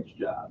prevailing wage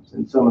jobs.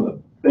 And some of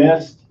the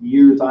best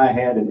years I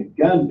had in the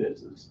gun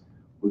business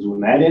was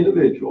when that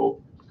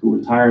individual who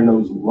was hiring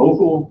those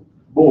local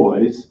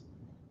boys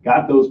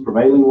got those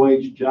prevailing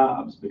wage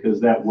jobs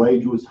because that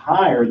wage was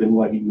higher than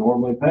what he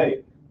normally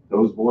paid.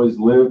 Those boys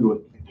lived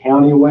with the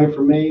county away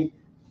from me,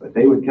 but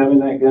they would come in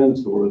that gun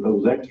store with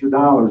those extra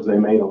dollars they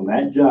made on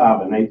that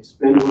job and they'd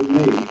spend it with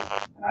me.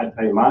 And I'd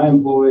pay my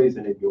employees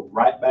and it'd go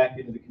right back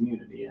into the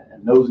community.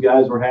 And those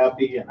guys were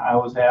happy and I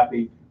was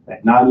happy.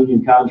 That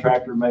non-union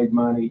contractor made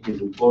money,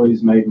 his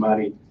employees made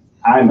money,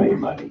 I made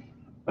money.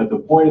 But the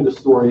point of the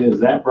story is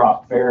that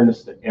brought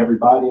fairness to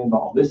everybody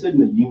involved. This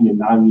isn't a union,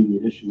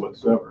 non-union issue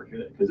whatsoever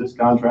because this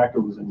contractor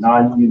was a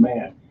non-union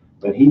man,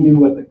 but he knew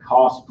what the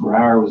cost per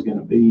hour was going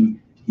to be.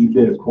 He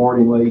bid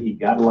accordingly. He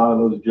got a lot of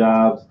those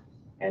jobs.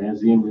 And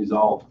as the end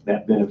result,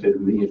 that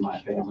benefited me and my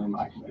family and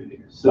my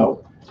community.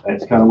 So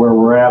that's kind of where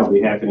we're at. I'll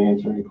be happy to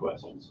answer any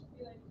questions.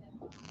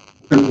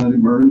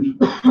 Representative Burns.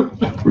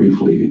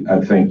 Briefly,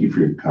 I thank you for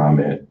your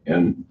comment.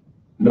 And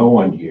no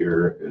one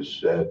here has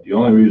said, the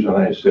only reason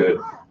I said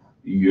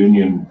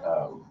union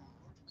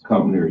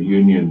company or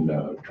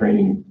union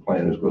training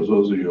plan is because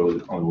those are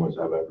the only ones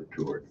I've ever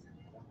toured.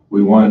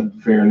 We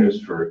want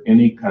fairness for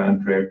any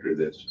contractor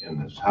that's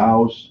in this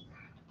house,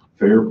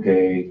 fair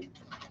pay.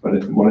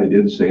 But what I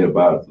did say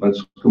about,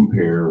 let's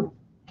compare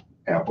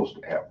apples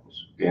to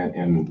apples.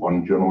 And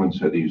one gentleman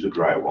said he's a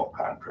drywall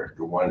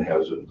contractor. One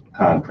has a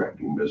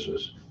contracting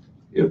business.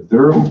 If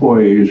their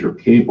employees are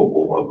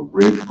capable of a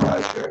bridge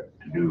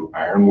project to do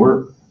iron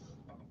work,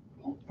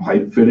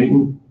 pipe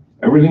fitting,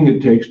 everything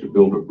it takes to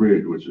build a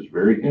bridge, which is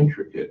very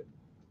intricate,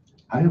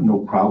 I have no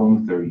problem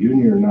if they're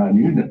union or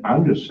non-union.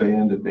 I'm just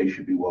saying that they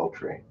should be well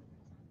trained.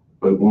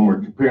 But when we're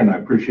comparing, I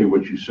appreciate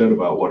what you said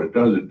about what it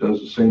does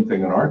the same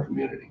thing in our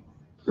community.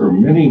 There are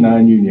many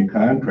non-union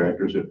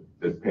contractors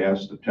that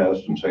pass the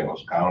test in St.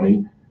 Louis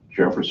County,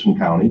 Jefferson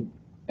County,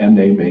 and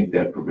they make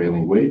that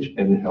prevailing wage,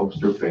 and it helps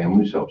their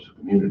families, helps the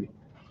community.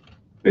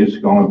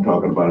 Basically, all I'm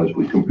talking about is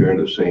we compare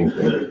the same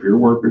thing. If your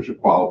workers are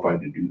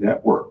qualified to do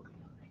that work,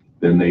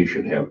 then they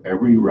should have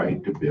every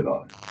right to bid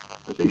on it.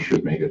 But they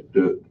should make a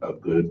good,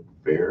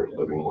 fair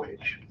living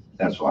wage.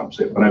 That's what I'm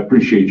saying. But I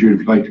appreciate you. If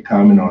you'd like to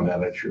comment on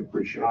that, I sure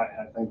appreciate it.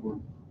 I think we're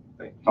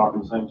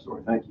talking the same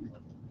story. Thank you.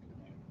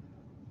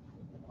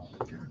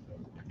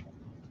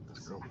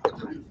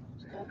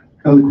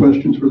 Other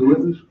questions for the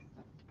witness?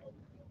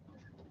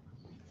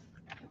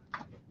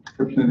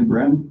 Representative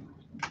Brandon?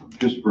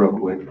 Just real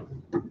quick.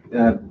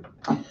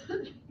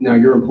 Now,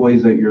 your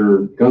employees at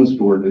your gun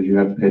store, did you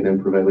have to pay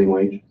them prevailing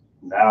wage?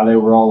 Now they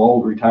were all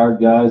old retired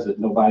guys that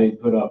nobody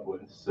put up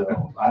with,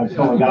 so I was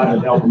telling God to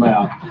help them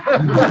out.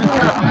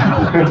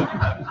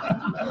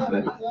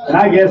 And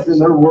I guess in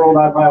their world,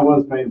 I probably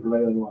was paying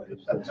prevailing wage.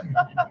 So.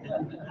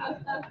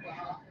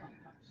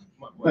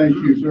 Thank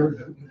you,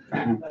 sir.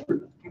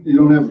 You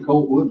don't have a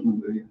Colt Woodsman,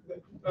 do you?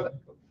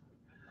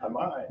 I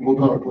might. We'll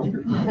talk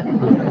later.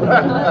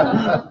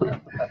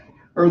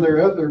 Are there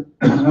other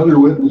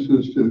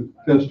witnesses to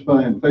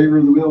testify in favor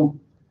of the bill?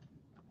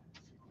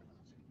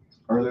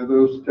 Are there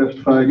those to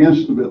testify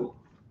against the bill?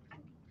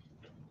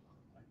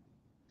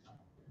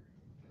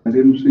 I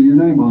didn't see your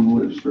name on the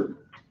list, sir.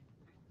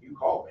 You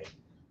called me.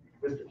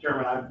 Mr.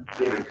 Chairman, I'm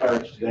David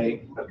Courage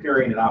today,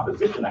 appearing in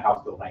opposition to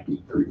House Bill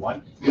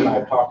 1931. You and I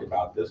have talked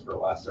about this for the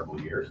last several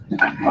years.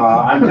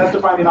 I'm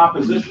testifying in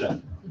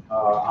opposition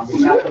on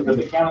behalf of the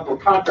Mechanical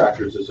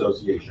Contractors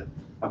Association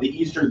of the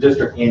Eastern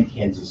District in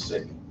Kansas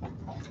City.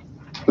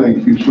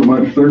 Thank you so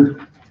much,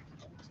 sir.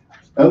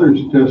 Others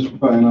to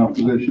testify in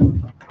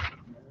opposition?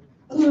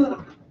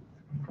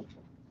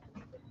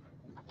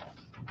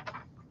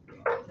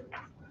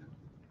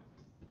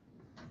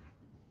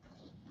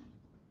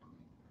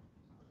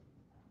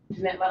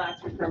 Jeanette Von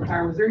Oxford from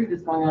Power, Missouri,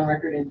 just going on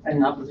record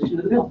in opposition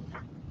to the bill.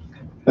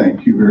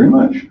 Thank you very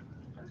much.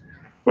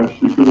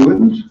 Questions for the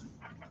witness?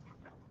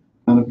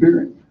 None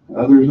appearing.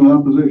 Others in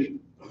opposition?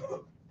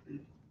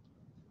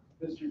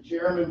 Mr.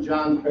 Chairman,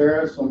 John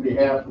Ferris, on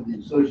behalf of the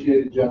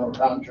Associated General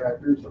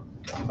Contractors of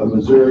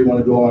Missouri, want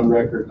to go on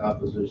record in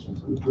opposition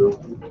to the bill.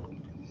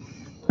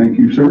 Thank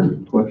you, sir.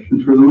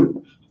 Questions for the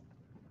witness?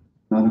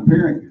 None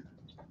appearing.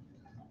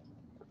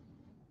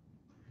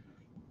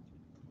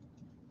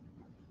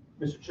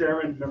 Mr.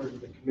 Chairman, members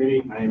of the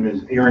committee, my name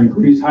is Aaron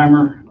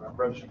Griesheimer. I'm a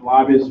registered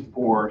lobbyist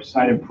for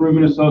Site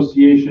Improvement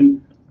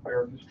Association,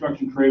 or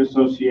Construction Trade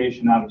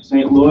Association out of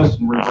St. Louis,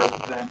 and we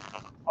represent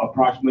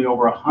approximately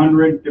over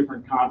 100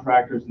 different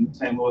contractors in the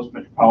St. Louis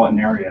metropolitan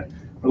area.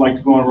 I'd like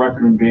to go on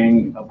record in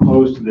being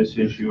opposed to this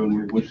issue, and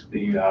we wish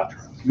the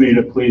committee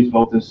to please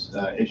vote this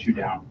issue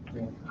down.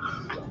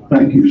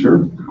 Thank you,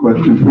 sir.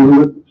 Questions for the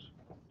witness?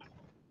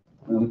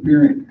 None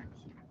appearing.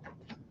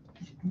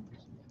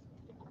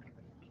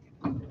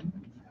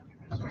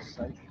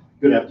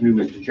 Good afternoon,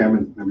 Mr.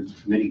 Chairman, members of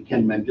the committee.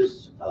 Ken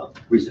Menges,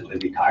 recently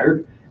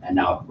retired and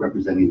now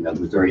representing the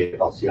Missouri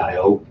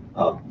AFL-CIO.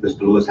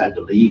 Mr. Lewis had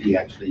to leave. He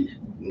actually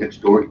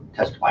next door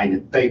testifying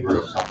in favor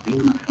of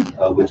something,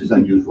 which is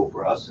unusual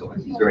for us. So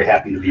he's very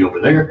happy to be over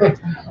there.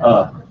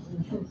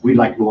 We'd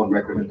like to go on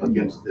record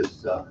against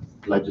this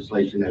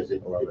legislation as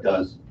it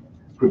does.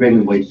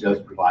 Prevailing wage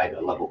does provide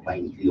a level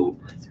playing field,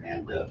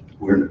 and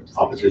we're in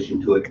opposition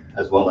to it,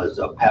 as well as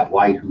Pat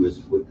White, who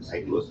is with the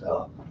St. Louis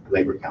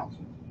Labor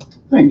Council.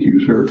 Thank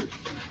you, sir.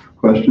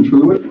 Questions for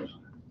the witness?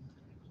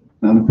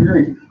 None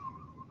appearing.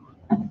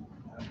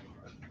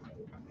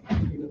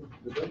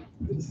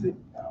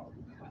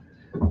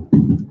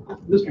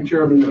 Mr.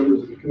 Chairman,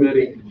 members of the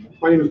committee,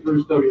 my name is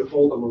Bruce W.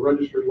 Holt. I'm a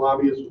registered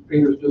lobbyist with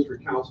Painters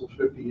District Council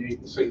 58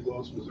 in St.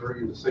 Louis,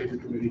 Missouri, and the same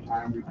committee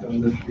time. We've done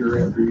this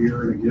year after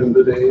year and again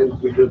today, as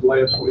we did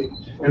last week,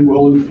 and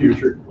will in the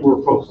future. We're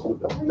opposed to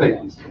the bill.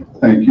 Thank you.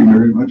 Thank you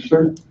very much,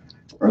 sir.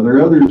 Are there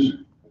others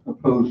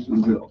opposed to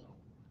the bill?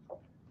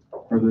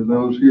 Are there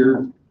those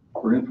here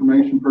for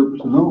information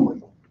purposes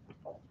only?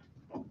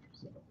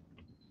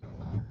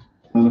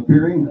 None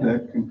appearing.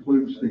 That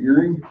concludes the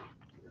hearing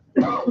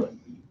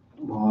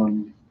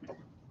on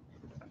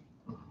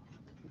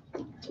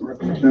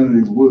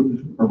Representative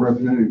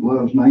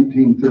Love's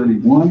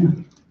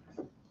 1931.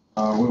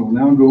 We will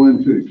now go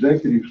into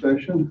executive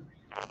session.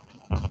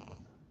 How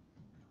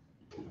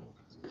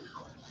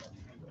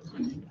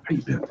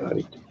you been,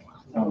 buddy?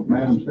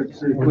 Madam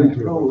Secretary, please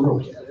call the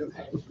roll.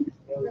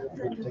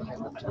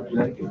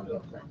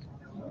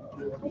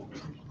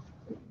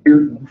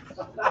 Here.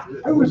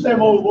 I wish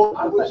I'm over.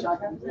 I wish I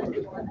could.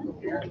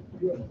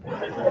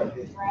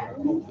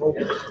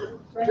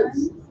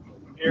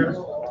 Here.